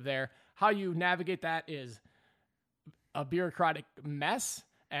animals that live there. How you navigate that is a bureaucratic mess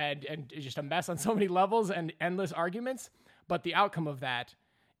and just a mess on so many levels and endless arguments. But the outcome of that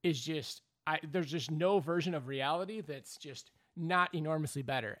is just, there's just no version of reality that's just not enormously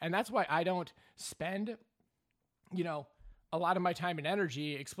better. And that's why I don't spend, a lot of my time and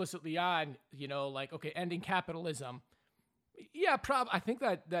energy explicitly on, ending capitalism. Yeah, I think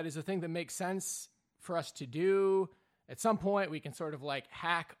that is a thing that makes sense for us to do. At some point, we can sort of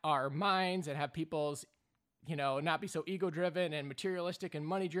hack our minds and have people's, not be so ego driven and materialistic and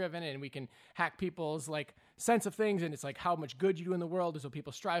money driven. And we can hack people's sense of things. And it's how much good you do in the world is what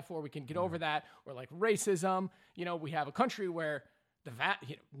people strive for. We can get over that. Or racism, we have a country where the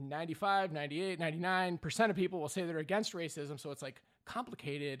 95, 98, 99% of people will say they're against racism. So it's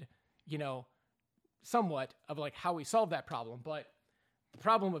complicated, somewhat of how we solve that problem. But the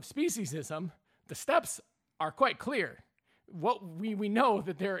problem of speciesism, the steps are quite clear. What we know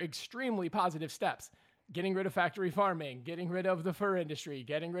that they're extremely positive steps. Getting rid of factory farming, getting rid of the fur industry,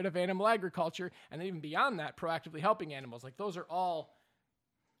 getting rid of animal agriculture, and then even beyond that, proactively helping animals. Those are all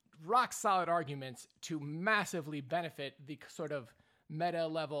rock solid arguments to massively benefit the sort of meta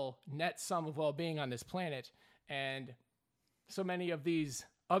level net sum of well-being on this planet. And so many of these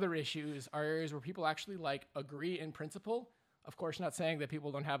other issues are areas where people actually agree in principle. Of course, not saying that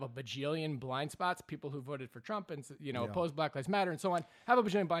people don't have a bajillion blind spots. People who voted for Trump and oppose Black Lives Matter and so on have a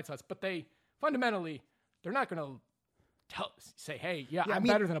bajillion blind spots, but they fundamentally, they're not going to say, "Hey, I'm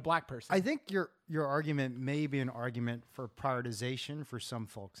better than a black person." I think your argument may be an argument for prioritization for some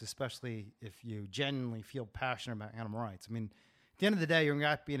folks, especially if you genuinely feel passionate about animal rights. I mean, at the end of the day, you're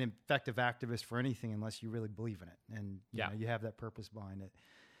not be an effective activist for anything unless you really believe in it, and you have that purpose behind it.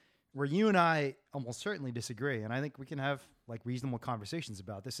 Where you and I almost certainly disagree, and I think we can have reasonable conversations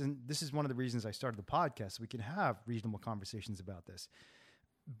about this. And this is one of the reasons I started the podcast. So we can have reasonable conversations about this.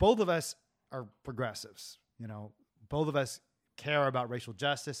 Both of us are progressives. Both of us care about racial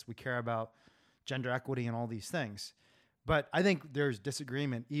justice. We care about gender equity and all these things. But I think there's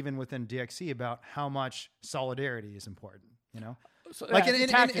disagreement even within DXC about how much solidarity is important. So,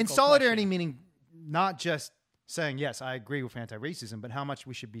 in solidarity, meaning not just saying, yes, I agree with anti-racism, but how much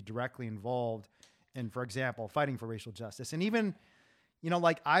we should be directly involved in, for example, fighting for racial justice. And even,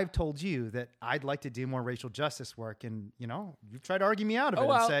 I've told you that I'd like to do more racial justice work, and, you've tried to argue me out of it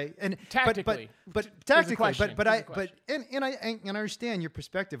and say, and tactically, but tactically, but I understand your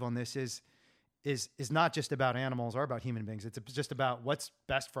perspective on this is not just about animals or about human beings. It's just about what's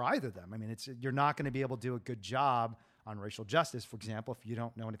best for either of them. I mean, you're not going to be able to do a good job on racial justice, for example, if you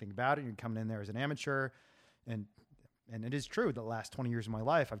don't know anything about it. You're coming in there as an amateur. And it is true that the last 20 years of my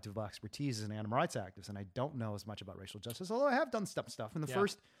life, I've developed expertise as an animal rights activist, and I don't know as much about racial justice, although I have done stuff. And the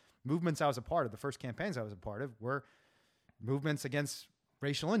first movements I was a part of, the first campaigns I was a part of, were movements against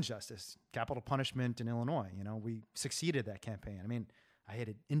racial injustice, capital punishment in Illinois. We succeeded that campaign. I mean, I had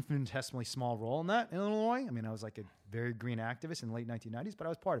an infinitesimally small role in that in Illinois. I mean, I was a very green activist in the late 1990s, but I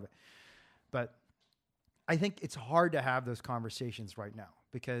was part of it. But I think it's hard to have those conversations right now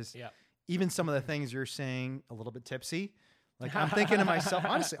because even some of the things you're saying a little bit tipsy, I'm thinking to myself,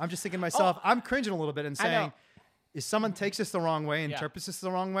 honestly, I'm just thinking to myself, I'm cringing a little bit and saying, if someone takes this the wrong way, interprets this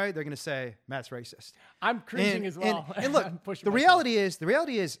the wrong way, they're going to say, Matt's racist. I'm cringing as well. And look, the reality is,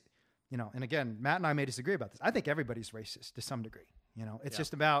 and again, Matt and I may disagree about this. I think everybody's racist to some degree. It's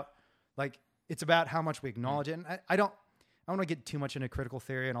just about it's about how much we acknowledge it. And I don't want to get too much into critical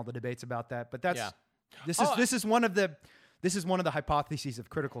theory and all the debates about that, but this is one of the hypotheses of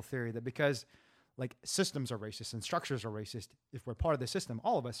critical theory, that because like systems are racist and structures are racist. If we're part of the system,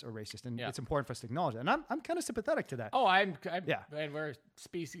 all of us are racist, and it's important for us to acknowledge it. And I'm kind of sympathetic to that. Oh, I'm and we're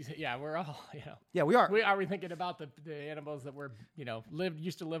species. Yeah, we're all, Yeah, we are. We thinking about the animals that we're,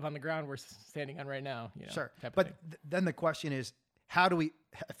 used to live on the ground we're standing on right now. Sure. But then the question is, how do we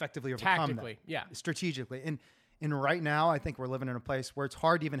effectively overcome tactically, that? Strategically. And right now, I think we're living in a place where it's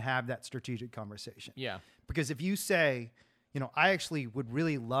hard to even have that strategic conversation. Yeah. Because if you say, I actually would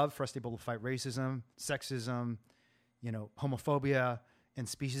really love for us to be able to fight racism, sexism, homophobia, and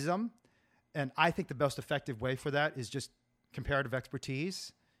speciesism. And I think the most effective way for that is just comparative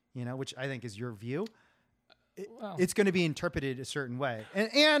expertise, which I think is your view. It's going to be interpreted a certain way.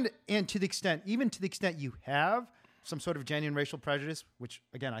 And to the extent you have some sort of genuine racial prejudice, which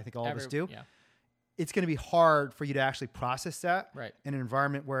again, I think all of us do, it's going to be hard for you to actually process that in an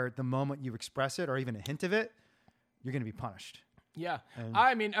environment where the moment you express it or even a hint of it, you're going to be punished. Yeah.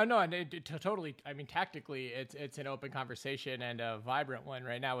 Totally. I mean, tactically, it's an open conversation and a vibrant one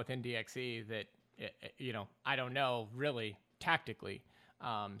right now within DXE that, I don't know really tactically.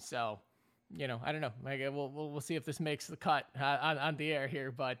 I don't know. We'll see if this makes the cut on the air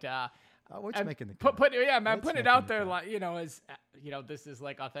here, but, what's making the cut? I'm putting it out there, as this is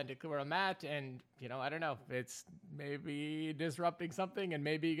like authentically where I'm at, and I don't know, it's maybe disrupting something, and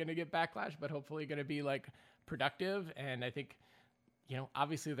maybe going to get backlash, but hopefully going to be like productive. And I think,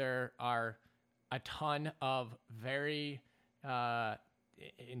 obviously there are a ton of very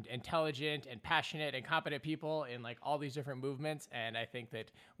intelligent and passionate and competent people in like all these different movements, and I think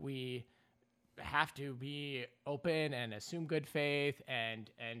that we have to be open and assume good faith and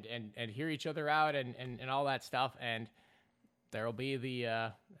hear each other out and all that stuff. And there will be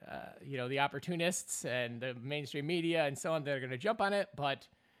the opportunists and the mainstream media and so on that are going to jump on it. But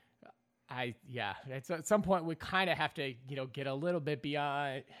at some point we kind of have to, get a little bit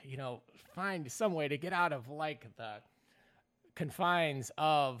beyond, find some way to get out of like the confines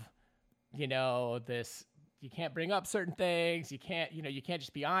of, this, you can't bring up certain things. You can't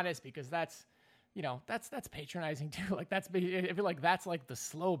just be honest, because that's patronizing too. Like I feel like that's like the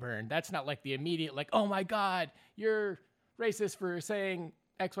slow burn. That's not like the immediate, like, oh my God, you're racist for saying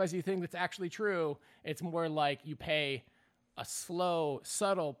XYZ thing that's actually true. It's more like you pay a slow,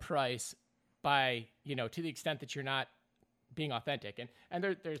 subtle price by, to the extent that you're not being authentic. And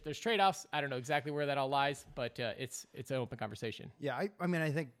there's trade-offs. I don't know exactly where that all lies, but it's an open conversation. Yeah. I mean,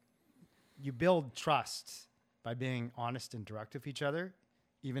 I think you build trust by being honest and direct with each other,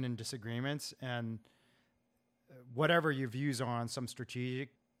 even in disagreements, and whatever your views are on some strategic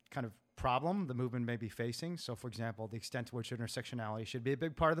kind of problem the movement may be facing. So, for example, the extent to which intersectionality should be a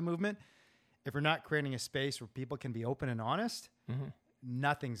big part of the movement. If we're not creating a space where people can be open and honest,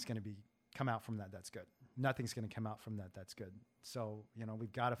 nothing's going to come out from that that's good. Nothing's going to come out from that that's good. So,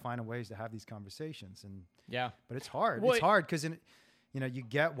 we've got to find ways to have these conversations. And but it's hard. It's hard because, you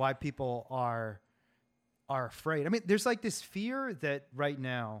get why people are afraid. I mean, there's like this fear that right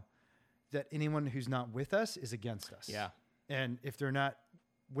now that anyone who's not with us is against us. Yeah. And if they're not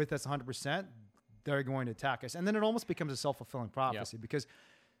with us 100%, they're going to attack us. And then it almost becomes a self-fulfilling prophecy because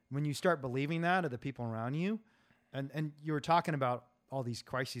when you start believing that of the people around you, and you were talking about all these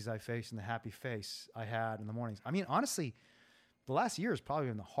crises I faced and the happy face I had in the mornings. I mean, honestly, the last year has probably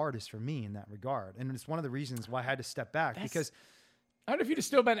been the hardest for me in that regard. And it's one of the reasons why I had to step back because I don't know if you'd have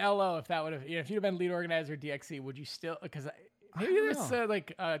still been LO, if that would have, if you'd have been lead organizer DXE, would you still, because maybe there's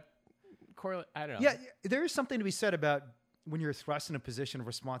correlate, I don't know. Yeah, there is something to be said about when you're thrust in a position of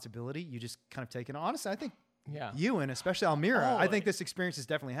responsibility, you just kind of take it. Honestly, I think you and especially Almira, I think this experience has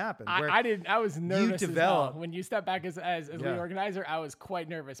definitely happened. I was nervous as well. When you step back as lead organizer, I was quite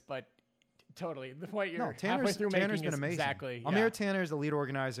nervous, but totally. The point you're halfway through Tanner's making been is amazing. Exactly. Almira Tanner is the lead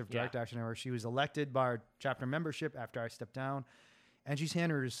organizer of Direct Action Network. She was elected by our chapter membership after I stepped down. And she's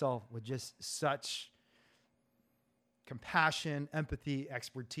handled herself with just such compassion, empathy,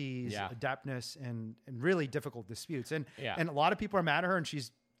 expertise, adeptness, and really difficult disputes. And a lot of people are mad at her, and she's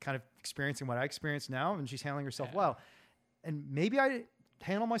kind of experiencing what I experience now, and she's handling herself well. And maybe I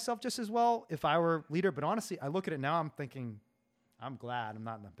handle myself just as well if I were leader. But honestly, I look at it now, I'm thinking, I'm glad I'm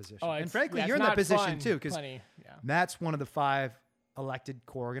not in that position. And frankly, you're in that position too, because Matt's one of the 5 elected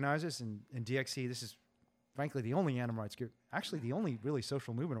core organizers in DXE. This is frankly the only animal rights group, actually the only really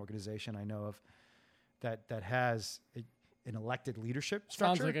social movement organization I know of that has an elected leadership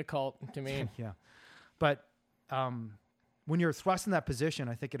structure. Sounds like a cult to me. Yeah. But when you're thrust in that position,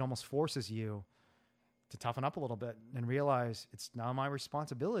 I think it almost forces you to toughen up a little bit and realize it's now my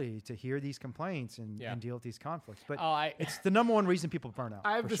responsibility to hear these complaints and deal with these conflicts. But it's the number one reason people burn out.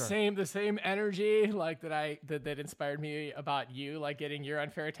 I have the same energy like that inspired me about you, like getting your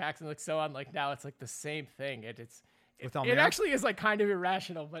unfair attacks and like so on. Like now it's like the same thing. It actually is like kind of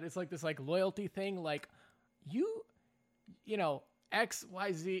irrational, but it's like this like loyalty thing. Like you know, X,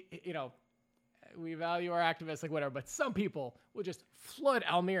 Y, Z, you know, we value our activists, like whatever, but some people will just flood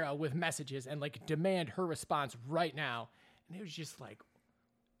Almira with messages and like demand her response right now. And it was just like,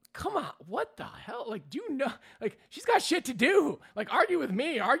 come on, what the hell? Like, do you know, like she's got shit to do. Like argue with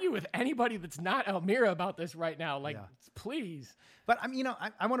me, argue with anybody that's not Almira about this right now. Like, please. But I mean, you know,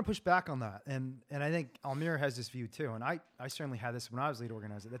 I want to push back on that. And I think Almira has this view too. And I certainly had this when I was lead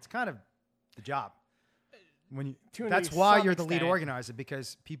organizer. That's kind of the job. That's why you're the lead organizer,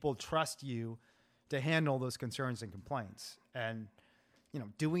 because people trust you to handle those concerns and complaints. And, you know,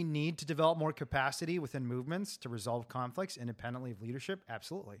 do we need to develop more capacity within movements to resolve conflicts independently of leadership?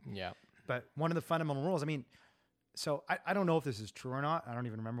 Absolutely. Yeah. But one of the fundamental rules, I mean, so I don't know if this is true or not. I don't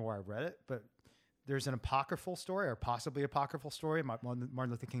even remember where I read it, but there's an apocryphal story, or possibly apocryphal story, Martin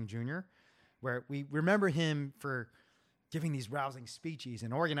Luther King Jr., where we remember him for giving these rousing speeches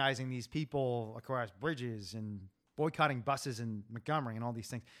and organizing these people across bridges and boycotting buses in Montgomery and all these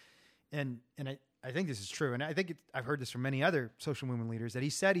things. And I think this is true, and I think I've heard this from many other social movement leaders, that he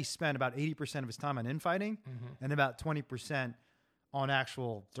said he spent about 80% of his time on infighting and about 20% on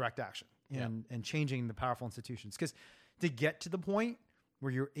actual direct action and changing the powerful institutions. Because to get to the point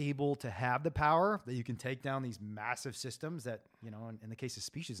where you're able to have the power that you can take down these massive systems that, you know, in the case of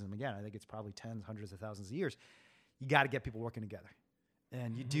speciesism, again, I think it's probably tens, hundreds of thousands of years, you got to get people working together.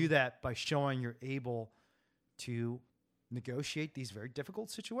 And you do that by showing you're able to negotiate these very difficult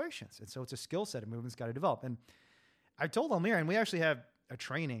situations. And so it's a skill set a movement's got to develop. And I told Almira, and we actually have a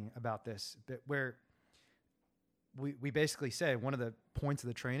training about this, where we basically say one of the points of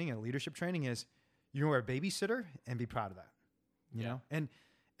the training, a leadership training, is you're a babysitter and be proud of that. You know? And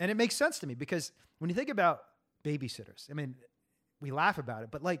it makes sense to me, because when you think about babysitters, I mean, we laugh about it,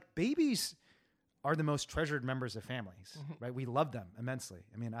 but like babies are the most treasured members of families, right? We love them immensely.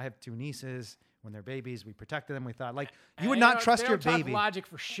 I mean, I have 2 nieces. When they're babies, we protected them. We thought, like, you would not trust your baby. They don't talk logic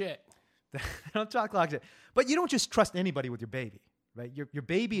for shit. They don't talk logic. But you don't just trust anybody with your baby, right? Your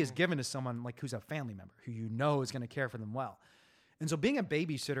baby is given to someone like who's a family member, who you know is going to care for them well. And so being a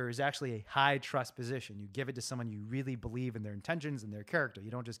babysitter is actually a high trust position. You give it to someone you really believe in their intentions and their character. You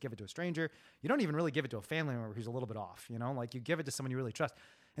don't just give it to a stranger. You don't even really give it to a family member who's a little bit off, you know? Like, you give it to someone you really trust.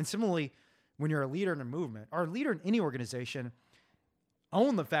 And similarly, when you're a leader in a movement or a leader in any organization,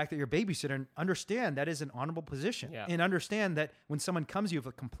 own the fact that you're a babysitter and understand that is an honorable position. And understand that when someone comes to you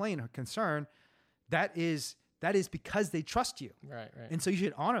with a complaint or concern, that is because they trust you. Right. And so you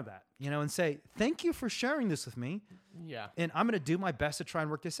should honor that, you know, and say, thank you for sharing this with me. Yeah. And I'm going to do my best to try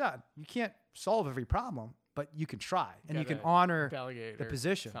and work this out. You can't solve every problem, but you can try, and you can honor the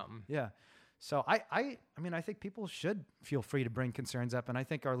position. Something. Yeah. So I mean, I think people should feel free to bring concerns up, and I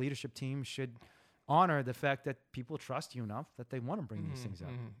think our leadership team should honor the fact that people trust you enough that they want to bring these things up.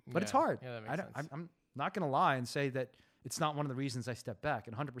 But it's hard. Yeah, that makes sense. I'm not going to lie and say that it's not one of the reasons I step back.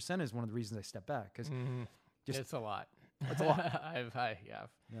 And 100% is one of the reasons I step back. Because it's a lot. It's a lot. I've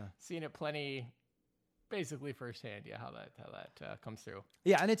seen it plenty, basically firsthand. Yeah, how that comes through.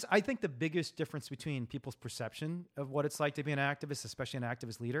 Yeah, and I think the biggest difference between people's perception of what it's like to be an activist, especially an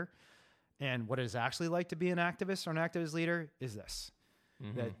activist leader, and what it is actually like to be an activist or an activist leader is this: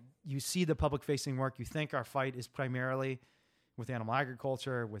 that you see the public-facing work, you think our fight is primarily with animal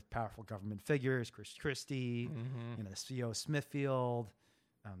agriculture, with powerful government figures, Chris Christie, you know, the CEO of Smithfield,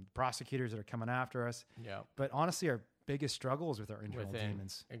 prosecutors that are coming after us. Yeah. But honestly, our biggest struggle is with our internal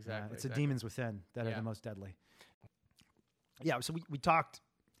demons. Exactly. It's the demons within that are the most deadly. Yeah, so we talked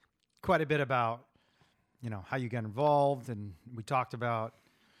quite a bit about, you know, how you get involved, and we talked about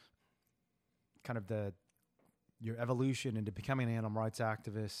kind of your evolution into becoming an animal rights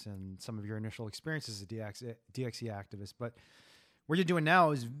activist and some of your initial experiences as a DXE activist. But what you're doing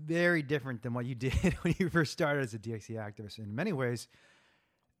now is very different than what you did when you first started as a DXE activist. In many ways,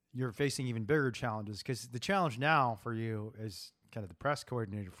 you're facing even bigger challenges, because the challenge now for you as kind of the press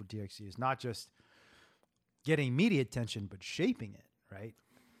coordinator for DXE is not just getting media attention, but shaping it, right?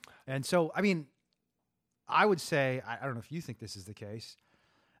 And so, I mean, I would say, I don't know if you think this is the case,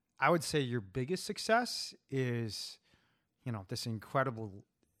 I would say your biggest success is, you know, this incredible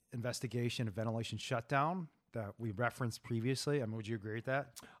investigation of ventilation shutdown that we referenced previously. I mean, would you agree with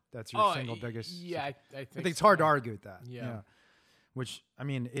that? That's your single biggest. Yeah, I think it's hard to argue with that. Yeah. Which, I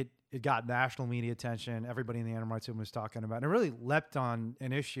mean, it got national media attention. Everybody in the animal rights movement was talking about it. And it really leapt on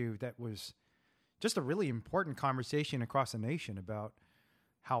an issue that was just a really important conversation across the nation about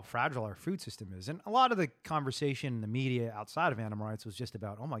how fragile our food system is. And a lot of the conversation in the media outside of animal rights was just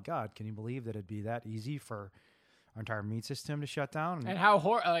about, oh my God, can you believe that it'd be that easy for our entire meat system to shut down? And how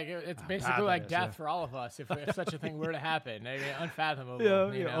it's basically like death for all of us if such a thing were to happen. I mean,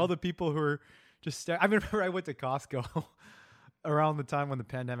 unfathomable. Yeah, all the people who are just I remember I went to Costco around the time when the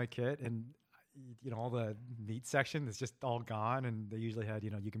pandemic hit, and all the meat section is just all gone, and they usually had,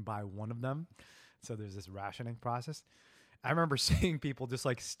 you can buy one of them. So there's this rationing process. I remember seeing people just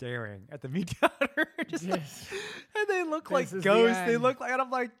like staring at the meat counter, and they look like ghosts. They look like, and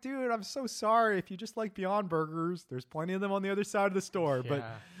I'm like, dude, I'm so sorry. If you just like Beyond Burgers, there's plenty of them on the other side of the store. Yeah. But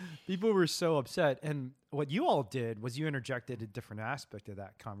people were so upset. And what you all did was you interjected a different aspect of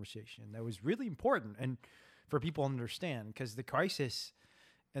that conversation that was really important and for people to understand, because the crisis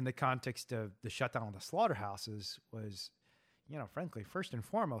in the context of the shutdown of the slaughterhouses was, frankly, first and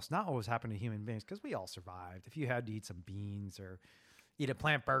foremost, not what was happening to human beings, because we all survived. If you had to eat some beans or eat a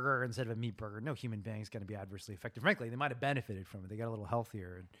plant burger instead of a meat burger, no human being is going to be adversely affected. Frankly, they might have benefited from it. They got a little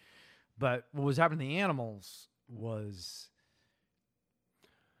healthier. But what was happening to the animals was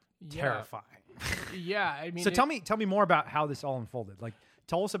terrifying. Yeah, I mean. So tell me more about how this all unfolded. Like,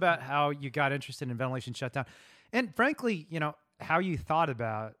 tell us about how you got interested in ventilation shutdown, and frankly, how you thought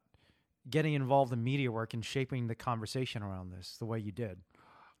about getting involved in media work and shaping the conversation around this the way you did.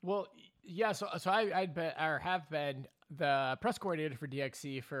 Well, yeah. So I have been the press coordinator for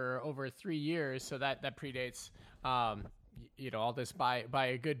DXC for over 3 years. So that predates, all this by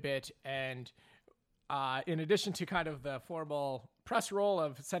a good bit. And in addition to kind of the formal press role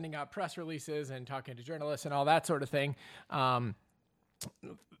of sending out press releases and talking to journalists and all that sort of thing,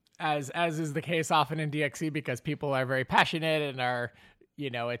 as is the case often in DXC, because people are very passionate and are,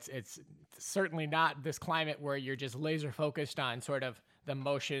 it's certainly not this climate where you're just laser focused on sort of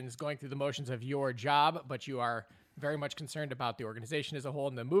going through the motions of your job, but you are very much concerned about the organization as a whole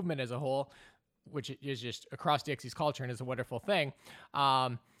and the movement as a whole, which is just across DXC's culture and is a wonderful thing.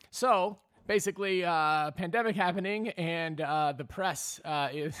 So basically, pandemic happening, and the press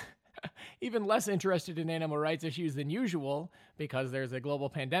is even less interested in animal rights issues than usual because there's a global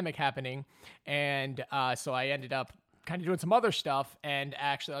pandemic happening. And so I ended up kind of doing some other stuff. And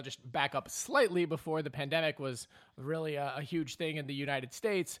actually, I'll just back up slightly. Before the pandemic was really a huge thing in the United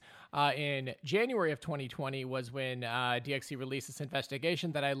States, in January of 2020 was when DXC released this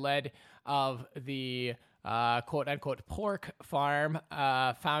investigation that I led of the quote unquote pork farm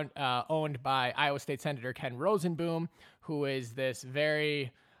owned by Iowa State Senator Ken Rosenboom, who is this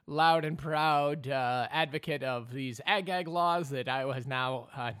very loud and proud advocate of these ag laws that Iowa has now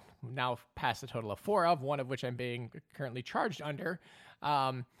passed a total of 4 of, one of which I'm being currently charged under.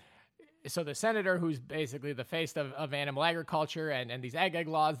 So the senator, who's basically the face of animal agriculture and these ag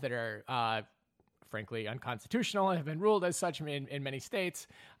laws that are frankly unconstitutional, have been ruled as such in many states,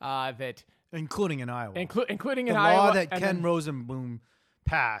 that including in Iowa, including in the Iowa, law that Ken Rosenboom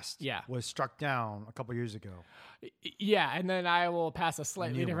passed was struck down a couple years ago. Yeah, and then I will pass a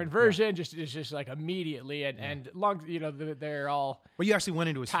slightly different version, just like immediately, and long, they're all. Well, you actually went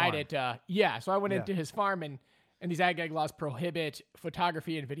into his tied farm. So I went into his farm, and these ag laws prohibit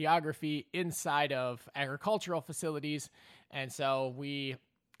photography and videography inside of agricultural facilities, and so we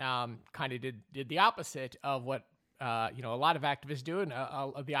kind of did the opposite of what a lot of activists do, and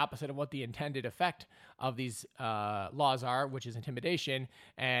the opposite of what the intended effect of these laws are, which is intimidation.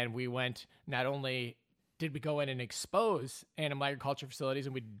 And we went, not only did we go in and expose animal agriculture facilities,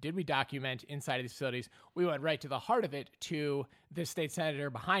 and we document inside of these facilities, we went right to the heart of it, to the state senator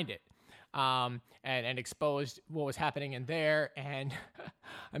behind it, and exposed what was happening in there. And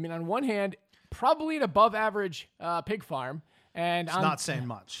I mean, on one hand, probably an above average pig farm. And it's not saying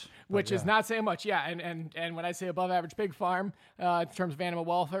much. Which is not saying much, yeah. And when I say above average pig farm, in terms of animal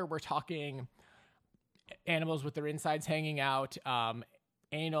welfare, we're talking animals with their insides hanging out,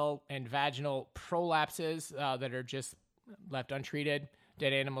 anal and vaginal prolapses that are just left untreated,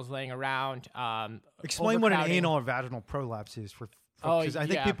 dead animals laying around. Explain what an anal or vaginal prolapse is because I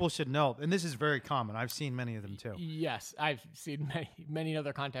think people should know. And this is very common. I've seen many of them too. Yes, I've seen many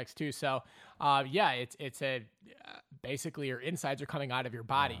other contexts too. So, it's a basically your insides are coming out of your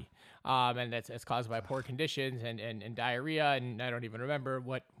body, and it's caused by poor conditions and diarrhea. And I don't even remember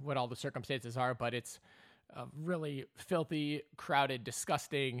what all the circumstances are, but it's a really filthy, crowded,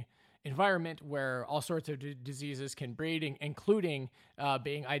 disgusting environment where all sorts of diseases can breed, including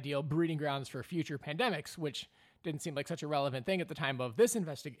being ideal breeding grounds for future pandemics, which didn't seem like such a relevant thing at the time of this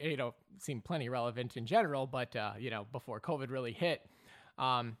investigation. Seemed plenty relevant in general, but before COVID really hit.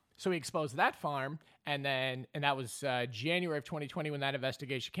 So he exposed that farm, and that was January of 2020 when that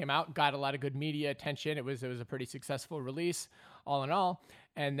investigation came out. Got a lot of good media attention. It was a pretty successful release, all in all.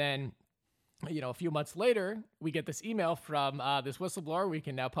 And then, a few months later, we get this email from this whistleblower we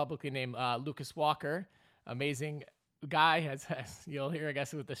can now publicly name Lucas Walker, amazing guy, as you'll hear, I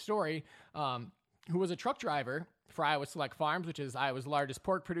guess, with the story, who was a truck driver for Iowa Select Farms, which is Iowa's largest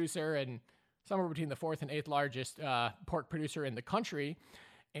pork producer and somewhere between the 4th and 8th largest pork producer in the country.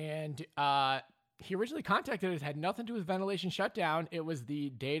 And he originally contacted us, had nothing to do with ventilation shutdown. It was the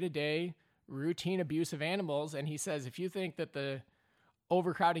day-to-day routine abuse of animals. And he says, if you think that the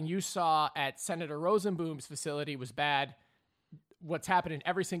overcrowding you saw at Senator Rosenboom's facility was bad, what's happening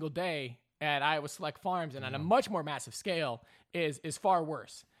every single day at Iowa Select Farms and on a much more massive scale is far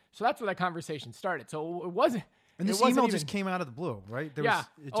worse. So that's where that conversation started. So it wasn't. And this email just came out of the blue, right?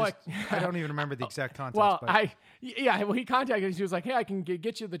 I don't even remember the exact context. Well, he contacted us. He was like, hey, I can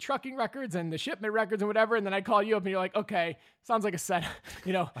get you the trucking records and the shipment records and whatever. And then I call you up and you're like, okay, sounds like a setup,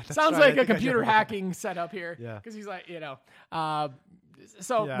 sounds like a computer hacking setup here. Yeah. Because he's like,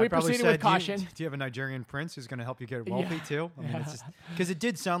 so we proceeded with caution. Do you have a Nigerian prince who's going to help you get wealthy too? I mean, it's just because it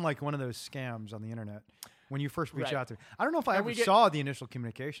did sound like one of those scams on the internet when you first reach out to. I don't know if I ever saw the initial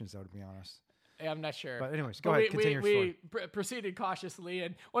communications, though, to be honest. I'm not sure. But anyways, go ahead. Continue your story. We proceeded cautiously,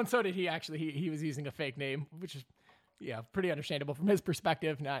 and so did he. Actually, he was using a fake name, which is pretty understandable from his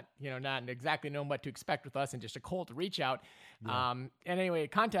perspective. Not exactly knowing what to expect with us, and just a cold reach out. Yeah. And anyway,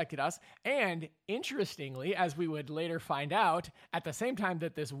 it contacted us, and interestingly, as we would later find out, at the same time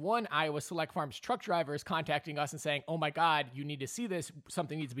that this one Iowa Select Farms truck driver is contacting us and saying, "Oh my God, you need to see this.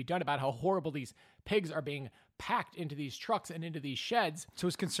 Something needs to be done about how horrible these pigs are being packed into these trucks and into these sheds." So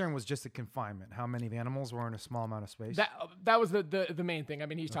his concern was just the confinement. How many animals were in a small amount of space? That was the main thing. I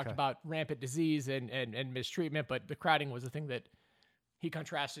mean, he's talked about rampant disease and mistreatment, but the crowding was the thing that he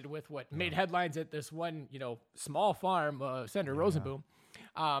contrasted with what made headlines at this one, small farm, Senator Rosenboom.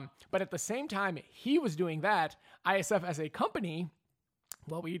 But at the same time he was doing that, ISF as a company,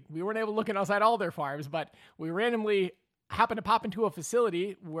 well, we weren't able to look outside all their farms, but we randomly happened to pop into a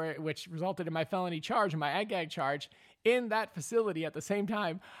facility which resulted in my felony charge and my ag charge. In that facility at the same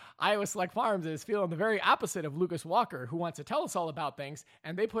time, Iowa Select Farms is feeling the very opposite of Lucas Walker, who wants to tell us all about things.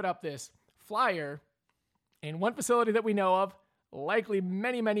 And they put up this flyer in one facility that we know of, likely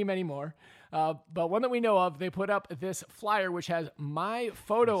many, many, many more. But one that we know of, they put up this flyer, which has my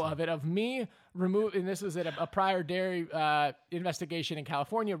photo of it, of me removed. And this was at a prior dairy investigation in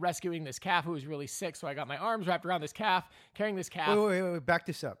California, rescuing this calf who was really sick. So I got my arms wrapped around this calf, carrying this calf. Wait, back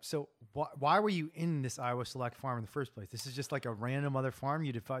this up. So why were you in this Iowa Select farm in the first place? This is just like a random other farm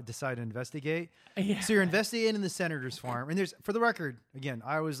you decide to investigate? Yeah. So you're investigating the senator's farm. And for the record, again,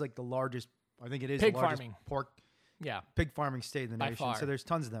 Iowa's like the largest, I think it is pig the largest farming. Pig farming state in the nation. Far. So there's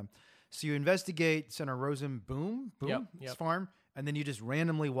tons of them. So you investigate Senator Rosenboom's farm, and then you just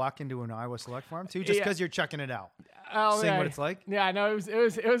randomly walk into an Iowa Select farm too, just because you're checking it out, seeing what it's like. Yeah, I know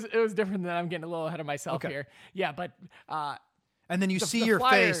it was different. Than I'm getting a little ahead of myself here. Yeah, but and then you see your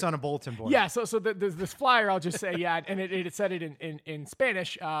flyer, face on a bulletin board. Yeah, so there's this flyer. I'll just say and it said it in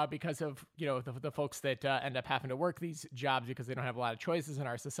Spanish because of the folks that end up having to work these jobs because they don't have a lot of choices in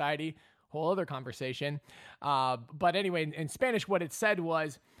our society. Whole other conversation. But anyway, in Spanish, what it said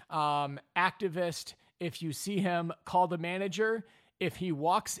was, activist, if you see him, call the manager. If he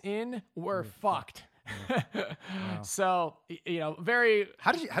walks in, we're fucked. Wow. So, very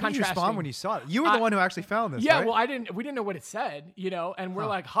How did you respond when you saw it? You were the one who actually found this, right? Well, we didn't know what it said, and we're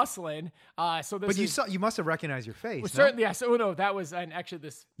like hustling. You must have recognized your face. Well, certainly, yeah. So no, that was, and actually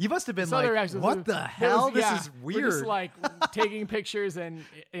this. You must have been like, what the hell? This is weird. We're just like taking pictures and,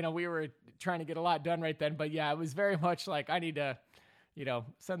 we were trying to get a lot done right then. But yeah, it was very much like, I need to,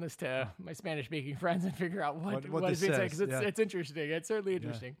 send this to my Spanish speaking friends and figure out what it's being said. Because it's interesting. It's certainly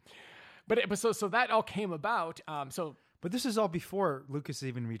interesting. Yeah. But so that all came about. But this is all before Lucas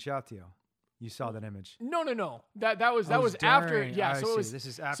even reached out to you. You saw that image. No. That was after. Yeah. This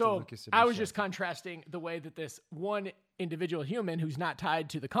is after Lucas. I was just contrasting the way that this one individual human who's not tied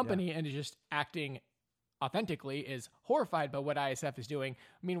to the company and is just acting authentically is horrified by what ISF is doing.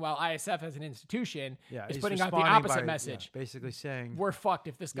 Meanwhile, ISF as an institution is putting out the opposite message. Basically saying, we're fucked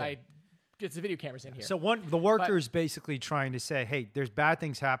if this guy gets the video cameras in here. So the worker is basically trying to say, hey, there's bad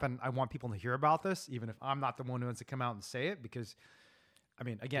things happen. I want people to hear about this, even if I'm not the one who wants to come out and say it. Because, I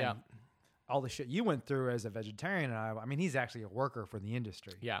mean, again, all the shit you went through as a vegetarian, I mean, he's actually a worker for the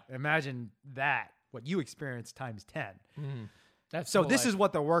industry. Yeah. Imagine that, what you experienced times 10. Mm-hmm. This is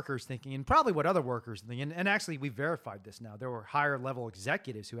what the workers thinking, and probably what other workers thinking. And actually, we verified this now. There were higher level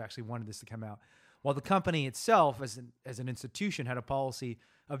executives who actually wanted this to come out. while the company itself, as an institution, had a policy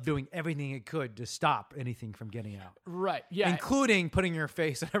of doing everything it could to stop anything from getting out. Right. Yeah. Including putting your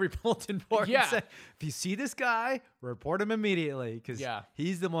face on every bulletin board Yeah. and saying, if you see this guy, report him immediately because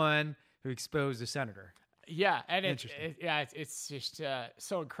he's the one who exposed the senator. Yeah, and it's just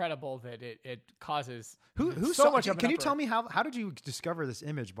so incredible that it causes who so saw, much. Can you tell me how did you discover this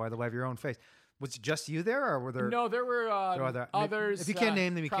image, by the way, of your own face? Was it just you there, or were there? No, there were others. If you can't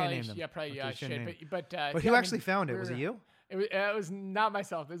name them, you can't name them. Yeah, probably. Yeah, I should. But who actually found it? Was it you? It was not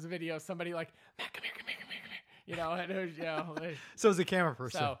myself. There's a video. Somebody like, man, come here. You know, and it was, So it was a camera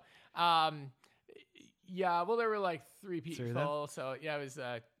person. So, yeah. Well, there were like 3 people. So yeah, it was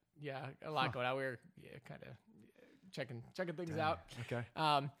a lot going on. We were kind of checking things out. Okay.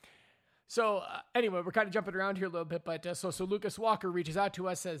 So anyway, we're kind of jumping around here a little bit, but so Lucas Walker reaches out to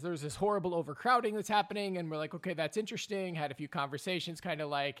us, says there's this horrible overcrowding that's happening, and we're like, okay, that's interesting. Had a few conversations, kind of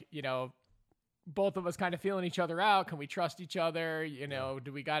like, you know, both of us kind of feeling each other out. Can we trust each other? You know,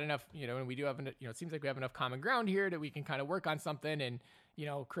 do we got enough, you know, and we do have, it seems like we have enough common ground here that we can kind of work on something and, you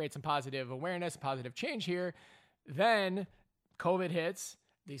know, create some positive awareness, positive change here. Then COVID hits,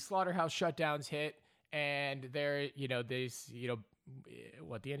 these slaughterhouse shutdowns hit, and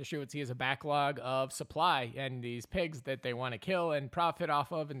what the industry would see as a backlog of supply, and these pigs that they want to kill and profit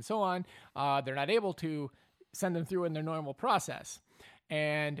off of and so on, they're not able to send them through in their normal process.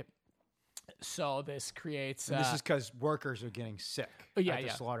 And so this creates... And this is because workers are getting sick at the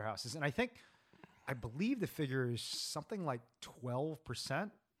slaughterhouses. And I believe the figure is something like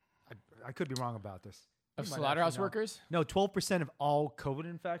 12%. I could be wrong about this. Of slaughterhouse workers? No, 12% of all COVID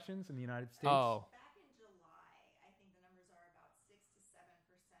infections in the United States. Oh.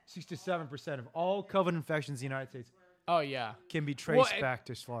 6 to 7% of all COVID infections in the United States. Oh yeah, can be traced back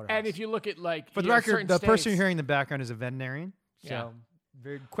to slaughterhouse. And if you look at for the record, the person you're hearing in the background is a veterinarian, so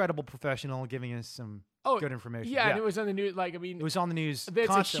very credible professional, giving us some good information. Yeah, and it was on the news. Like, I mean, it was on the news. It's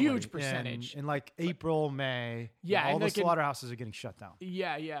constantly. a huge percentage in like April, May. Yeah, all the slaughterhouses are getting shut down.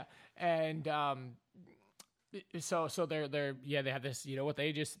 Yeah, and so they have this, you know, what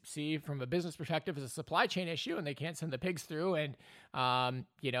they just see from a business perspective is a supply chain issue, and they can't send the pigs through. And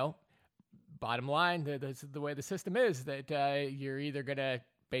you know, bottom line, the way the system is that you're either gonna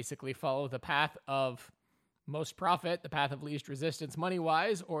basically follow the path of most profit, the path of least resistance money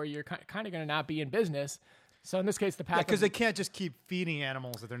wise, or you're kind of gonna not be in business. So in this case, the path because they can't just keep feeding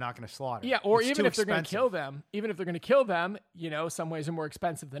animals that they're not going to slaughter. Yeah, or even if they're going to kill them, you know, some ways are more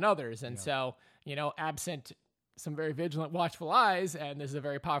expensive than others. And so, you know, absent some very vigilant, watchful eyes, and this is a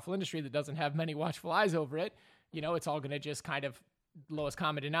very powerful industry that doesn't have many watchful eyes over it, you know, it's all going to just kind of lowest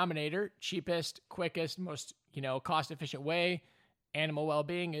common denominator, cheapest, quickest, most, you know, cost-efficient way. Animal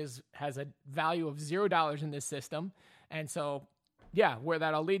well-being has a value of $0 in this system. And so... yeah, where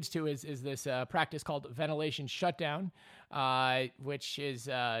that all leads to is this practice called ventilation shutdown, which is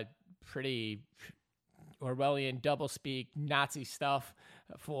pretty Orwellian doublespeak Nazi stuff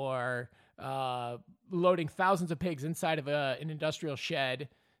for loading thousands of pigs inside of an industrial shed,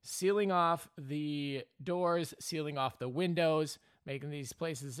 sealing off the doors, sealing off the windows, making these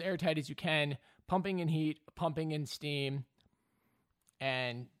places as airtight as you can, pumping in heat, pumping in steam,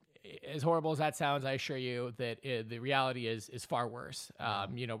 and... as horrible as that sounds, I assure you that the reality is far worse.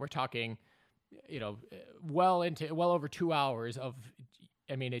 You know, we're talking, you know, well over 2 hours of,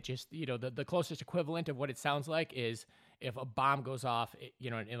 I mean, it just, you know, the closest equivalent of what it sounds like is if a bomb goes off, you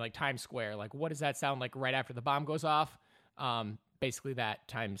know, in like Times Square, like what does that sound like right after the bomb goes off? Basically that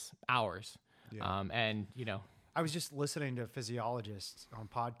times hours. Yeah. And, you know. I was just listening to physiologists on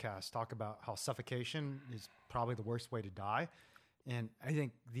podcasts talk about how suffocation is probably the worst way to die. And I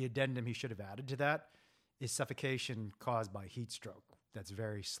think the addendum he should have added to that is suffocation caused by heat stroke. That's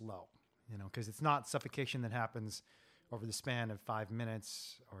very slow, you know, because it's not suffocation that happens over the span of 5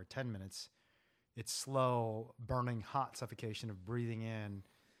 minutes or 10 minutes. It's slow, burning hot suffocation of breathing in,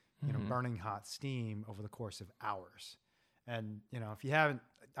 you know, burning hot steam over the course of hours. And, you know, if you haven't,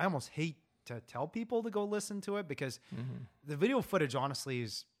 I almost hate to tell people to go listen to it because the video footage, honestly,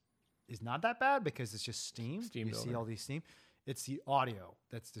 is not that bad because it's just steam. You see all these steam. It's the audio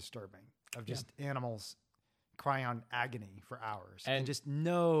that's disturbing of just animals crying out agony for hours. And just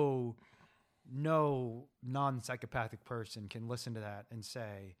no non-psychopathic person can listen to that and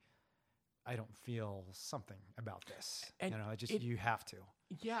say, I don't feel something about this. And you know, you have to.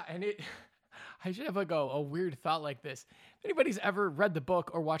 Yeah. And I should have like a weird thought like this. If anybody's ever read the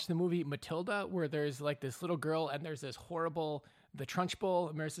book or watched the movie Matilda, where there's like this little girl and there's this horrible, the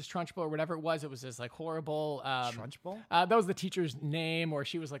Trunchbull, Mrs. Trunchbull, or whatever it was this like horrible... Trunchbull? That was the teacher's name, or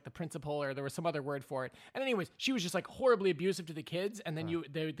she was like the principal, or there was some other word for it. And anyways, she was just like horribly abusive to the kids, and then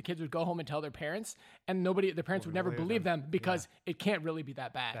the kids would go home and tell their parents, and their parents would never believe them because it can't really be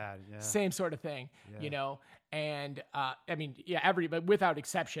that bad. Same sort of thing, you know? And I mean, but without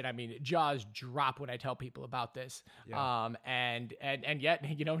exception, I mean, jaws drop when I tell people about this. And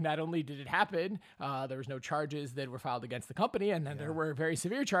yet, you know, not only did it happen, there was no charges that were filed against the company, and then there were very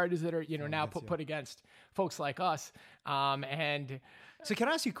severe charges that are, you know, now put against folks like us. And so, can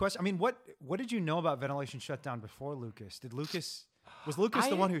I ask you a question? I mean, what did you know about ventilation shutdown before Lucas? Was Lucas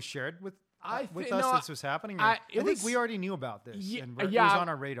the one who shared with us this was happening? I think we already knew about this, and it was on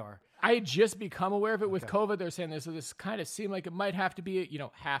our radar. I had just become aware of it with COVID. They're saying this, so this kind of seemed like it might have to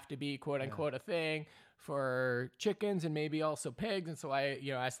be, quote unquote, a thing for chickens and maybe also pigs. And so I,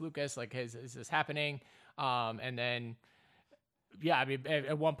 asked Lucas, like, is this happening? And then, I mean,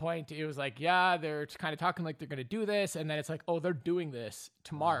 at one point it was like, they're kind of talking like they're going to do this. And then it's like, oh, they're doing this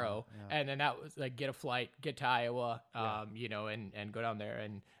tomorrow. And then that was like, get a flight, get to Iowa, and go down there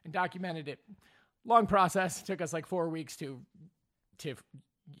and documented it. Long process. It took us like 4 weeks to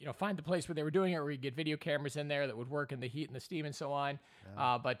find the place where they were doing it, where we get video cameras in there that would work in the heat and the steam and so on.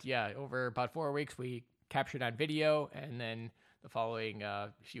 But over about 4 weeks, we captured on video, and then the following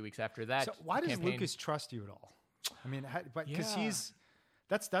few weeks after that. So why does Lucas trust you at all? I mean, because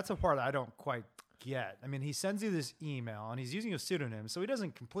that's a part I don't quite get. I mean, he sends you this email, and he's using a pseudonym, so he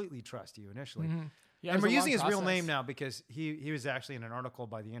doesn't completely trust you initially. Mm-hmm. Yeah, and we're using his real name now because he was actually in an article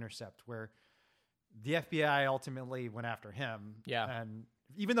by The Intercept where the FBI ultimately went after him. Yeah. And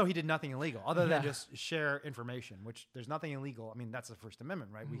even though he did nothing illegal, other than just share information, which there's nothing illegal. I mean, that's the First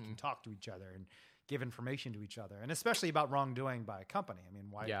Amendment, right? Mm-hmm. We can talk to each other and give information to each other, and especially about wrongdoing by a company. I mean,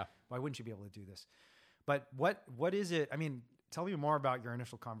 why wouldn't you be able to do this? But what is it? I mean, tell me more about your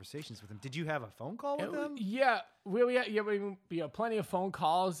initial conversations with him. Did you have a phone call with him? We had plenty of phone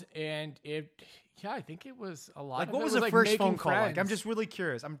calls, and I think it was a lot. Like, what was the first phone call like? I'm just really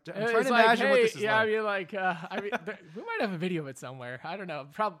curious. I'm trying to imagine what this is like. I mean, we might have a video of it somewhere. I don't know.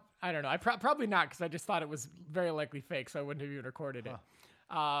 I don't know. Probably not, because I just thought it was very likely fake, so I wouldn't have even recorded it.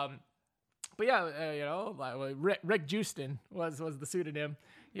 But Rick Justin was the pseudonym.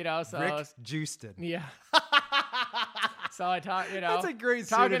 So Rick Justin. Yeah. So I talked, that's a great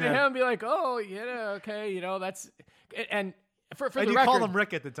talking pseudonym. to him, be like, oh, okay, that's, and for and the you record, call him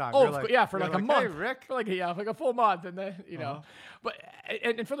Rick at the time. Oh, for like a month, hey, Rick, for like a full month, and then but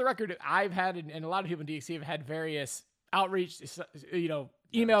and for the record, I've had and a lot of people in DXC have had various outreach,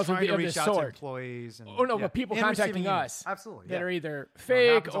 emails of this sort. To employees, but people contacting us, absolutely, that are either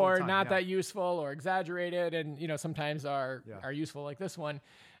fake or not that useful or exaggerated, and sometimes are useful, like this one.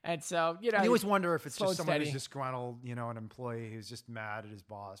 And so, and you always wonder if it's just someone who's disgruntled, an employee who's just mad at his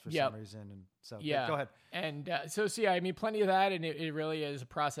boss for some reason. And so, go ahead. And I mean, plenty of that. And it really is a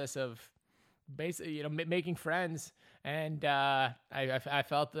process of basically, making friends. And I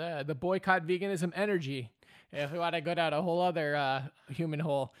felt the boycott veganism energy. If we want to go down a whole other human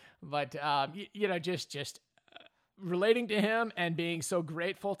hole, but just relating to him and being so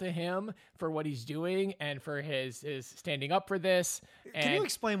grateful to him for what he's doing and for his standing up for this. Can you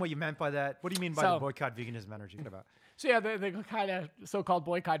explain what you meant by that? What do you mean by the boycott veganism energy? About? So the kind of so-called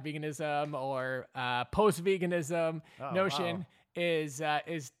boycott veganism or post-veganism notion is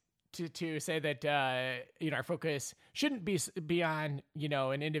to say that our focus shouldn't be on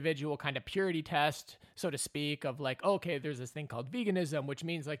an individual kind of purity test, so to speak, of like, okay, there's this thing called veganism, which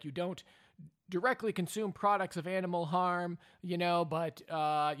means like you don't directly consume products of animal harm, but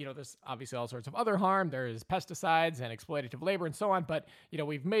there's obviously all sorts of other harm. There's pesticides and exploitative labor and so on. But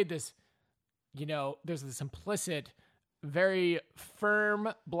we've made this, there's this implicit, very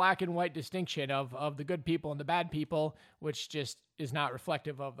firm black and white distinction of the good people and the bad people, which just is not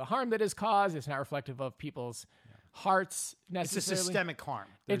reflective of the harm that is caused. It's not reflective of people's hearts necessarily. It's a systemic harm.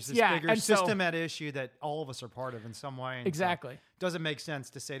 There's this bigger system at issue that all of us are part of in some way. Exactly. So doesn't make sense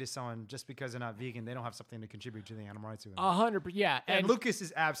to say to someone just because they're not vegan, they don't have something to contribute to the animal rights movement. 100%. Yeah. And Lucas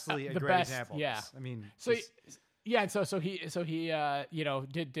is absolutely a great example. Yeah. Of this. I mean, so he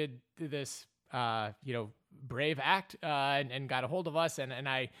did this brave act and got a hold of us, and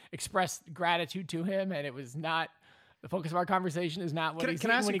I expressed gratitude to him, and it was not The focus of our conversation is not what he's Can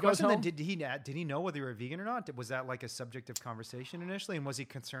eating I ask when you he a goes question? home. Then did he know whether you were vegan or not? Was that like a subject of conversation initially? And was he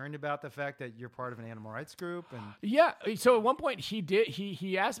concerned about the fact that you're part of an animal rights group? And Yeah. So at one point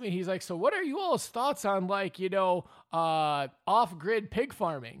he asked me, he's like, so what are you all's thoughts on like, off-grid pig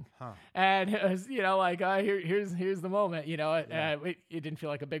farming? And it was, here's the moment, it didn't feel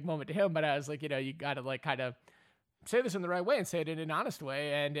like a big moment to him, but I was like, you got to like kind of say this in the right way and say it in an honest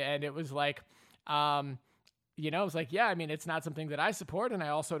way. And it was like, it was like, yeah, I mean, it's not something that I support, and I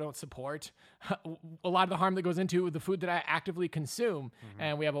also don't support a lot of the harm that goes into the food that I actively consume.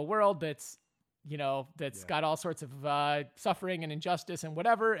 And we have a world that's got all sorts of suffering and injustice and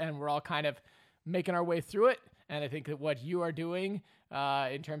whatever, and we're all kind of making our way through it. And I think that what you are doing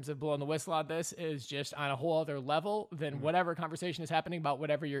in terms of blowing the whistle on this is just on a whole other level than whatever conversation is happening about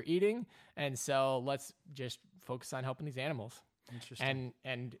whatever you're eating. And so let's just focus on helping these animals. Interesting.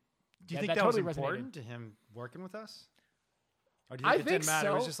 And do you think that totally was important resonated. to him working with us? Or do you think it didn't matter?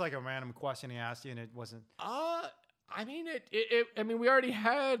 It was just like a random question he asked you, and it wasn't. I mean, we already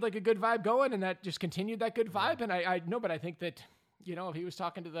had like a good vibe going, and that just continued that good vibe. Yeah. And I know, but I think that, if he was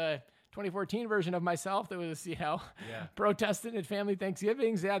talking to the 2014 version of myself that was, protesting at family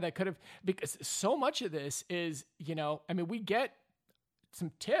Thanksgivings, that could have, because so much of this is, we get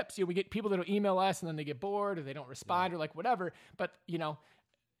some tips. We get people that'll email us and then they get bored or they don't respond or like whatever. But, you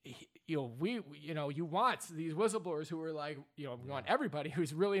want these whistleblowers who are like, we want everybody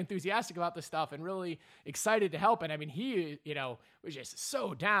who's really enthusiastic about this stuff and really excited to help. And I mean, he, was just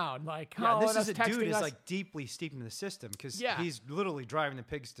so down, like, this is a dude is like deeply steeped in the system because he's literally driving the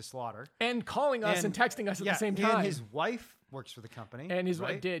pigs to slaughter and calling us and texting us at the same time. And his wife works for the company, and his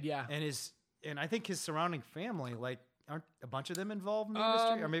wife did, and I think his surrounding family, like, aren't a bunch of them involved in the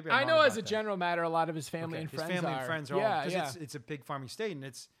industry? Or maybe I know as a general matter, a lot of his family and friends are all, because it's a pig farming state,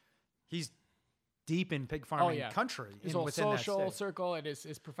 and he's deep in pig farming country. His whole social circle and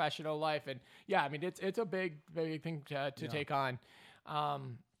his professional life. And it's a big thing to take on.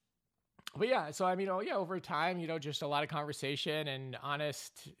 But yeah, so I mean, over time, just a lot of conversation and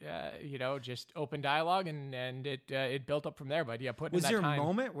honest, just open dialogue, and it built up from there. But putting was in that there time, a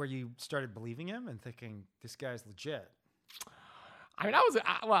moment where you started believing him and thinking this guy's legit? I mean,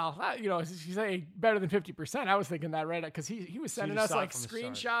 you say better than 50%. I was thinking that right because he was sending us like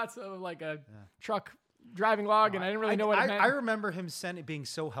screenshots of like a truck driving log, and I didn't really know what it meant. I remember him being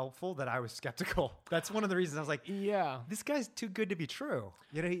so helpful that I was skeptical. That's one of the reasons I was like, this guy's too good to be true.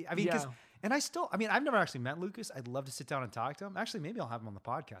 I've never actually met Lucas. I'd love to sit down and talk to him. Actually, maybe I'll have him on the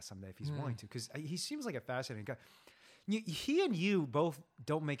podcast someday if he's willing to, because he seems like a fascinating guy. He and you both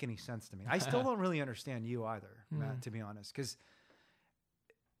don't make any sense to me. I still don't really understand you either, Matt, to be honest, because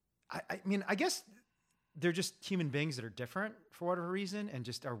I guess they're just human beings that are different for whatever reason and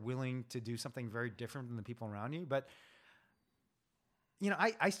just are willing to do something very different than the people around you. But,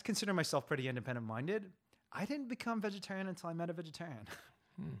 I consider myself pretty independent minded. I didn't become vegetarian until I met a vegetarian.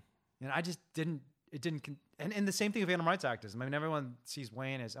 I just didn't, and the same thing with animal rights activism. I mean, everyone sees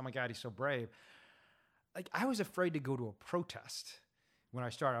Wayne as, oh my God, he's so brave. Like, I was afraid to go to a protest when I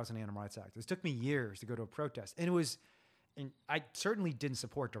started. I was an animal rights activist. It took me years to go to a protest. And I certainly didn't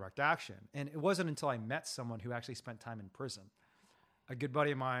support direct action. And it wasn't until I met someone who actually spent time in prison, a good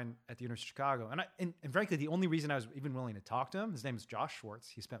buddy of mine at the University of Chicago. And frankly, the only reason I was even willing to talk to him, his name is Josh Schwartz.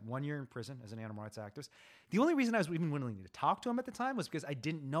 He spent 1 year in prison as an animal rights activist. The only reason I was even willing to talk to him at the time was because I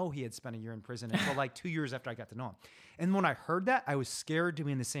didn't know he had spent a year in prison until like 2 years after I got to know him. And when I heard that, I was scared to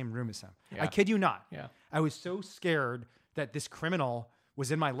be in the same room as him. Yeah. I kid you not. Yeah. I was so scared that this criminal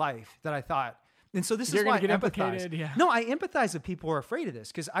was in my life that I thought, and so this is why I empathize. Yeah. No, I empathize with people who are afraid of this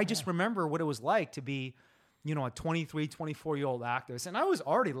because I just remember what it was like to be, a 23, 24-year-old activist. And I was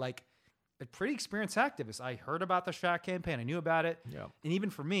already like a pretty experienced activist. I heard about the Shack campaign. I knew about it. Yeah. And even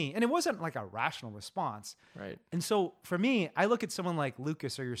for me, and it wasn't like a rational response. Right. And so for me, I look at someone like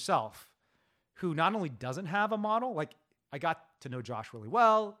Lucas or yourself who not only doesn't have a model, like I got to know Josh really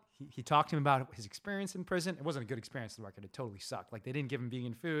well. He talked to him about his experience in prison. It wasn't a good experience, the record. It totally sucked. Like, they didn't give him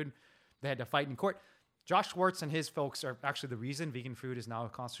vegan food. They had to fight in court. Josh Schwartz and his folks are actually the reason vegan food is now a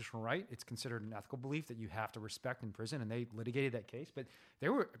constitutional right. It's considered an ethical belief that you have to respect in prison, and they litigated that case. But they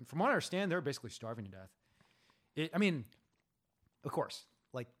were, from what I understand, they were basically starving to death. Of course,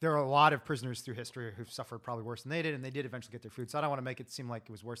 like, there are a lot of prisoners through history who've suffered probably worse than they did, and they did eventually get their food. So I don't want to make it seem like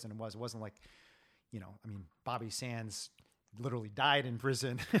it was worse than it was. It wasn't like, Bobby Sands literally died in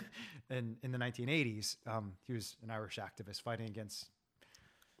prison in the 1980s. He was an Irish activist fighting against...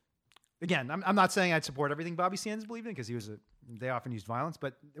 Again, I'm not saying I'd support everything Bobby Sands believed in because they often used violence,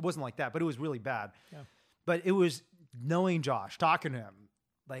 but it wasn't like that. But it was really bad. Yeah. But it was knowing Josh, talking to him,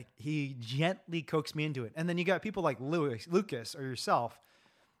 Like he gently coaxed me into it. And then you got people like Lucas or yourself,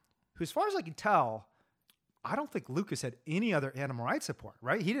 who, as far as I can tell, I don't think Lucas had any other animal rights support,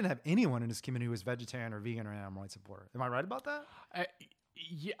 right? He didn't have anyone in his community who was vegetarian or vegan or animal rights supporter. Am I right about that?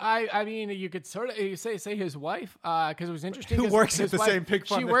 Yeah, I mean, you could sort of say his wife, because it was interesting. Who works at the same pig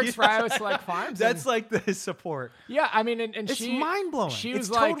farm? She works for Iowa Select Farms. That's like the support. Yeah, I mean, and it's she mind-blowing. She it's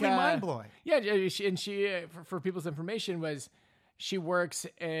was like, totally mind-blowing. Yeah, she for people's information was she works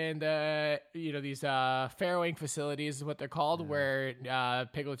in the these farrowing facilities is what they're called, where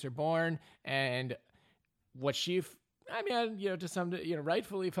piglets are born, and what she, to some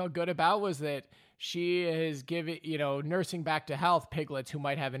rightfully felt good about was that she is giving, nursing back to health piglets who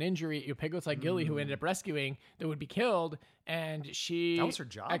might have an injury, piglets like Gilly who ended up rescuing that would be killed. And she that was her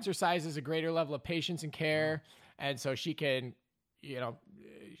job. Exercises a greater level of patience and care. And so she can,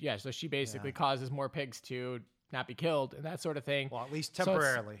 so she basically causes more pigs to not be killed and that sort of thing. Well, at least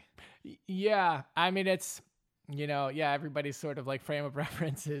temporarily. So I mean, it's, everybody's sort of like frame of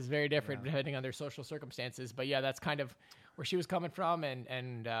reference is very different depending on their social circumstances. But that's kind of where she was coming from.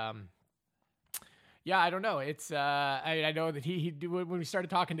 And I don't know. It's I know that he when we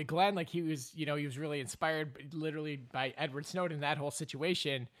started talking to Glenn, like he was really inspired literally by Edward Snowden. That whole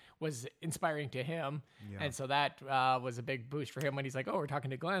situation was inspiring to him, and so that was a big boost for him when he's like, "Oh, we're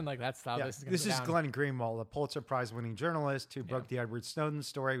talking to Glenn. Like that's how this is going to go down." Glenn Greenwald, the Pulitzer Prize-winning journalist who broke the Edward Snowden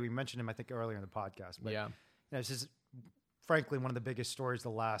story. We mentioned him, I think, earlier in the podcast. But this is frankly one of the biggest stories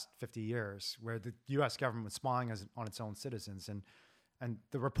of the last 50 years, where the U.S. government was spying on its own citizens. And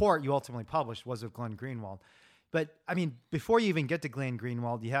the report you ultimately published was of Glenn Greenwald. But I mean, before you even get to Glenn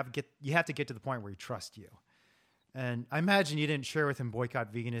Greenwald, you have to get to the point where he trusts you. And I imagine you didn't share with him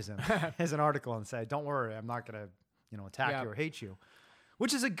Boycott Veganism as an article and say, "Don't worry, I'm not going to attack you or hate you,"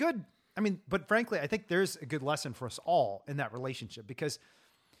 which is a good. But frankly, I think there's a good lesson for us all in that relationship, because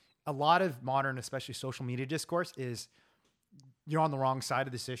a lot of modern, especially social media discourse, is you're on the wrong side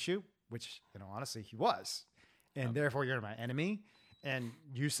of this issue, which honestly he was, and therefore you're my enemy. And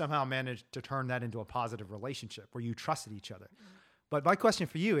you somehow managed to turn that into a positive relationship where you trusted each other. But my question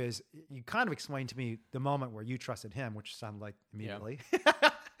for you is, you kind of explained to me the moment where you trusted him, which sounded like immediately.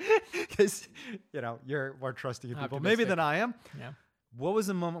 Because, you're more trusting in people maybe than I am. Yeah. What was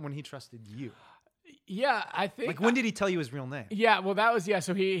the moment when he trusted you? Yeah, I think. Like, when did he tell you his real name? Yeah, well, that was,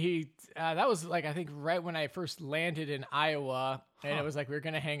 so he that was like, I think right when I first landed in Iowa, and it was like, we were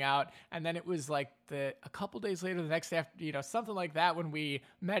going to hang out. And then it was like a couple days later, the next day after, something like that, when we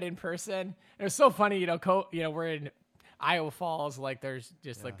met in person. It was so funny, we're in Iowa Falls, like there's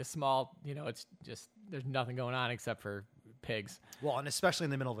just like the small, it's just, there's nothing going on except for pigs. Well, and especially in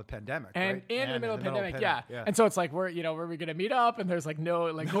the middle of a pandemic, and right? in the middle of a pandemic, yeah. And so it's like, where are we going to meet up? And there's like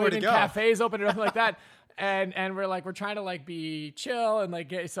no cafes open or nothing like that. And we're trying to like be chill and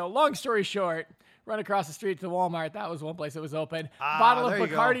like so long story short, run across the street to the Walmart. That was one place that was open. Bottle of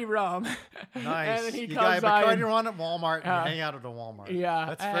Bacardi rum. Nice. And then he you comes got on. Bacardi rum at Walmart and hang out at a Walmart. Yeah.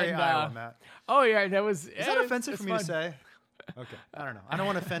 That's very Iowa, Matt. Oh yeah, that was. Is that offensive for me to say? Okay. I don't know. I don't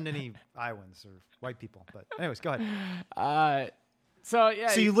want to offend any Iowans or white people, but anyways, go ahead. So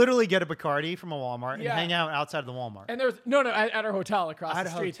you literally get a Bacardi from a Walmart and hang out outside of the Walmart. And there's no at our hotel across the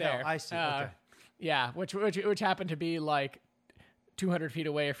street there. I see. Okay. Yeah, which happened to be like 200 feet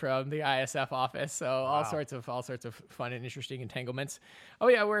away from the ISF office. So all sorts of fun and interesting entanglements. Oh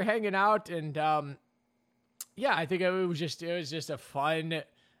yeah, we're hanging out, and I think it was just a fun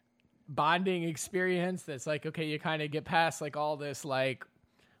bonding experience. That's like, okay, you kind of get past like all this like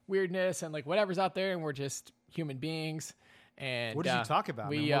weirdness and like whatever's out there, and we're just human beings. And what did you talk about?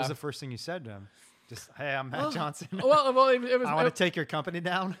 What was the first thing you said to him? Just, "Hey, I'm Matt Johnson. It was. I want to take your company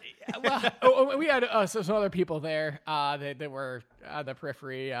down." We had some other people there that were on the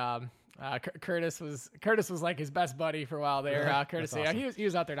periphery. Curtis was like his best buddy for a while there. Curtis, awesome. He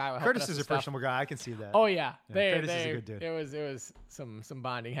was out there in Iowa. Curtis is a personable guy. I can see that. Oh yeah, Curtis is a good dude. It was some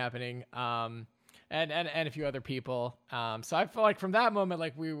bonding happening. And a few other people. So I felt like from that moment,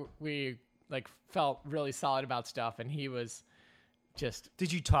 like we like felt really solid about stuff, and he was just.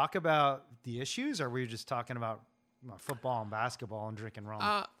 Did you talk about the issues, or were you just talking about football and basketball and drinking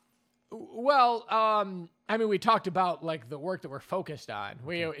rum? Well, I mean, we talked about like the work that we're focused on.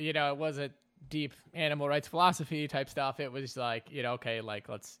 Okay. It wasn't deep animal rights philosophy type stuff. It was like, okay, like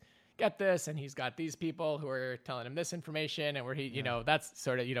let's get this, and he's got these people who are telling him this information, and where he, that's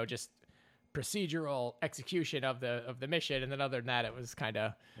sort of, just procedural execution of the mission. And then other than that, it was kind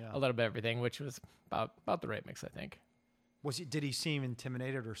of a little bit of everything, which was about the right mix, I think. Did he seem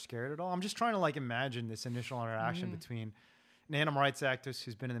intimidated or scared at all? I'm just trying to like imagine this initial interaction between an animal rights activist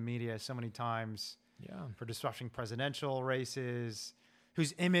who's been in the media so many times for disrupting presidential races,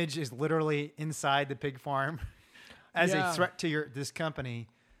 whose image is literally inside the pig farm as a threat to this company,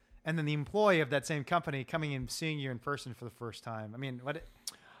 and then the employee of that same company coming and seeing you in person for the first time. I mean,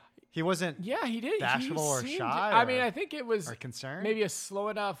 he wasn't he did. bashful or shy? I mean, I think it was concerned? Maybe a slow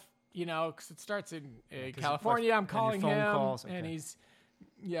enough, because it starts in California. I'm calling him, calls, and he's,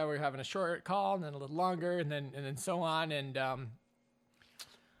 we're having a short call, and then a little longer, and then so on. And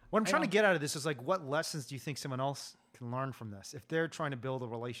what I'm trying to get out of this is like, what lessons do you think someone else can learn from this if they're trying to build a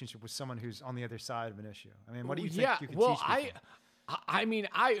relationship with someone who's on the other side of an issue? I mean, what do you think you could teach people? I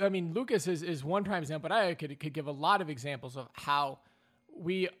mean, Lucas is one prime example, but I could give a lot of examples of how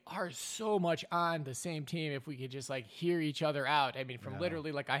we are so much on the same team if we could just like hear each other out. I mean, from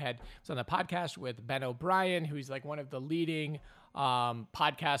literally, like was on the podcast with Ben O'Brien, who's like one of the leading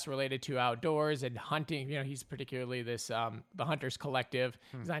podcasts related to outdoors and hunting. He's particularly this the Hunters Collective.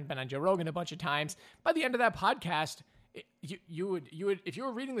 He's been on Joe Rogan a bunch of times. By the end of that podcast, you would if you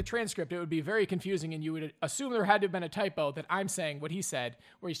were reading the transcript, it would be very confusing, and you would assume there had to have been a typo that I'm saying what he said,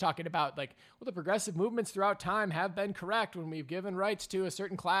 where he's talking about like, well, the progressive movements throughout time have been correct when we've given rights to a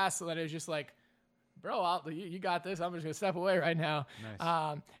certain class. So that it was just like, bro, you got this. I'm just gonna step away right now.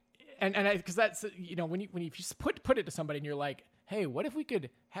 Nice. Because that's when you just put it to somebody and you're like, hey, what if we could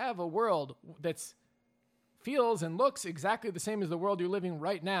have a world that's feels and looks exactly the same as the world you're living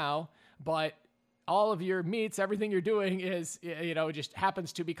right now, but all of your meats, everything you're doing is, just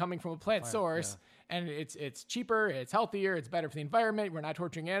happens to be coming from a plant source, and it's cheaper, it's healthier, it's better for the environment. We're not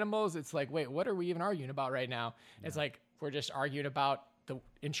torturing animals. It's like, wait, what are we even arguing about right now? Yeah. It's like, we're just arguing about the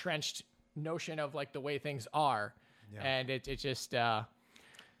entrenched notion of like the way things are. Yeah. And it just,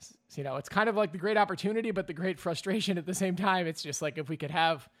 it's kind of like the great opportunity, but the great frustration at the same time. It's just like, if we could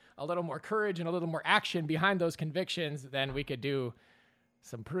have a little more courage and a little more action behind those convictions, then we could do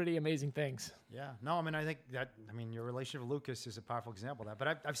some pretty amazing things. Yeah. No, I mean, I think your relationship with Lucas is a powerful example of that,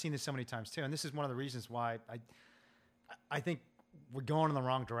 but I've seen this so many times too. And this is one of the reasons why I think we're going in the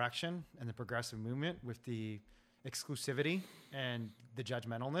wrong direction in the progressive movement with the exclusivity and the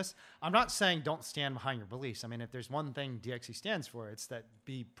judgmentalness. I'm not saying don't stand behind your beliefs. I mean, if there's one thing DXE stands for, it's that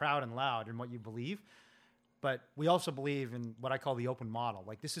be proud and loud in what you believe. But we also believe in what I call the open model.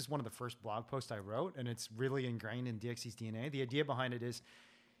 Like, this is one of the first blog posts I wrote, and it's really ingrained in DXE's DNA. The idea behind it is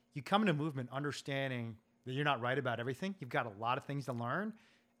you come into movement understanding that you're not right about everything. You've got a lot of things to learn,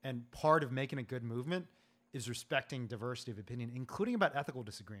 and part of making a good movement is respecting diversity of opinion, including about ethical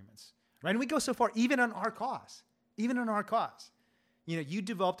disagreements, right? And we go so far, even in our cause. You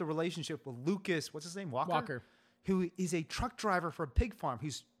developed a relationship with Lucas, what's his name, Walker, who is a truck driver for a pig farm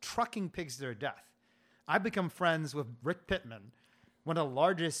who's trucking pigs to their death. I've become friends with Rick Pittman, one of the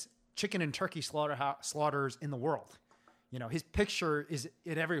largest chicken and turkey slaughterers in the world. His picture is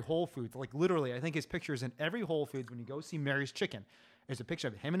at every Whole Foods. Like, literally, I think his picture is in every Whole Foods. When you go see Mary's Chicken, there's a picture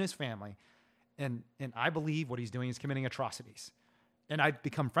of him and his family. And I believe what he's doing is committing atrocities. And I've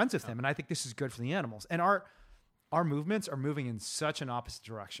become friends with him, and I think this is good for the animals. And our movements are moving in such an opposite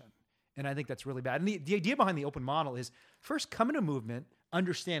direction. And I think that's really bad. And the idea behind the open model is, first, come into movement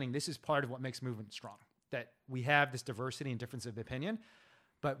understanding this is part of what makes movement strong, that we have this diversity and difference of opinion,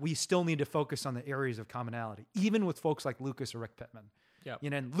 but we still need to focus on the areas of commonality, even with folks like Lucas or Rick Pittman. Yep.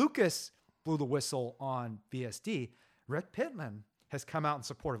 And Lucas blew the whistle on VSD. Rick Pittman has come out in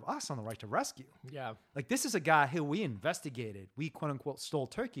support of us on the right to rescue. Yeah. Like, this is a guy who we investigated. We, quote unquote, stole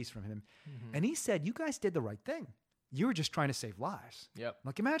turkeys from him. Mm-hmm. And he said, you guys did the right thing. You were just trying to save lives. Yep.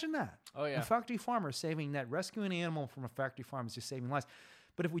 Like, imagine that. Oh, yeah. A factory farmer saving that, rescuing an animal from a factory farm is just saving lives.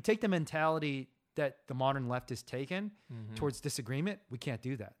 But if we take the mentality that the modern left has taken towards disagreement, we can't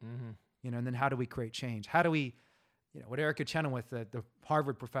do that. Mm-hmm. And then how do we create change? How do we, what Erica Chenoweth, the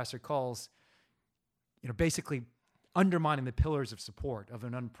Harvard professor, calls, basically undermining the pillars of support of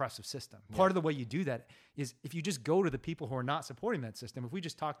an unoppressive system. Part of the way you do that is if you just go to the people who are not supporting that system. If we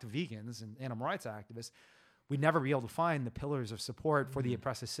just talk to vegans and animal rights activists, we'd never be able to find the pillars of support for the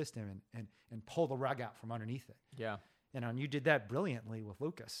oppressive system and pull the rug out from underneath it. Yeah. And you did that brilliantly with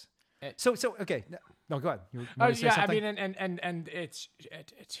Lucas. So okay. No, go ahead. I mean, and it's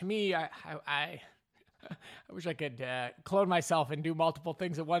to me, I wish I could clone myself and do multiple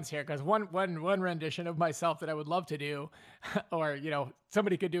things at once here, because one rendition of myself that I would love to do, or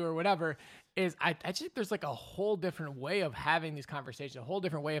somebody could do or whatever, is I just think there's like a whole different way of having these conversations, a whole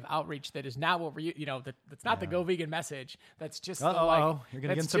different way of outreach that is now over that's not the Go Vegan message. That's just you're gonna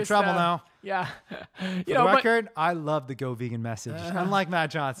get in some trouble now. Yeah, For the record, I love the Go Vegan message. Unlike Matt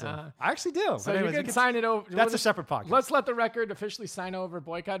Johnson, I actually do. So you can sign it over. That's a separate podcast. Let's let the record officially sign over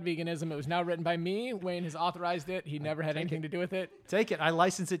Boycott Veganism. It was now written by me. Wayne has authorized it. He never had anything to do with it. Take it. I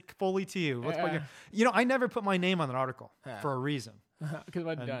license it fully to you. I never put my name on that article for a reason. Because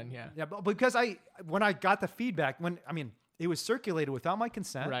I'm done. Yeah. Yeah, but because when I got the feedback, it was circulated without my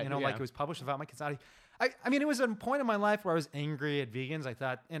consent. Right, Like it was published without my consent. It was a point in my life where I was angry at vegans. I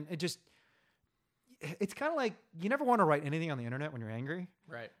thought, and it's kind of like you never want to write anything on the internet when you're angry.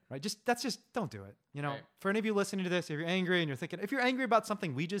 Right. That's just don't do it. Right. For any of you listening to this, if you're angry and you're thinking, if you're angry about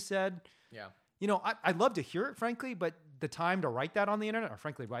something we just said, Yeah. I'd love to hear it, frankly, but the time to write that on the internet, or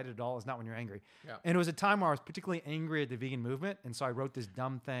frankly, write it at all, is not when you're angry. Yeah. And it was a time where I was particularly angry at the vegan movement, and so I wrote this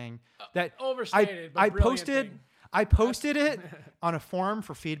dumb thing that overstated. I but brilliant posted. thing. I posted it on a forum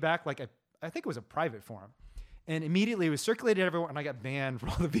for feedback, like I think it was a private forum, and immediately it was circulated everywhere, and I got banned from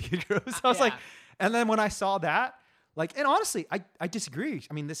all the vegan groups. I was like, and then when I saw that, and honestly, I disagree.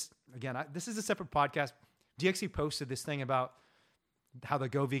 This is a separate podcast. DXC posted this thing about how the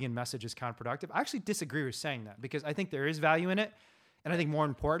Go Vegan message is counterproductive. I actually disagree with saying that because I think there is value in it. And I think more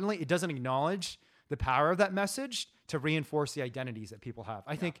importantly, it doesn't acknowledge the power of that message to reinforce the identities that people have.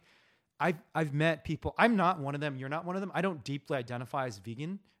 I think I've met people. I'm not one of them. You're not one of them. I don't deeply identify as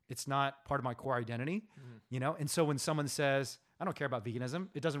vegan. It's not part of my core identity, And so when someone says, I don't care about veganism,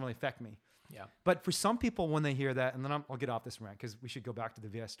 it doesn't really affect me. Yeah. But for some people, when they hear that, and then I'll get off this rant because we should go back to the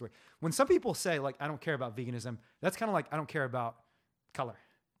VS story. When some people say, I don't care about veganism, that's kind of like, I don't care about color.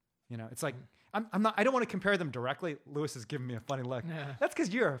 It's like, I'm not, I don't want to compare them directly. Lewis is giving me a funny look. Yeah. That's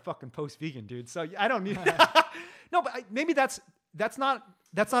because you're a fucking post-vegan dude. So I don't need No, but maybe that's not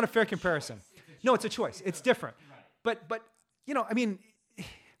a fair comparison. No, it's a choice. It's different. But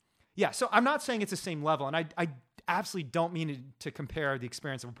yeah, so I'm not saying it's the same level. And I absolutely don't mean to compare the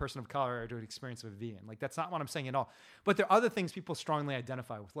experience of a person of color to an experience of a vegan. That's not what I'm saying at all. But there are other things people strongly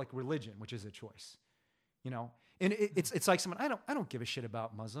identify with, like religion, which is a choice. And it's like someone, I don't give a shit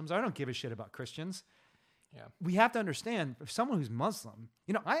about Muslims. I don't give a shit about Christians. Yeah. We have to understand, for someone who's Muslim,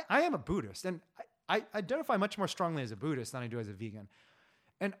 I am a Buddhist, and I identify much more strongly as a Buddhist than I do as a vegan.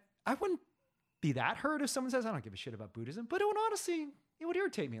 And I wouldn't be that hurt if someone says, I don't give a shit about Buddhism, but it would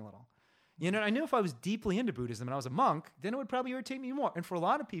irritate me a little. I knew if I was deeply into Buddhism and I was a monk, then it would probably irritate me more. And for a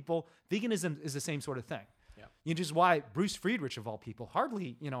lot of people, veganism is the same sort of thing. Yeah. Which is why Bruce Friedrich, of all people,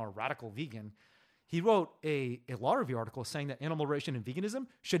 hardly, a radical vegan, he wrote a law review article saying that animal liberation and veganism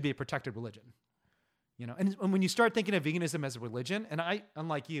should be a protected religion. And when you start thinking of veganism as a religion, and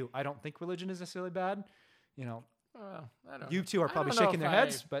unlike you, I don't think religion is necessarily bad. You two are probably shaking their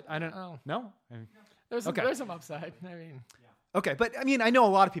heads, but I don't know. No? There's some upside. Okay, but I know a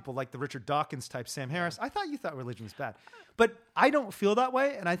lot of people like the Richard Dawkins type, Sam Harris. I thought you thought religion was bad. But I don't feel that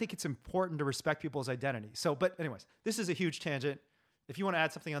way, and I think it's important to respect people's identity. But anyways, this is a huge tangent. If you want to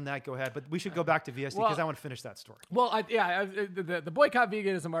add something on that, go ahead. But we should go back to VSD because I want to finish that story. Well, the boycott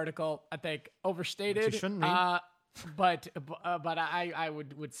veganism article, I think, overstated. Which you shouldn't mean. But I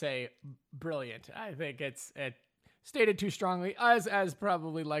would say brilliant. I think it stated too strongly, as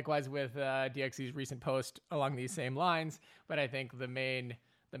probably likewise with DXC's recent post along these same lines. But I think the main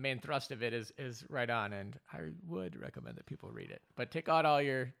thrust of it is right on, and I would recommend that people read it. But take out all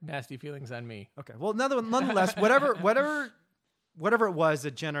your nasty feelings on me. Okay. Well, nonetheless, whatever it was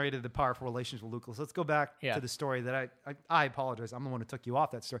that generated the powerful relations with Lucas, let's go back to the story that I apologize. I'm the one who took you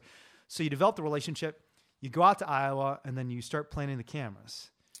off that story. So you develop the relationship, you go out to Iowa, and then you start planting the cameras.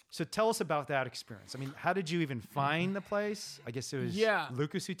 So tell us about that experience. How did you even find the place? I guess it was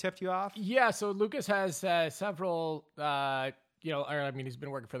Lucas who tipped you off? Yeah, so Lucas has several, he's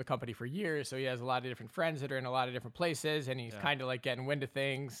been working for the company for years, so he has a lot of different friends that are in a lot of different places, and he's kind of like getting wind of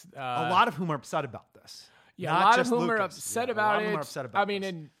things. A lot of whom are upset about this. Yeah, a lot of whom are upset about it.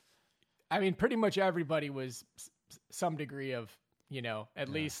 Pretty much everybody was some degree of, at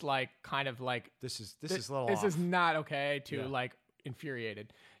least this is a little this off. is not okay to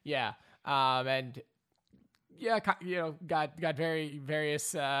infuriated. Yeah. Got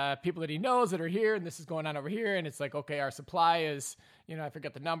various people that he knows that are here, and this is going on over here, and it's like, okay, our supply is, I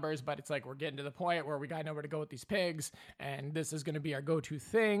forget the numbers, but it's like we're getting to the point where we got nowhere to go with these pigs, and this is going to be our go-to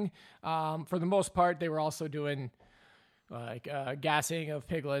thing. For the most part, they were also doing gassing of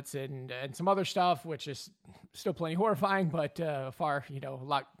piglets and some other stuff, which is still plenty horrifying, but far, a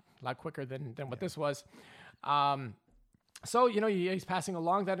lot quicker than what this was. So, he's passing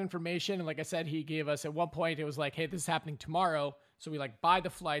along that information. And like I said, he gave us at one point, it was like, hey, this is happening tomorrow. So we buy the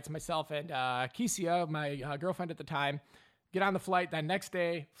flights, myself and Kesia, my girlfriend at the time, get on the flight that next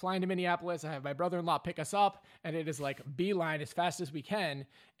day, flying to Minneapolis. I have my brother-in-law pick us up, and it is beeline as fast as we can.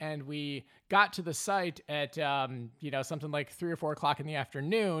 And we got to the site at, something like 3 or 4 o'clock in the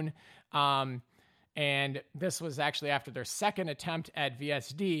afternoon. And this was actually after their second attempt at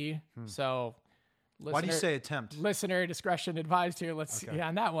VSD. So... Why do you say attempt? Listener discretion advised here. Let's see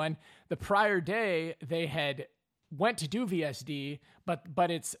on that one. The prior day, they had went to do VSD, but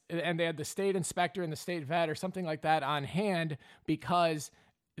and they had the state inspector and the state vet or something like that on hand because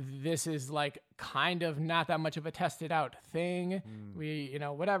this is like kind of not that much of a tested out thing. We,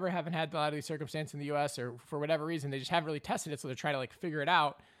 whatever, haven't had a lot of these circumstances in the US or for whatever reason, they just haven't really tested it. So they're trying to like figure it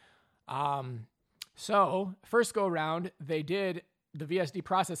out. So first go around, they did the VSD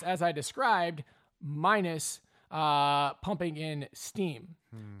process as I described, minus pumping in steam.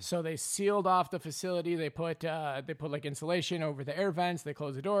 So they sealed off the facility. They put like insulation over the air vents. They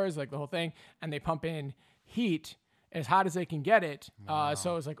close the doors, like the whole thing, and they pump in heat as hot as they can get it. Wow.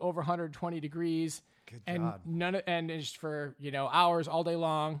 So it's like over 120 degrees. Good and God. and it's for hours all day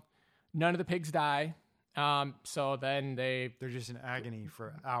long. None of the pigs die. So then they're just in agony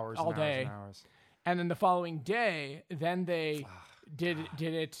for hours all and day. hours and hours. And then the following day, then they did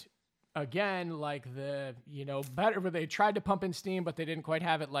it again, like better, where they tried to pump in steam, but they didn't quite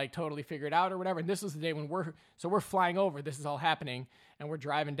have it like totally figured out or whatever. And this was the day when we're flying over. This is all happening, and we're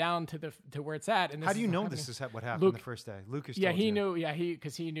driving down to where it's at. And how do you know this is what happened the first day? Lucas told he you. knew. Yeah,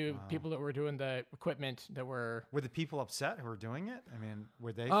 because he knew people that were doing the equipment that were. Were the people upset who were doing it? I mean,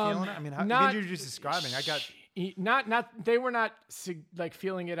 were they feeling it? I mean, how you're just describing? They were not like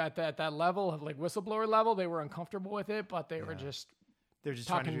feeling it at that level of like whistleblower level. They were uncomfortable with it, but they were just. They're just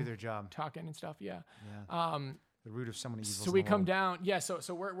trying to do their job. Talking and stuff, yeah. The root of so many evils. So we come down,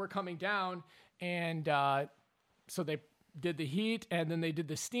 so we're coming down, and so they did the heat, and then they did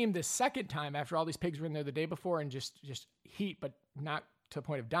the steam this second time after all these pigs were in there the day before, and just heat, but not to the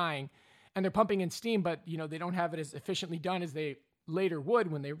point of dying. And they're pumping in steam, but they don't have it as efficiently done as they later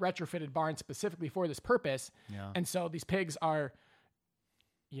would when they retrofitted barns specifically for this purpose. Yeah. And so these pigs are,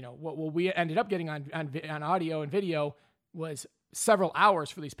 what we ended up getting on audio and video was several hours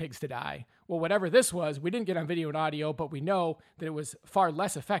for these pigs to die. Well, whatever this was, we didn't get on video and audio, but we know that it was far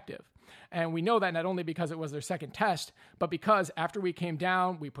less effective. And we know that not only because it was their second test, but because after we came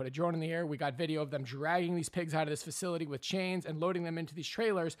down, we put a drone in the air, we got video of them dragging these pigs out of this facility with chains and loading them into these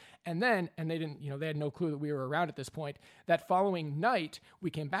trailers. And then, they didn't, they had no clue that we were around at this point. That following night, we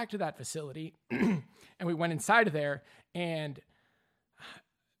came back to that facility and we went inside of there, and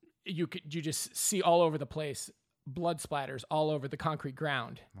you just see all over the place blood splatters all over the concrete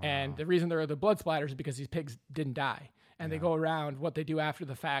ground. Wow. And the reason there are the blood splatters is because these pigs didn't die. And they go around, what they do after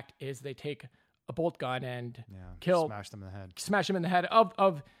the fact is they take a bolt gun and smash them in the head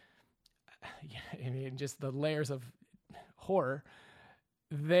of just the layers of horror.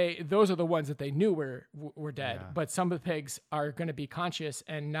 Those are the ones that they knew were dead. But some of the pigs are going to be conscious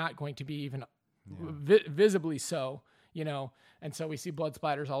and not going to be even visibly so, and so we see blood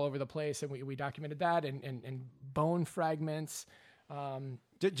splatters all over the place, and we documented that, and bone fragments.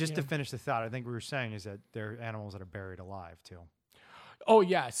 Just to finish the thought, I think we were saying is that there are animals that are buried alive too. Oh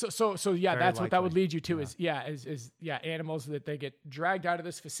yeah, so yeah, Very that's likely. what that would lead you to is animals that they get dragged out of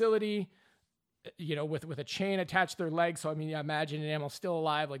this facility, with a chain attached to their legs. So I mean, imagine an animal still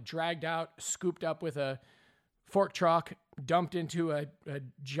alive, like dragged out, scooped up with a fork truck, dumped into a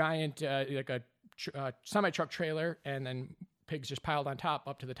giant semi-truck trailer, and then pigs just piled on top,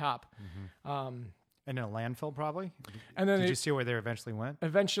 up to the top. Mm-hmm. And in a landfill, probably? And then did you see where they eventually went?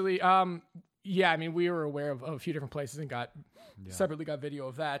 Eventually, I mean, we were aware of a few different places and separately got video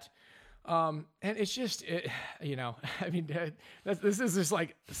of that. And it's just, I mean, this is just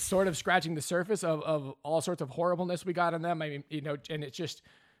like sort of scratching the surface of all sorts of horribleness we got on them. I mean, and it just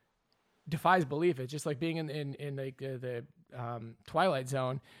defies belief. It's just like being in like the Twilight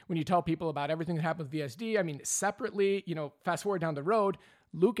Zone when you tell people about everything that happened with VSD. I mean, separately, fast forward down the road,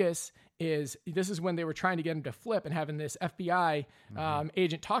 this is when they were trying to get him to flip and having this FBI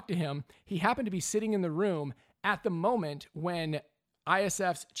agent talk to him. He happened to be sitting in the room at the moment when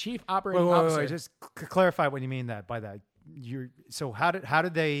ISF's chief operating officer. Wait, just clarify what you mean by that. So how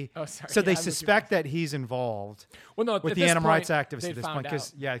did they? Oh, sorry. So they suspect that he's involved. Well, no, with the animal rights activists at this point,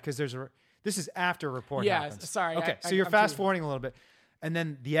 because this is after a report happens. Sorry. Okay, so you're fast forwarding a little bit, and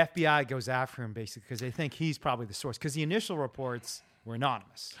then the FBI goes after him basically because they think he's probably the source because the initial reports were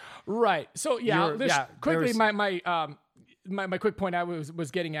anonymous. Right. So quickly, my quick point I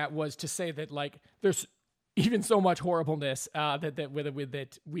was getting at was to say that like there's even so much horribleness that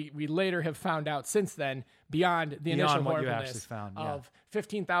we later have found out since then beyond the initial horribleness of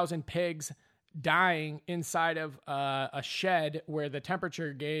 15,000 pigs dying inside of a shed where the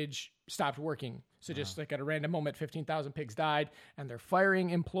temperature gauge stopped working. So just like at a random moment, 15,000 pigs died, and they're firing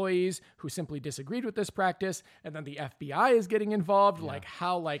employees who simply disagreed with this practice. And then the FBI is getting involved,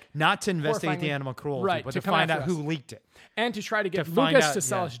 not to investigate the animal cruelty, but to find out who leaked it. And to try to get Lucas to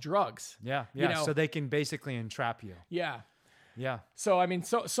sell us drugs. Yeah. So they can basically entrap you. Yeah. Yeah. So, I mean,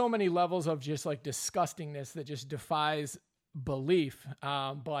 so many levels of just like disgustingness that just defies belief.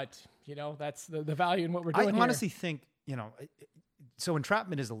 But, you know, that's the value in what we're doing I honestly think, you know, so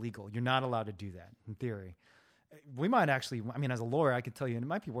entrapment is illegal. You're not allowed to do that in theory. We might actually, I mean, as a lawyer, I could tell you, and it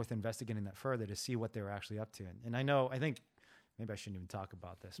might be worth investigating that further to see what they were actually up to. And I think maybe I shouldn't even talk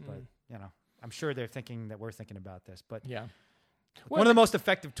about this, but, you know, I'm sure they're thinking that we're thinking about this. But yeah. One of the most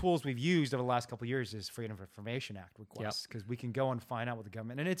effective tools we've used over the last couple of years is Freedom of Information Act requests, because we can go and find out what the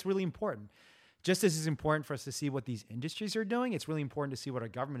government, and it's really important. Just as it's important for us to see what these industries are doing, it's really important to see what our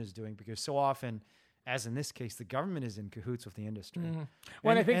government is doing, because so often, as in this case, the government is in cahoots with the industry.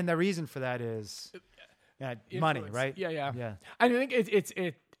 Well, and the reason for that is money, right? Yeah. I think it's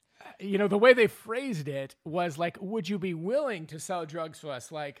you know, the way they phrased it was like, would you be willing to sell drugs to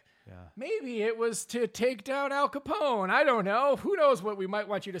us? Like, maybe it was to take down Al Capone. I don't know. Who knows what we might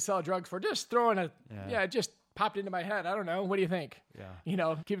want you to sell drugs for? Just throwing just popped into my head. I don't know. What do you think? Yeah. You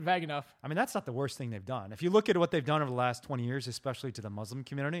know, keep it vague enough. I mean, that's not the worst thing they've done. If you look at what they've done over the last 20 years, especially to the Muslim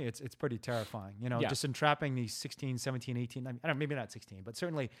community, it's pretty terrifying. You know, just entrapping these 16, 17, 18, I don't, maybe not 16, but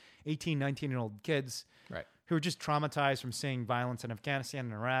certainly 18, 19-year-old kids who are just traumatized from seeing violence in Afghanistan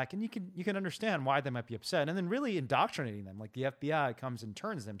and Iraq. And you can understand why they might be upset. And then really indoctrinating them. Like the FBI comes and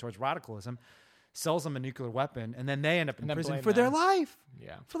turns them towards radicalism, sells them a nuclear weapon, and then they end up in prison for their life.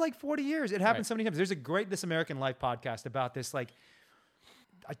 Yeah. For like 40 years. It happens so many times. There's a great This American Life podcast about this. Like,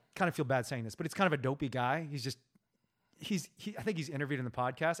 I kind of feel bad saying this, but it's kind of a dopey guy. I think he's interviewed in the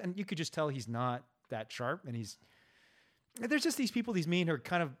podcast, and you could just tell he's not that sharp. And there's just these people, these mean, who are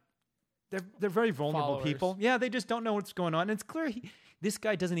kind of, they're very vulnerable people. Yeah, they just don't know what's going on. And it's clear this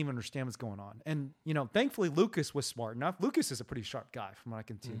guy doesn't even understand what's going on. And, you know, thankfully Lucas was smart enough. Lucas is a pretty sharp guy from what I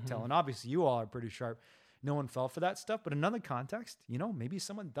can tell. And obviously you all are pretty sharp. No one fell for that stuff. But in another context, you know, maybe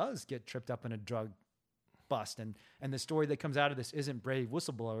someone does get tripped up in a drug bust. And the story that comes out of this isn't brave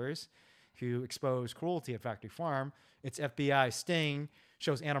whistleblowers who expose cruelty at Factory Farm. It's FBI sting,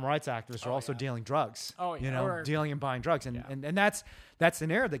 shows animal rights activists are also dealing drugs. You know, dealing and buying drugs. And that's the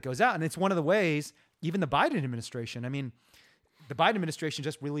narrative that goes out. And it's one of the ways, even the Biden administration, I mean, the Biden administration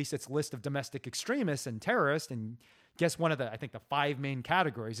just released its list of domestic extremists and terrorists. And guess one of the 5 main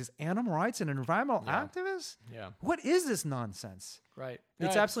categories is animal rights and environmental activists? Yeah. What is this nonsense? Right.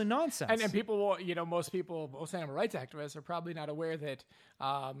 It's absolutely nonsense. And people will, you know, most animal rights activists are probably not aware that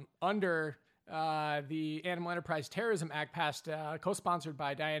under the Animal Enterprise Terrorism Act passed, co-sponsored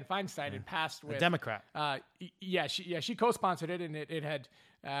by Dianne Feinstein and passed with... A Democrat. She co-sponsored it, and it had...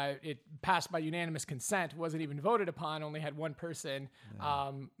 it passed by unanimous consent, wasn't even voted upon, only had one person,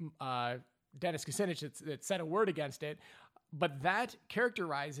 Dennis Kucinich, that said a word against it. But that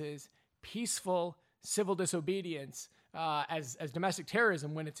characterizes peaceful civil disobedience as domestic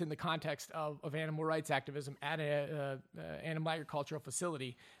terrorism when it's in the context of animal rights activism at an animal agricultural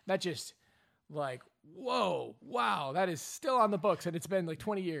facility. That just... like, whoa, wow, that is still on the books, and it's been like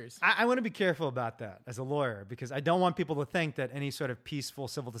 20 years. I want to be careful about that as a lawyer, because I don't want people to think that any sort of peaceful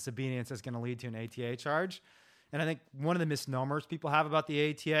civil disobedience is going to lead to an ATA charge. And I think one of the misnomers people have about the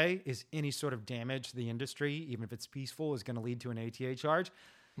ATA is any sort of damage to the industry, even if it's peaceful, is going to lead to an ATA charge.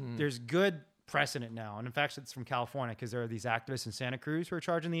 There's good precedent now, and in fact, it's from California, because there are these activists in Santa Cruz who are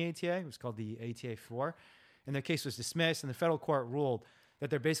charging the ATA. It was called the ATA 4, and their case was dismissed, and the federal court ruled that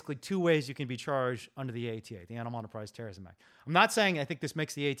there are basically 2 ways you can be charged under the ATA, the Animal Enterprise Terrorism Act. I'm not saying I think this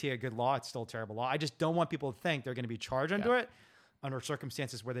makes the ATA a good law. It's still a terrible law. I just don't want people to think they're going to be charged under it under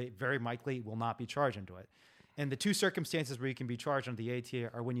circumstances where they very likely will not be charged under it. And the 2 circumstances where you can be charged under the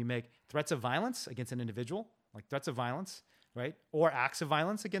ATA are when you make threats of violence against an individual, like threats of violence, right? Or acts of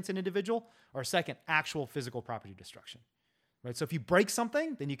violence against an individual, or second, actual physical property destruction. Right? So if you break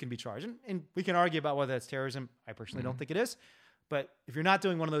something, then you can be charged. And we can argue about whether that's terrorism. I personally don't think it is. But if you're not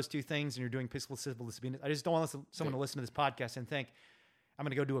doing one of those 2 things and you're doing peaceful civil disobedience, I just don't want someone to listen to this podcast and think, I'm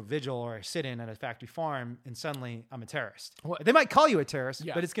going to go do a vigil or a sit-in at a factory farm and suddenly I'm a terrorist. Well, they might call you a terrorist,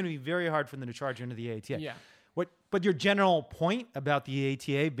 but it's going to be very hard for them to charge you under the ATA. Yeah. But your general point about the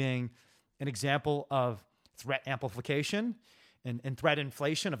ATA being an example of threat amplification and threat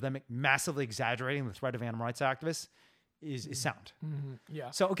inflation, of them massively exaggerating the threat of animal rights activists, is sound.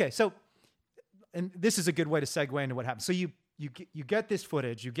 Yeah. So, okay. So, and this is a good way to segue into what happens. So you get this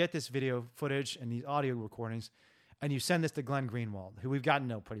footage, you get this video footage and these audio recordings, and you send this to Glenn Greenwald, who we've gotten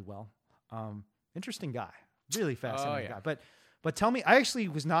to know pretty well. Interesting guy, really fascinating guy. But tell me, I actually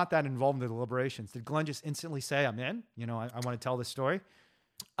was not that involved in the deliberations. Did Glenn just instantly say, "I'm in"? You know, I want to tell this story.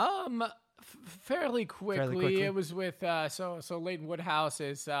 Fairly quickly. It was with so Leighton Woodhouse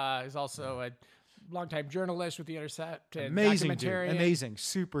is also a longtime journalist with The Intercept and Amazing dude. documentarian. Amazing,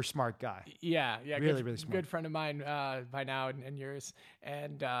 super smart guy. Yeah, really, really smart. Good friend of mine by now and yours,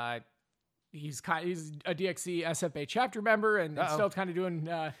 and he's a DXC SFA chapter member and still kind of doing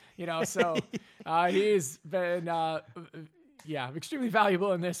so he's been extremely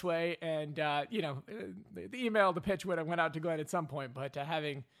valuable in this way, and the email, the pitch would have went out to Glenn at some point, but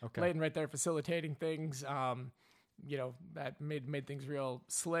having Leighton right there facilitating things, that made things real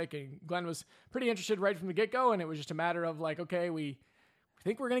slick, and Glenn was pretty interested right from the get-go, and it was just a matter of like, okay, we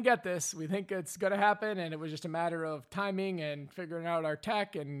think we're going to get this. We think it's going to happen, and it was just a matter of timing and figuring out our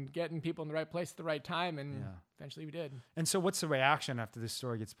tech and getting people in the right place at the right time, and eventually we did. And so what's the reaction after this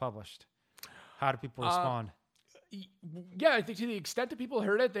story gets published? How do people respond? Yeah, I think to the extent that people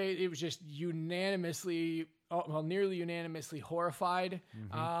heard it, it was just nearly unanimously horrified,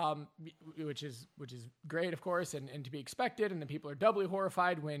 which is great, of course, and to be expected. And then people are doubly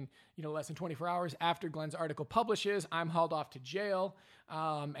horrified when, less than 24 hours after Glenn's article publishes, I'm hauled off to jail.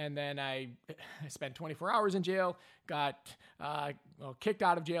 And then I spent 24 hours in jail, got kicked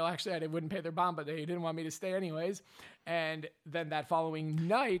out of jail. Actually, I wouldn't pay their bond, but they didn't want me to stay anyways. And then that following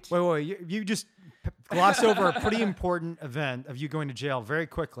night... Wait, you just glossed over a pretty important event of you going to jail very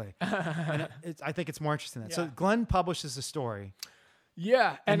quickly. And I think it's more interesting than that. Yeah. So Glenn publishes the story.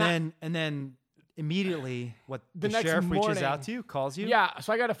 Yeah. And then immediately the sheriff reaches out to you, calls you? Yeah.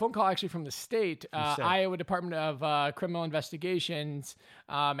 So I got a phone call actually from the state, Iowa Department of Criminal Investigations.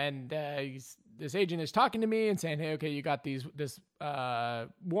 And this agent is talking to me and saying, hey, okay, you got this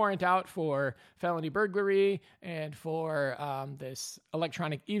warrant out for felony burglary and for this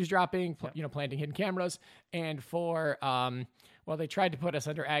electronic eavesdropping, planting hidden cameras, and for, they tried to put us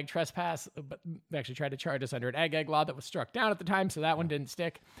under ag trespass, but they actually tried to charge us under an ag law that was struck down at the time, so that one didn't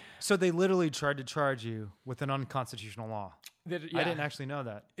stick. So they literally tried to charge you with an unconstitutional law. I didn't actually know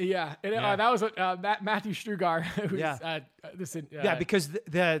that. Yeah, that was Matthew Strugar. Because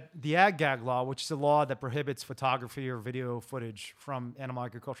the ag gag law, which is a law that prohibits photography or video footage from animal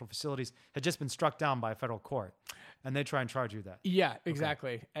agricultural facilities, had just been struck down by a federal court, and they try and charge you that. Yeah,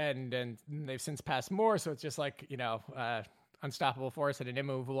 exactly. And they've since passed more, so it's just like unstoppable force and an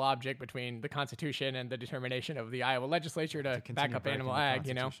immovable object between the Constitution and the determination of the Iowa legislature to back up animal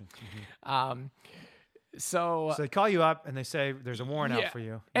ag. So they call you up and they say there's a warrant out for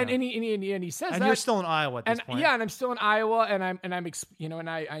you, and he says and you're still in Iowa at this point. Yeah, and I'm still in Iowa, and I'm I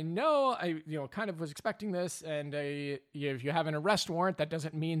kind of was expecting this, and if you have an arrest warrant, that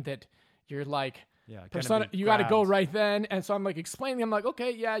doesn't mean that you're like you got to go right then. And so I'm like explaining, I'm like,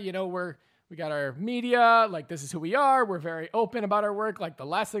 okay, we got our media, like this is who we are. We're very open about our work. Like the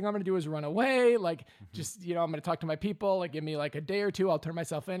last thing I'm going to do is run away. Like just I'm going to talk to my people. Like give me like a day or two. I'll turn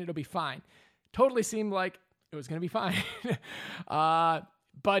myself in. It'll be fine. Totally seemed like it was going to be fine.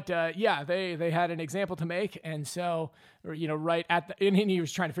 But they had an example to make. And so, right at and he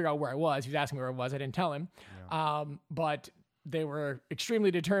was trying to figure out where I was. He was asking me where I was. I didn't tell him. Yeah. But they were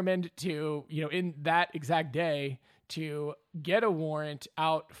extremely determined to, in that exact day, to get a warrant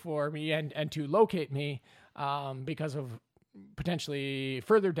out for me and to locate me because of potentially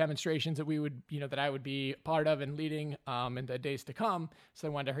further demonstrations that we would, that I would be part of and leading in the days to come. So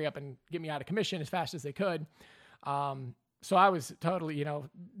they wanted to hurry up and get me out of commission as fast as they could. So I was totally,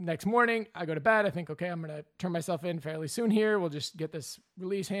 next morning I go to bed. I think, okay, I'm going to turn myself in fairly soon here. We'll just get this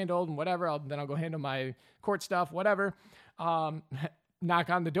release handled and whatever. Then I'll go handle my court stuff, whatever. Knock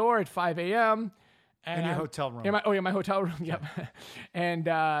on the door at 5 a.m. In your hotel room. My hotel room. Yep.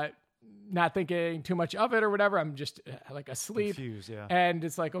 And not thinking too much of it or whatever. I'm just like asleep. Confused, yeah. And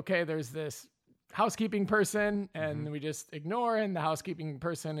it's like, okay, there's this housekeeping person, and we just ignore, and the housekeeping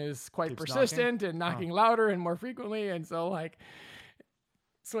person is quite persistent and knocking louder and more frequently. And so like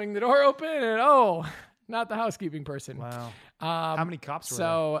swing the door open and not the housekeeping person. Wow. How many cops were there?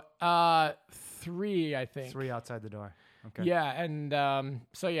 So 3, I think. 3 outside the door. Okay. Yeah, and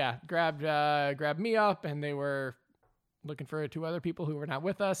grabbed me up, and they were looking for 2 other people who were not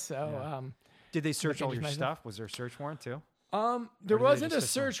with us. So, did they search all your stuff? Was there a search warrant too? There wasn't a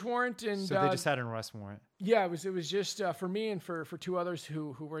search warrant, and so they just had an arrest warrant. Yeah, it was just for me and for 2 others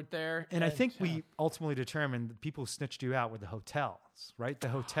who weren't there. And I think we ultimately determined the people who snitched you out were the hotels, right? The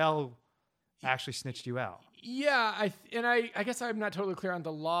hotel actually snitched you out. Yeah, I guess I'm not totally clear on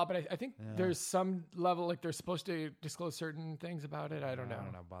the law, but I think there's some level, like they're supposed to disclose certain things about it. I don't know. I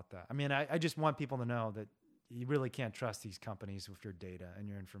don't know about that. I mean, I just want people to know that you really can't trust these companies with your data and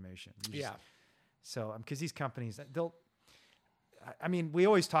your information. So, because these companies, we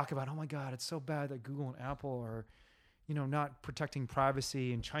always talk about, oh my God, it's so bad that Google and Apple are, not protecting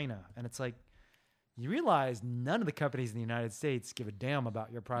privacy in China. And it's like, you realize none of the companies in the United States give a damn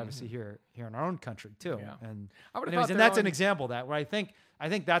about your privacy here in our own country too. Yeah. And I would've anyways, thought and their that's an own- example of that where I think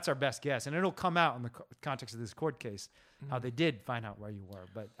that's our best guess, and it'll come out in the context of this court case how they did find out where you were.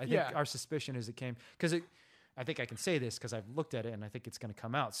 But I think our suspicion is it came because I think I can say this because I've looked at it and I think it's going to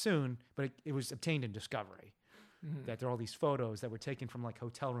come out soon. But it was obtained in discovery. That there are all these photos that were taken from like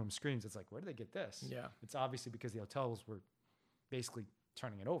hotel room screens. It's like, where did they get this? Yeah. It's obviously because the hotels were basically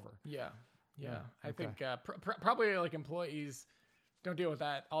turning it over. Yeah. I okay. think probably like employees don't deal with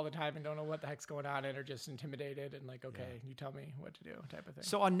that all the time and don't know what the heck's going on and are just intimidated and like, okay, you tell me what to do type of thing.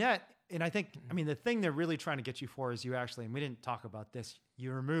 So on net, and I think, I mean, the thing they're really trying to get you for is you actually, and we didn't talk about this,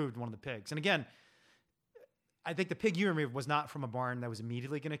 you removed one of the pigs. And again, I think the pig you removed was not from a barn that was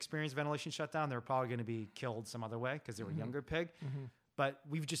immediately going to experience ventilation shutdown. They were probably going to be killed some other way because they were a younger pig. But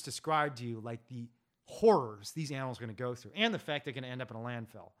we've just described to you like the horrors these animals are going to go through and the fact they're going to end up in a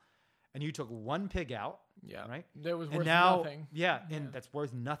landfill. And you took one pig out, right? That was worth and now, nothing. And that's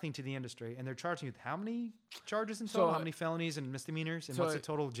worth nothing to the industry. And they're charging you with how many charges in total? How many felonies and misdemeanors? And what's the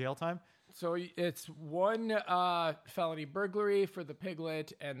total jail time? So it's one felony burglary for the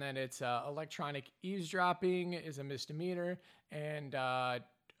piglet, and then it's electronic eavesdropping is a misdemeanor, and a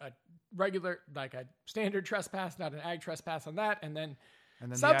regular, like a standard trespass, not an ag trespass on that, and then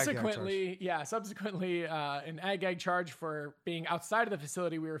subsequently, an ag charge for being outside of the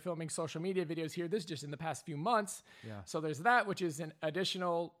facility. We were filming social media videos here. This is just in the past few months. Yeah. So there's that, which is an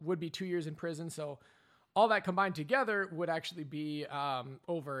additional, would be 2 years in prison. So all that combined together would actually be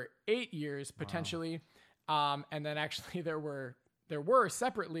over 8 years potentially. Wow. And then actually there were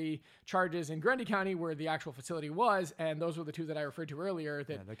separately charges in Grundy County where the actual facility was, and those were the two that I referred to earlier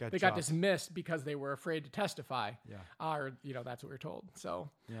that they got dismissed because they were afraid to testify. Yeah. Or that's what we were told. So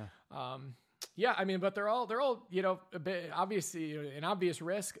yeah. I mean, but they're all a bit obviously an obvious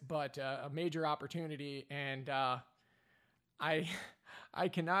risk, but a major opportunity. And I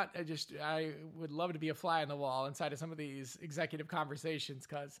would love to be a fly on the wall inside of some of these executive conversations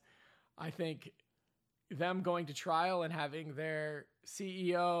because I think them going to trial and having their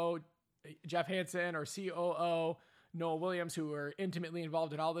CEO, Jeff Hansen, or COO, Noel Williams, who are intimately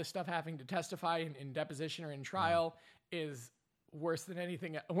involved in all this stuff, having to testify in deposition or in trial is worse than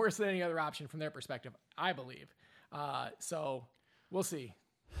any other option from their perspective, I believe. So we'll see.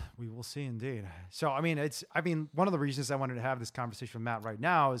 We will see indeed. So, I mean, one of the reasons I wanted to have this conversation with Matt right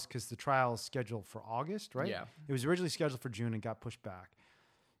now is because the trial is scheduled for August, right? Yeah. It was originally scheduled for June and got pushed back.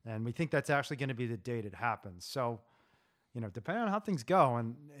 And we think that's actually going to be the date it happens. So, depending on how things go,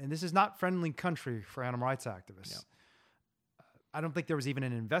 and this is not friendly country for animal rights activists. Yeah. I don't think there was even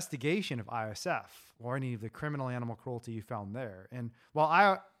an investigation of ISF or any of the criminal animal cruelty you found there. And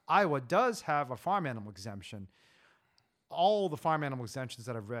while Iowa does have a farm animal exemption, all the farm animal exemptions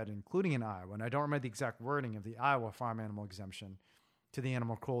that I've read, including in Iowa, and I don't remember the exact wording of the Iowa farm animal exemption to the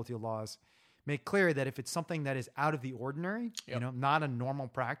animal cruelty laws, make clear that if it's something that is out of the ordinary, not a normal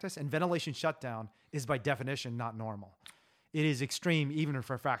practice, and ventilation shutdown is by definition not normal. It is extreme even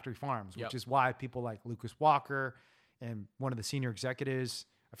for factory farms, which is why people like Lucas Walker and one of the senior executives,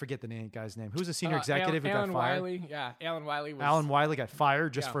 I forget the guy's name. Who's the senior executive who got fired? Wiley. Yeah, Alan Wiley. Alan Wiley got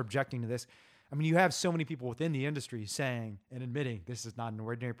fired just for objecting to this. I mean, you have so many people within the industry saying and admitting this is not an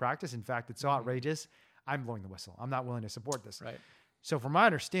ordinary practice. In fact, it's so outrageous, I'm blowing the whistle. I'm not willing to support this. Right. So from what I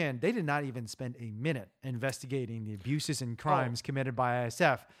understand, they did not even spend a minute investigating the abuses and crimes committed by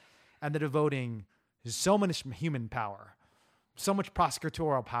ISF, and they're devoting so much human power, so much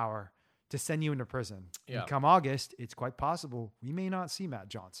prosecutorial power to send you into prison. Yeah. And come August, it's quite possible we may not see Matt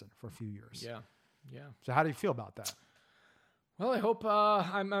Johnson for a few years. Yeah. So how do you feel about that? Well, I hope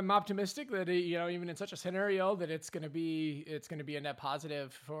I'm optimistic that even in such a scenario that it's going to be a net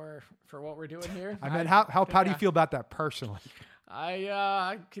positive for what we're doing here. I mean, how do you feel about that personally?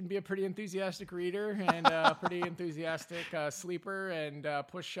 I can be a pretty enthusiastic reader and a pretty enthusiastic sleeper and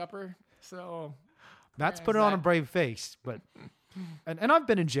push-upper. So Matt's put it on a brave face, but and I've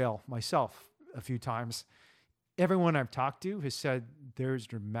been in jail myself a few times. Everyone I've talked to has said there's a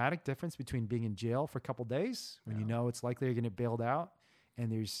dramatic difference between being in jail for a couple days when you know it's likely you're going to get bailed out,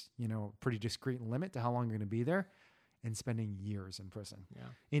 and there's a pretty discrete limit to how long you're going to be there, and spending years in prison. Yeah.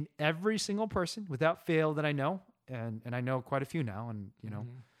 In every single person without fail that I know, and I know quite a few now, and I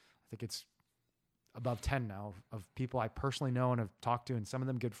think it's above 10 now of people I personally know and have talked to, and some of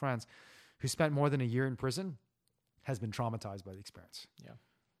them good friends who spent more than a year in prison, has been traumatized by the experience. Yeah.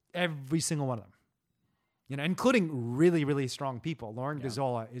 Every single one of them. Including really, really strong people. Lauren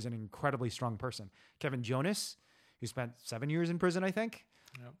Gazzola is an incredibly strong person. Kevin Jonas, who spent 7 years in prison, I think.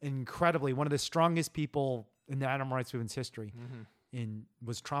 Yep. Incredibly, one of the strongest people in the animal rights movement's history. Mm-hmm. and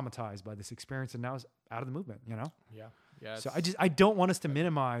was traumatized by this experience and now is out of the movement, you know? Yeah. Yeah. So I don't want us to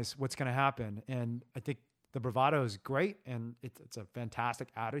minimize what's going to happen. And I think the bravado is great and it's a fantastic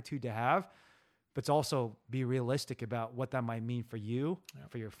attitude to have, but it's also be realistic about what that might mean for you,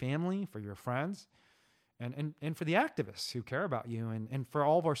 for your family, for your friends, and for the activists who care about you and for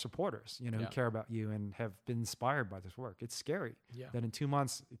all of our supporters, you know, who care about you and have been inspired by this work. It's scary that in 2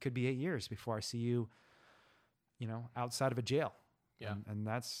 months, it could be 8 years before I see you, you know, outside of a jail. Yeah. And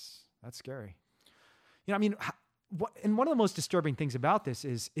that's scary. You know, I mean, and one of the most disturbing things about this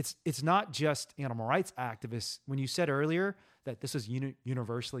is it's not just animal rights activists. When you said earlier that this is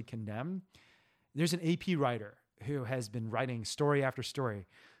universally condemned, there's an AP writer who has been writing story after story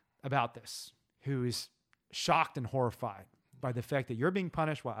about this, who is shocked and horrified by the fact that you're being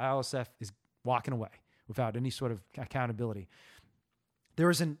punished while ILSF is walking away without any sort of accountability. There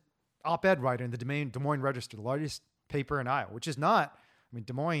is an op-ed writer in the Des Moines Register, the largest paper in Iowa, which is not, I mean,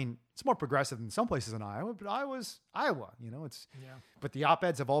 Des Moines, it's more progressive than some places in Iowa, but Iowa's Iowa, you know, but the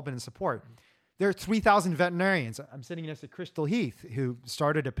op-eds have all been in support. There are 3,000 veterinarians. I'm sitting next to Crystal Heath, who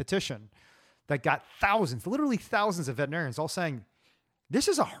started a petition that got thousands, literally thousands of veterinarians all saying, this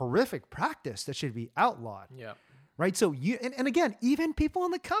is a horrific practice that should be outlawed. Yeah. Right. So and again, even people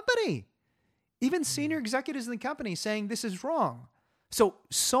in the company, even senior executives in the company saying this is wrong.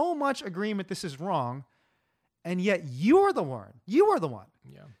 So much agreement this is wrong. And yet you are the one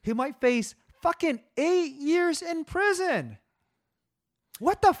who might face fucking 8 years in prison.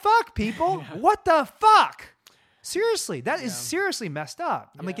 What the fuck, people? What the fuck? Seriously, that is seriously messed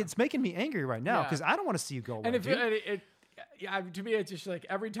up. I'm like, it's making me angry right now because I don't want to see you go away. And to me, it's just like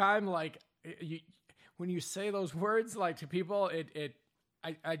every time, like when you say those words, like to people,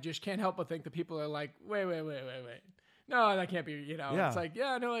 I just can't help but think that people are like, wait. No, that can't be, you know, it's like,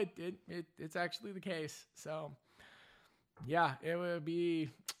 no, it's actually the case. So yeah, it would be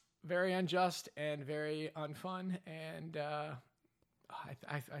very unjust and very unfun. And,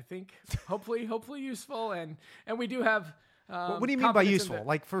 I think hopefully useful. And we do have, what do you mean by useful?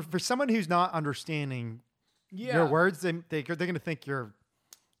 Like for someone who's not understanding your words, they're going to think you're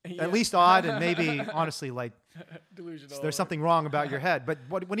at least odd and maybe honestly like delusional. There's something wrong about your head. But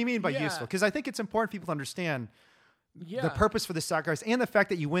what do you mean by useful? Because I think it's important for people to understand the purpose for this sacrifice and the fact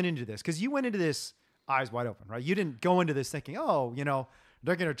that you went into this. Because you went into this eyes wide open, right? You didn't go into this thinking, oh, you know,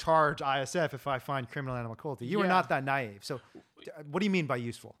 they're going to charge ISF if I find criminal animal cruelty. You were not that naive. So what do you mean by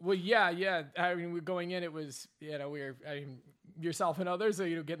useful? Well, yeah. I mean, we're going in, it was, you know, yourself and others,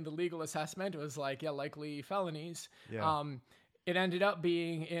 you know, getting the legal assessment. It was like, likely felonies. Yeah. It ended up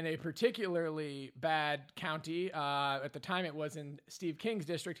being in a particularly bad county. At the time, it was in Steve King's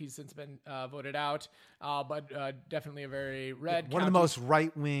district. He's since been voted out, but definitely a very red county. One of the most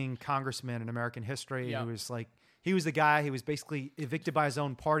right-wing congressmen in American history who was like, he was the guy who was basically evicted by his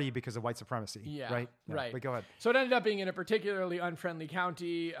own party because of white supremacy. Yeah, right. But go ahead. So it ended up being in a particularly unfriendly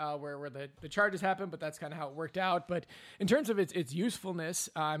county where the charges happened, but that's kind of how it worked out. But in terms of its usefulness,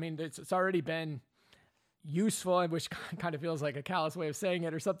 I mean, it's already been useful, which kind of feels like a callous way of saying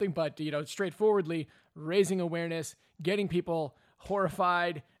it or something, but, you know, straightforwardly raising awareness, getting people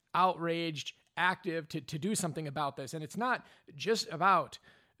horrified, outraged, active to do something about this. And it's not just about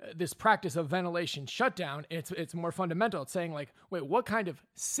this practice of ventilation shutdown. It's more fundamental. It's saying like, wait, what kind of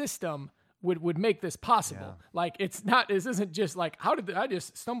system would make this possible? Yeah. Like, this isn't just like, I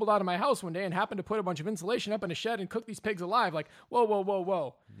just stumbled out of my house one day and happened to put a bunch of insulation up in a shed and cook these pigs alive. Like,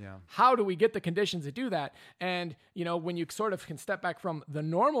 whoa. Yeah. How do we get the conditions to do that? And, you know, when you sort of can step back from the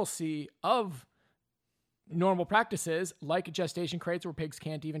normalcy of normal practices, like gestation crates where pigs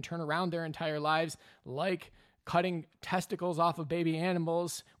can't even turn around their entire lives, like cutting testicles off of baby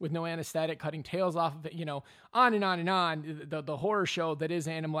animals with no anesthetic, cutting tails off of it, you know, on and on and on. The horror show that is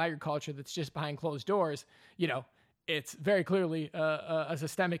animal agriculture that's just behind closed doors, you know, it's very clearly a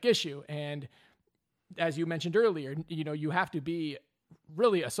systemic issue. And as you mentioned earlier, you know, you have to be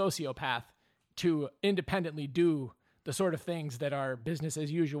really a sociopath to independently do the sort of things that are business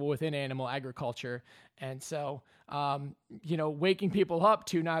as usual within animal agriculture. And so, you know, waking people up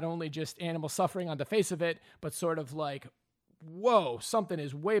to not only just animal suffering on the face of it, but sort of like, whoa, something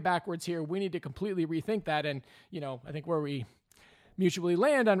is way backwards here. We need to completely rethink that. And, you know, I think where we mutually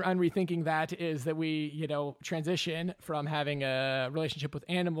land on rethinking that is that we, you know, transition from having a relationship with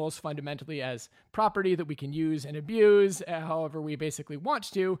animals fundamentally as property that we can use and abuse however we basically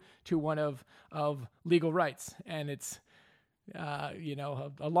want to one of legal rights. And it's, you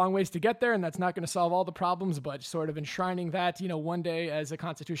know, a long ways to get there, and that's not going to solve all the problems, but sort of enshrining that, you know, one day as a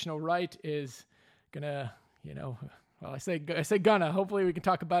constitutional right is going to, you know, well, I say gonna, hopefully we can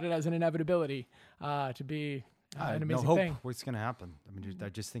talk about it as an inevitability, to be an amazing no hope thing. what's going to happen. I mean, I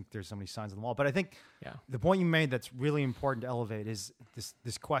just think there's so many signs on the wall. But I think Yeah. the point you made that's really important to elevate is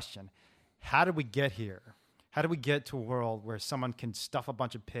this question. How did we get here? How do we get to a world where someone can stuff a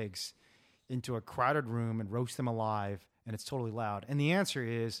bunch of pigs into a crowded room and roast them alive and it's totally loud? And the answer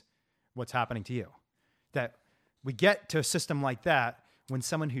is what's happening to you. That we get to a system like that when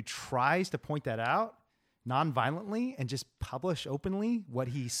someone who tries to point that out non-violently and just publish openly what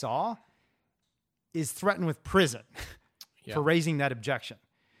he saw is threatened with prison for raising that objection.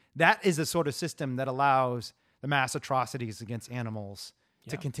 That is the sort of system that allows the mass atrocities against animals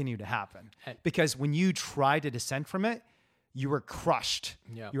to continue to happen. Because when you try to dissent from it, you are crushed.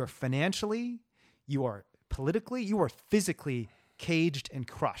 Yeah. You are financially, you are politically, you are physically caged and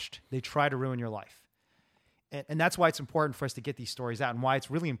crushed. They try to ruin your life. And that's why it's important for us to get these stories out, and why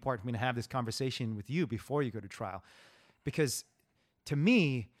it's really important for me to have this conversation with you before you go to trial. Because to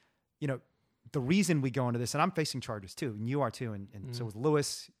me, the reason we go into this, and I'm facing charges too, and you are too, and so is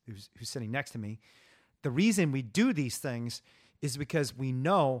Lewis, who's sitting next to me. The reason we do these things is because we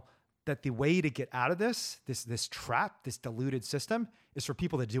know that the way to get out of this trap, this diluted system, is for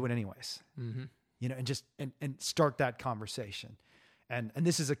people to do it anyways. And just and start that conversation. And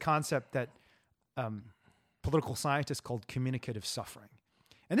this is a concept that political scientists called communicative suffering.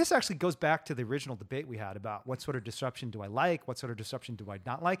 And this actually goes back to the original debate we had about what sort of disruption do I like, what sort of disruption do I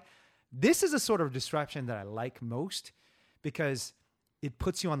not like. This is a sort of disruption that I like most because it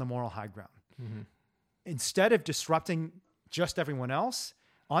puts you on the moral high ground. Instead of disrupting just everyone else,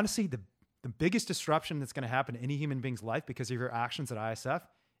 honestly, the biggest disruption that's going to happen to any human being's life because of your actions at ISF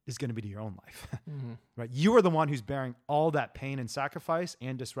is going to be to your own life, right? You are the one who's bearing all that pain and sacrifice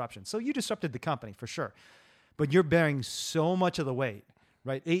and disruption. So you disrupted the company for sure, but you're bearing so much of the weight,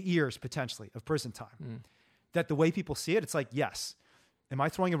 right? 8 years potentially of prison time that the way people see it, it's like, yes, am I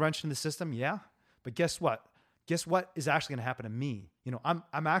throwing a wrench in the system? Yeah. But guess what? Guess what is actually going to happen to me?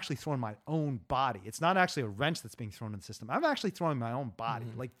 I'm actually throwing my own body. It's not actually a wrench that's being thrown in the system. I'm actually throwing my own body,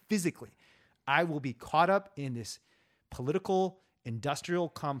 like physically. I will be caught up in this political, industrial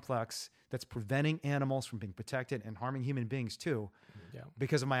complex that's preventing animals from being protected and harming human beings too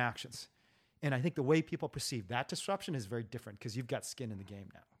because of my actions. And I think the way people perceive that disruption is very different because you've got skin in the game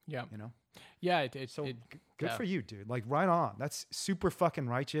now. Yeah. Yeah. Good for you, dude. Like, right on. That's super fucking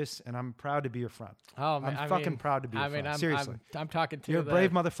righteous, and I'm proud to be your friend. Oh, man, I'm fucking proud to be your friend. Seriously. I'm talking to You're a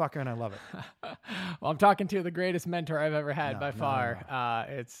brave motherfucker, and I love it. Well, I'm talking to the greatest mentor I've ever had by far.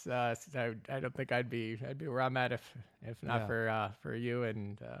 I don't think I'd be where I'm at if not for you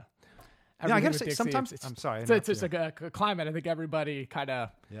and. I gotta say, sometimes I'm sorry. It's just like a climate. I think everybody kind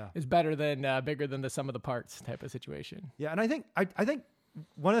of is better than bigger than the sum of the parts type of situation. Yeah, and I think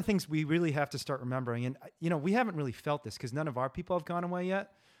one of the things we really have to start remembering, and we haven't really felt this because none of our people have gone away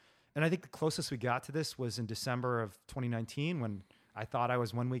yet. And I think the closest we got to this was in December of 2019 when I thought I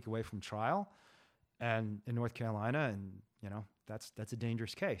was 1 week away from trial, and in North Carolina, and that's a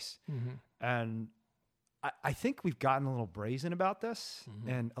dangerous case. And I think we've gotten a little brazen about this,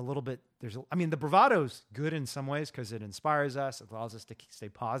 and a little bit. The bravado's good in some ways because it inspires us, it allows us to stay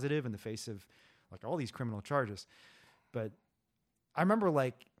positive in the face of like all these criminal charges. But I remember,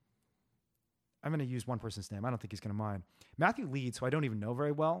 like, I'm going to use one person's name. I don't think he's going to mind. Matthew Leeds, who I don't even know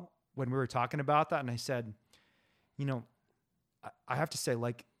very well, when we were talking about that, and I said, I have to say,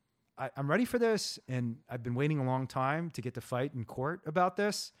 like, I'm ready for this, and I've been waiting a long time to get to fight in court about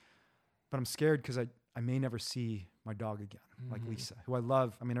this, but I'm scared because I may never see my dog again, like Lisa, who I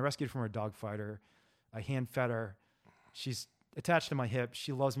love. I rescued her from a dog fighter. I hand fed her. She's attached to my hip.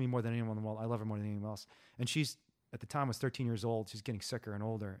 She loves me more than anyone in the world. I love her more than anyone else. And she's, at the time, was 13 years old. She's getting sicker and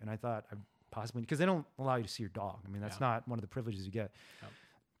older. And I thought I possibly, because they don't allow you to see your dog. That's not one of the privileges you get.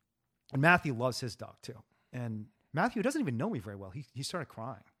 And Matthew loves his dog too. And Matthew doesn't even know me very well. He started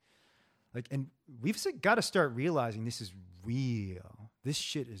crying. Like, and we've got to start realizing this is real. This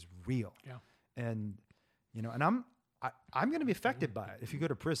shit is real. Yeah. And, and I'm going to be affected by it if you go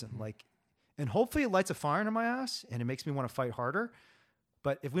to prison. Like, and hopefully it lights a fire in my ass and it makes me want to fight harder.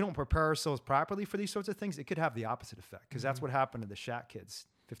 But if we don't prepare ourselves properly for these sorts of things, it could have the opposite effect. Because that's what happened to the Shat kids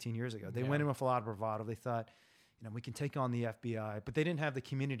 15 years ago. They went in with a lot of bravado. They thought, we can take on the FBI, but they didn't have the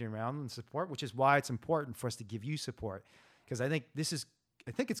community around them and support, which is why it's important for us to give you support. Because I think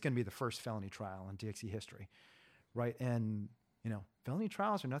it's going to be the first felony trial in DXE history, right? And felony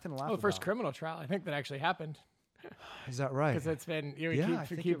trials are nothing to laugh about. The first criminal trial, I think, that actually happened. Is that right? Because it's been I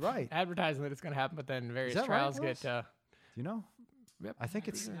think you're right. Advertising that it's going to happen, but then various trials get. Yep. I think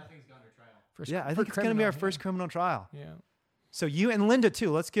it's. Nothing's gone to trial. I think it's going to be our first criminal trial. Yeah. So you and Linda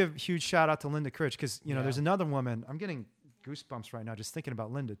too. Let's give a huge shout out to Linda Critch because there's another woman. I'm getting goosebumps right now just thinking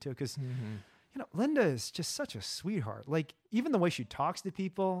about Linda too because Linda is just such a sweetheart. Like, even the way she talks to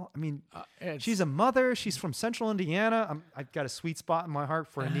people. I mean, It's- she's a mother. She's from Central Indiana. I've got a sweet spot in my heart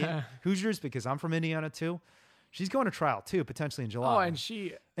for Hoosiers because I'm from Indiana too. She's going to trial too, potentially in July.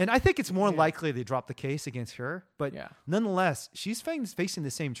 and I think it's more likely they drop the case against her. But Yeah. nonetheless, she's facing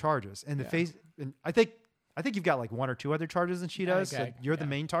the same charges. And and I think you've got like one or two other charges than she does. Okay. So you're the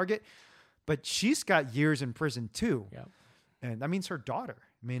main target. But she's got years in prison too. Yeah. And that means her daughter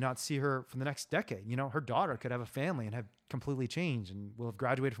may not see her for the next decade. Her daughter could have a family and have completely changed and will have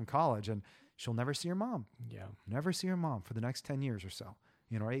graduated from college and she'll never see her mom. Yeah. Never see her mom for the next 10 years or so,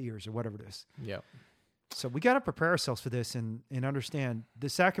 or 8 years or whatever it is. Yeah. So we got to prepare ourselves for this and understand the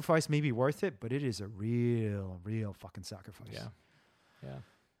sacrifice may be worth it, but it is a real fucking sacrifice. Yeah. Yeah.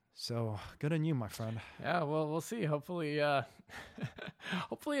 So good on you, my friend. Yeah, well, we'll see. Hopefully,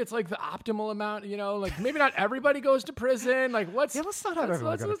 hopefully it's like the optimal amount. Like maybe not everybody goes to prison. Like let's not have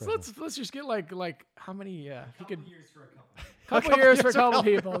everyone go to prison. Let's just get like how many? If you could. Couple years for a couple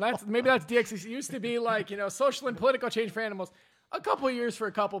people. That's DXC. It used to be like social and political change for animals. A couple of years for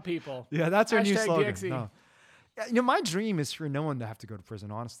a couple people. Yeah, that's our new slogan. DXE. No. Yeah, my dream is for no one to have to go to prison,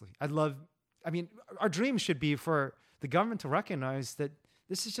 honestly. Our dream should be for the government to recognize that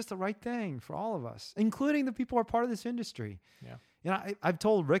this is just the right thing for all of us, including the people who are part of this industry. Yeah. I've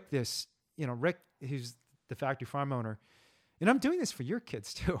told Rick this, Rick, who's the factory farm owner, and I'm doing this for your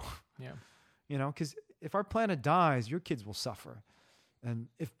kids too. Yeah. Because if our planet dies, your kids will suffer. And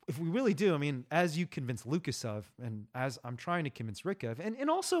if we really do, as you convince Lucas of, and as I'm trying to convince Rick of, and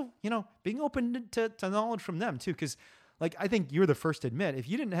also, being open to knowledge from them too, because I think you're the first to admit, if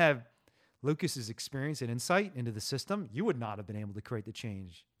you didn't have Lucas's experience and insight into the system, you would not have been able to create the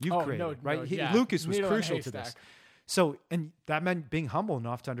change you've created, right? Lucas was crucial to this. So, and that meant being humble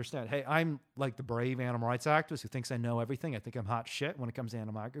enough to understand, hey, I'm like the brave animal rights activist who thinks I know everything. I think I'm hot shit when it comes to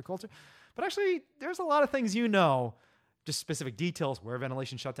animal agriculture. But actually, there's a lot of things just specific details where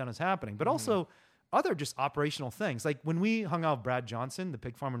ventilation shutdown is happening, but also other just operational things. Like when we hung out with Brad Johnson, the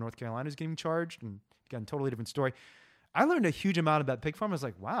pig farmer in North Carolina who's getting charged, and again, totally different story. I learned a huge amount about pig farm. I was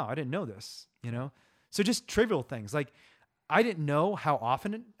like, wow, I didn't know this, So just trivial things. Like I didn't know how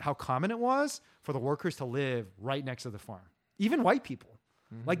common it was for the workers to live right next to the farm. Even white people.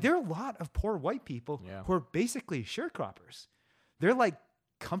 Like there are a lot of poor white people who are basically sharecroppers. They're like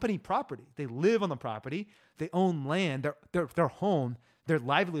company property. They live on the property. They own land. Their home, their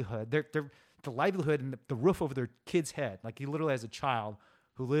livelihood, the livelihood and the roof over their kid's head. Like he literally has a child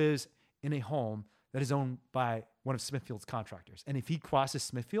who lives in a home that is owned by one of Smithfield's contractors. And if he crosses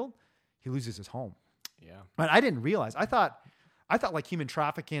Smithfield, he loses his home. Yeah. But I didn't realize. I thought like human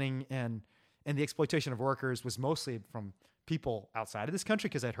trafficking and the exploitation of workers was mostly from people outside of this country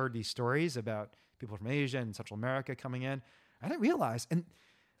because I'd heard these stories about people from Asia and Central America coming in. I didn't realize. And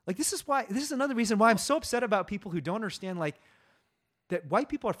this is another reason why I'm so upset about people who don't understand that white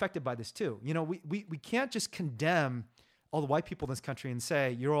people are affected by this too. We can't just condemn all the white people in this country and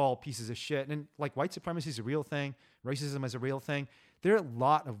say you're all pieces of shit. And white supremacy is a real thing, racism is a real thing. There are a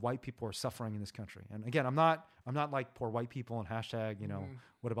lot of white people who are suffering in this country. And again, I'm not like poor white people and hashtag,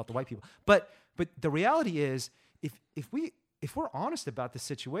 what about the white people? But the reality is if we're honest about the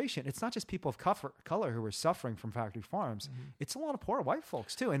situation, it's not just people of color who are suffering from factory farms. It's a lot of poor white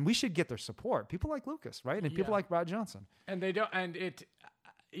folks too. And we should get their support. People like Lucas, right? And people like Brad Johnson. And they don't, and it,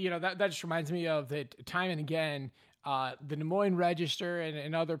 that just reminds me of that time and again, the Des Moines Register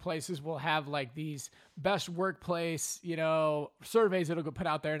and other places will have these best workplace, surveys that'll go put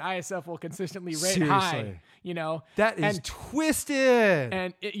out there, and ISF will consistently rate high, That is twisted.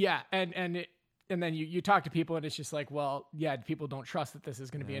 And then you talk to people and it's just like, well, yeah, people don't trust that this is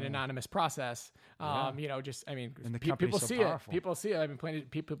going to be an anonymous process. And the people so see powerful. it. People see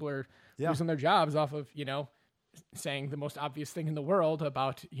it. People are losing their jobs off of, saying the most obvious thing in the world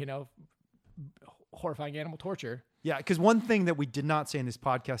about, horrifying animal torture. Yeah, because one thing that we did not say in this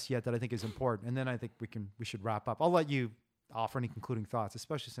podcast yet that I think is important, and then I think we should wrap up. I'll let you offer any concluding thoughts,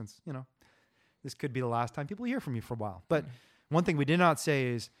 especially since, this could be the last time people hear from you for a while. But one thing we did not say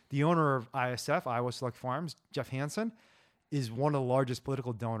is the owner of ISF, Iowa Select Farms, Jeff Hansen, is one of the largest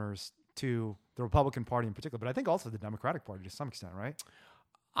political donors to the Republican Party in particular, but I think also the Democratic Party to some extent, right?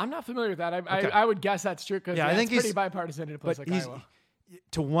 I'm not familiar with that. I would guess that's true because I think it's pretty bipartisan in a place like Iowa.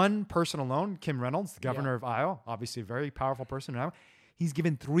 To one person alone, Kim Reynolds, the governor of Iowa, obviously a very powerful person in Iowa, he's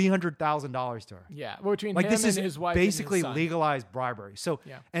given $300,000 to her. Yeah, between him and his wife, basically and his son. legalized bribery. So,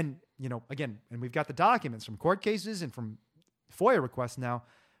 and again, and we've got the documents from court cases and from FOIA requests now,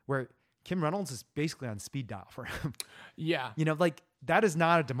 where Kim Reynolds is basically on speed dial for him. Yeah, that is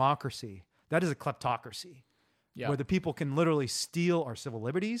not a democracy. That is a kleptocracy. where the people can literally steal our civil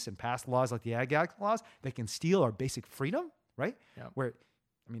liberties and pass laws like the Ag Act laws. They can steal our basic freedom, right? Yeah. Where,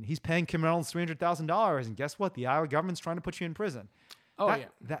 I mean, he's paying Kim Reynolds $300,000, and guess what? The Iowa government's trying to put you in prison.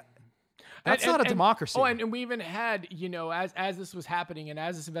 That's not a democracy. And we even had, as this was happening and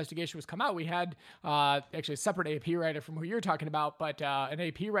as this investigation was come out, we had actually a separate AP writer from who you're talking about, but an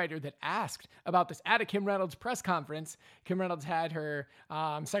AP writer that asked about this at a Kim Reynolds press conference. Kim Reynolds had her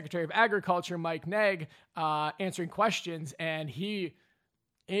Secretary of Agriculture, Mike Naig, answering questions, and he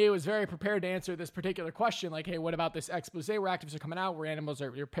was very prepared to answer this particular question, like, hey, what about this expose where activists are coming out,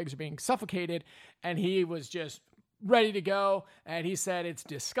 where your pigs are being suffocated? And he was just ready to go, and he said it's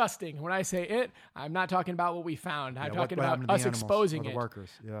disgusting. When I say it, I'm not talking about what we found. I'm talking about us exposing it. Workers,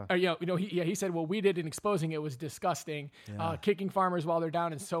 yeah. He said what we did in exposing it was disgusting. Kicking farmers while they're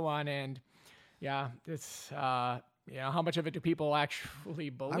down and so on. And it's how much of it do people actually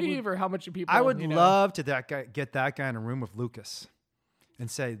believe, or how much do people? I would love to get that guy in a room with Lucas,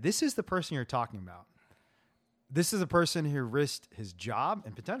 and say, this is the person you're talking about. This is a person who risked his job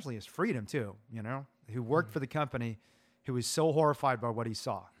and potentially his freedom too, who worked for the company, who was so horrified by what he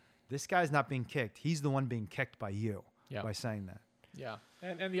saw. This guy's not being kicked. He's the one being kicked by you by saying that. Yeah.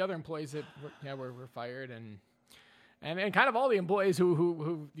 And the other employees that were fired, and kind of all the employees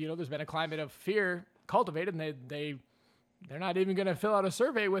who there's been a climate of fear cultivated, and they're not even going to fill out a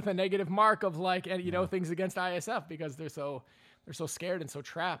survey with a negative mark of things against ISF, because they're so scared and so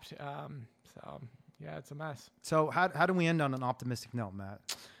trapped. Yeah, it's a mess. So how do we end on an optimistic note, Matt?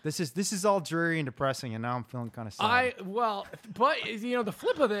 This is all dreary and depressing, and now I'm feeling kind of sad. But the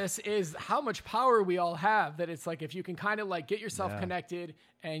flip of this is how much power we all have. That it's like, if you can kind of get yourself connected,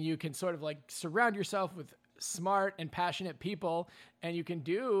 and you can sort of surround yourself with smart and passionate people, and you can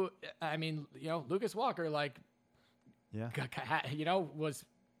do. I mean, Lucas Walker, was.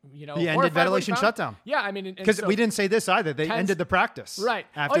 He ended ventilation shutdown. Yeah, I mean, because we didn't say this either. They ended the practice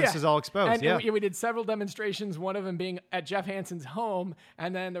after this is all exposed. And we did several demonstrations. One of them being at Jeff Hansen's home,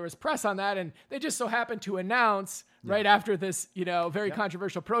 and then there was press on that, and they just so happened to announce right after this, very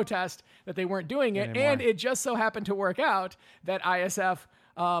controversial protest that they weren't doing it, and it just so happened to work out that ISF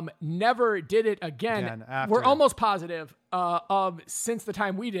never did it again. We're almost positive since the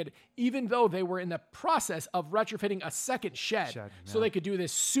time we did, even though they were in the process of retrofitting a second shed so they could do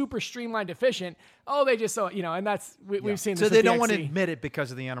this super streamlined, efficient. They just and that's we've seen this. So they don't want to admit it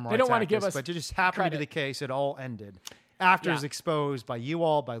because of the animal rights. They don't want to give us, but it just happened to be the case. It all ended after it was exposed by you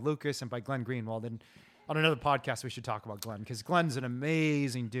all, by Lucas, and by Glenn Greenwald. And on another podcast, we should talk about Glenn, because Glenn's an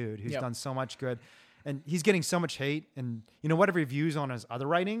amazing dude who's done so much good. And he's getting so much hate, and whatever he views on his other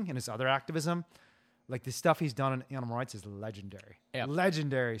writing and his other activism, like the stuff he's done on animal rights is legendary.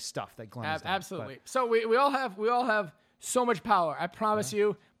 Legendary stuff that Glenn has done. Absolutely. So we all have so much power. I promise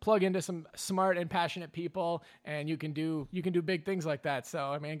you, plug into some smart and passionate people, and you can do big things like that. So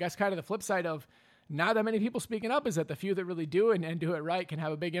I mean, I guess kind of the flip side of not that many people speaking up is that the few that really do and do it right can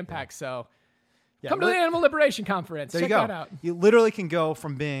have a big impact. So come to the Animal Liberation Conference. Check that out. You literally can go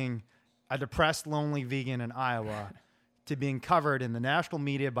from being a depressed, lonely vegan in Iowa to being covered in the national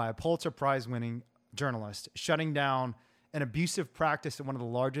media by a Pulitzer Prize-winning journalist, shutting down an abusive practice at one of the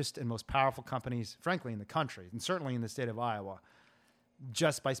largest and most powerful companies, frankly, in the country, and certainly in the state of Iowa,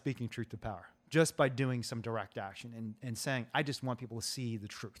 just by speaking truth to power, just by doing some direct action and saying, I just want people to see the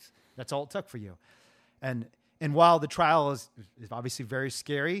truth. That's all it took for you. And while the trial is obviously very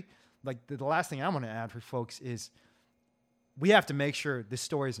scary, the last thing I want to add for folks is, we have to make sure this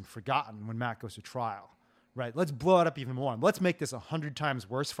story isn't forgotten when Matt goes to trial, right? Let's blow it up even more. Let's make this 100 times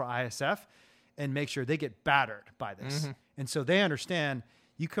worse for ISF and make sure they get battered by this. Mm-hmm. And so they understand,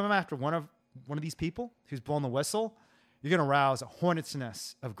 you come after one of these people who's blowing the whistle, you're going to rouse a hornet's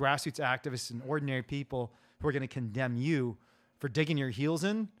nest of grassroots activists and ordinary people who are going to condemn you for digging your heels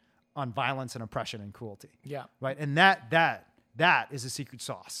in on violence and oppression and cruelty. Yeah. Right. And that is a secret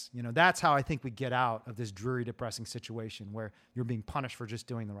sauce. That's how I think we get out of this dreary, depressing situation where you're being punished for just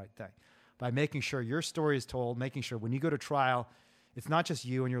doing the right thing. By making sure your story is told, making sure when you go to trial, it's not just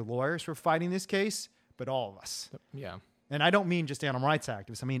you and your lawyers who are fighting this case, but all of us. Yeah. And I don't mean just animal rights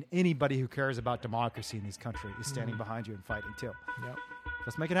activists. I mean anybody who cares about democracy in this country is standing behind you and fighting too. Yep.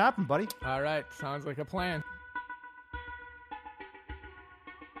 Let's make it happen, buddy. All right. Sounds like a plan.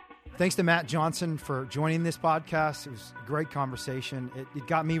 Thanks to Matt Johnson for joining this podcast. It was a great conversation. It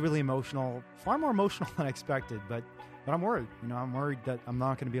got me really emotional, far more emotional than I expected, but I'm worried. I'm worried that I'm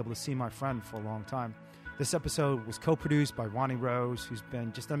not going to be able to see my friend for a long time. This episode was co-produced by Ronnie Rose, who's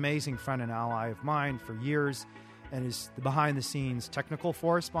been just an amazing friend and ally of mine for years and is the behind-the-scenes technical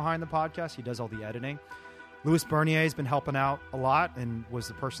force behind the podcast. He does all the editing. Louis Bernier has been helping out a lot and was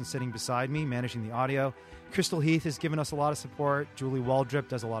the person sitting beside me, managing the audio. Crystal Heath has given us a lot of support. Julie Waldrip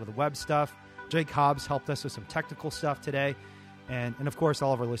does a lot of the web stuff. Jake Hobbs helped us with some technical stuff today. And of course,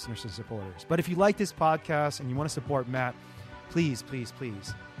 all of our listeners and supporters. But if you like this podcast and you want to support Matt, please, please,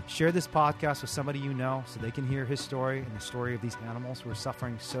 please share this podcast with somebody you know so they can hear his story and the story of these animals who are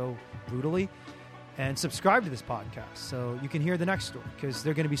suffering so brutally. And subscribe to this podcast so you can hear the next story, because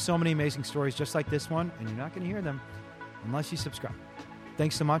there are going to be so many amazing stories just like this one, and you're not going to hear them unless you subscribe.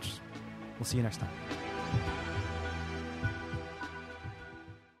 Thanks so much. We'll see you next time.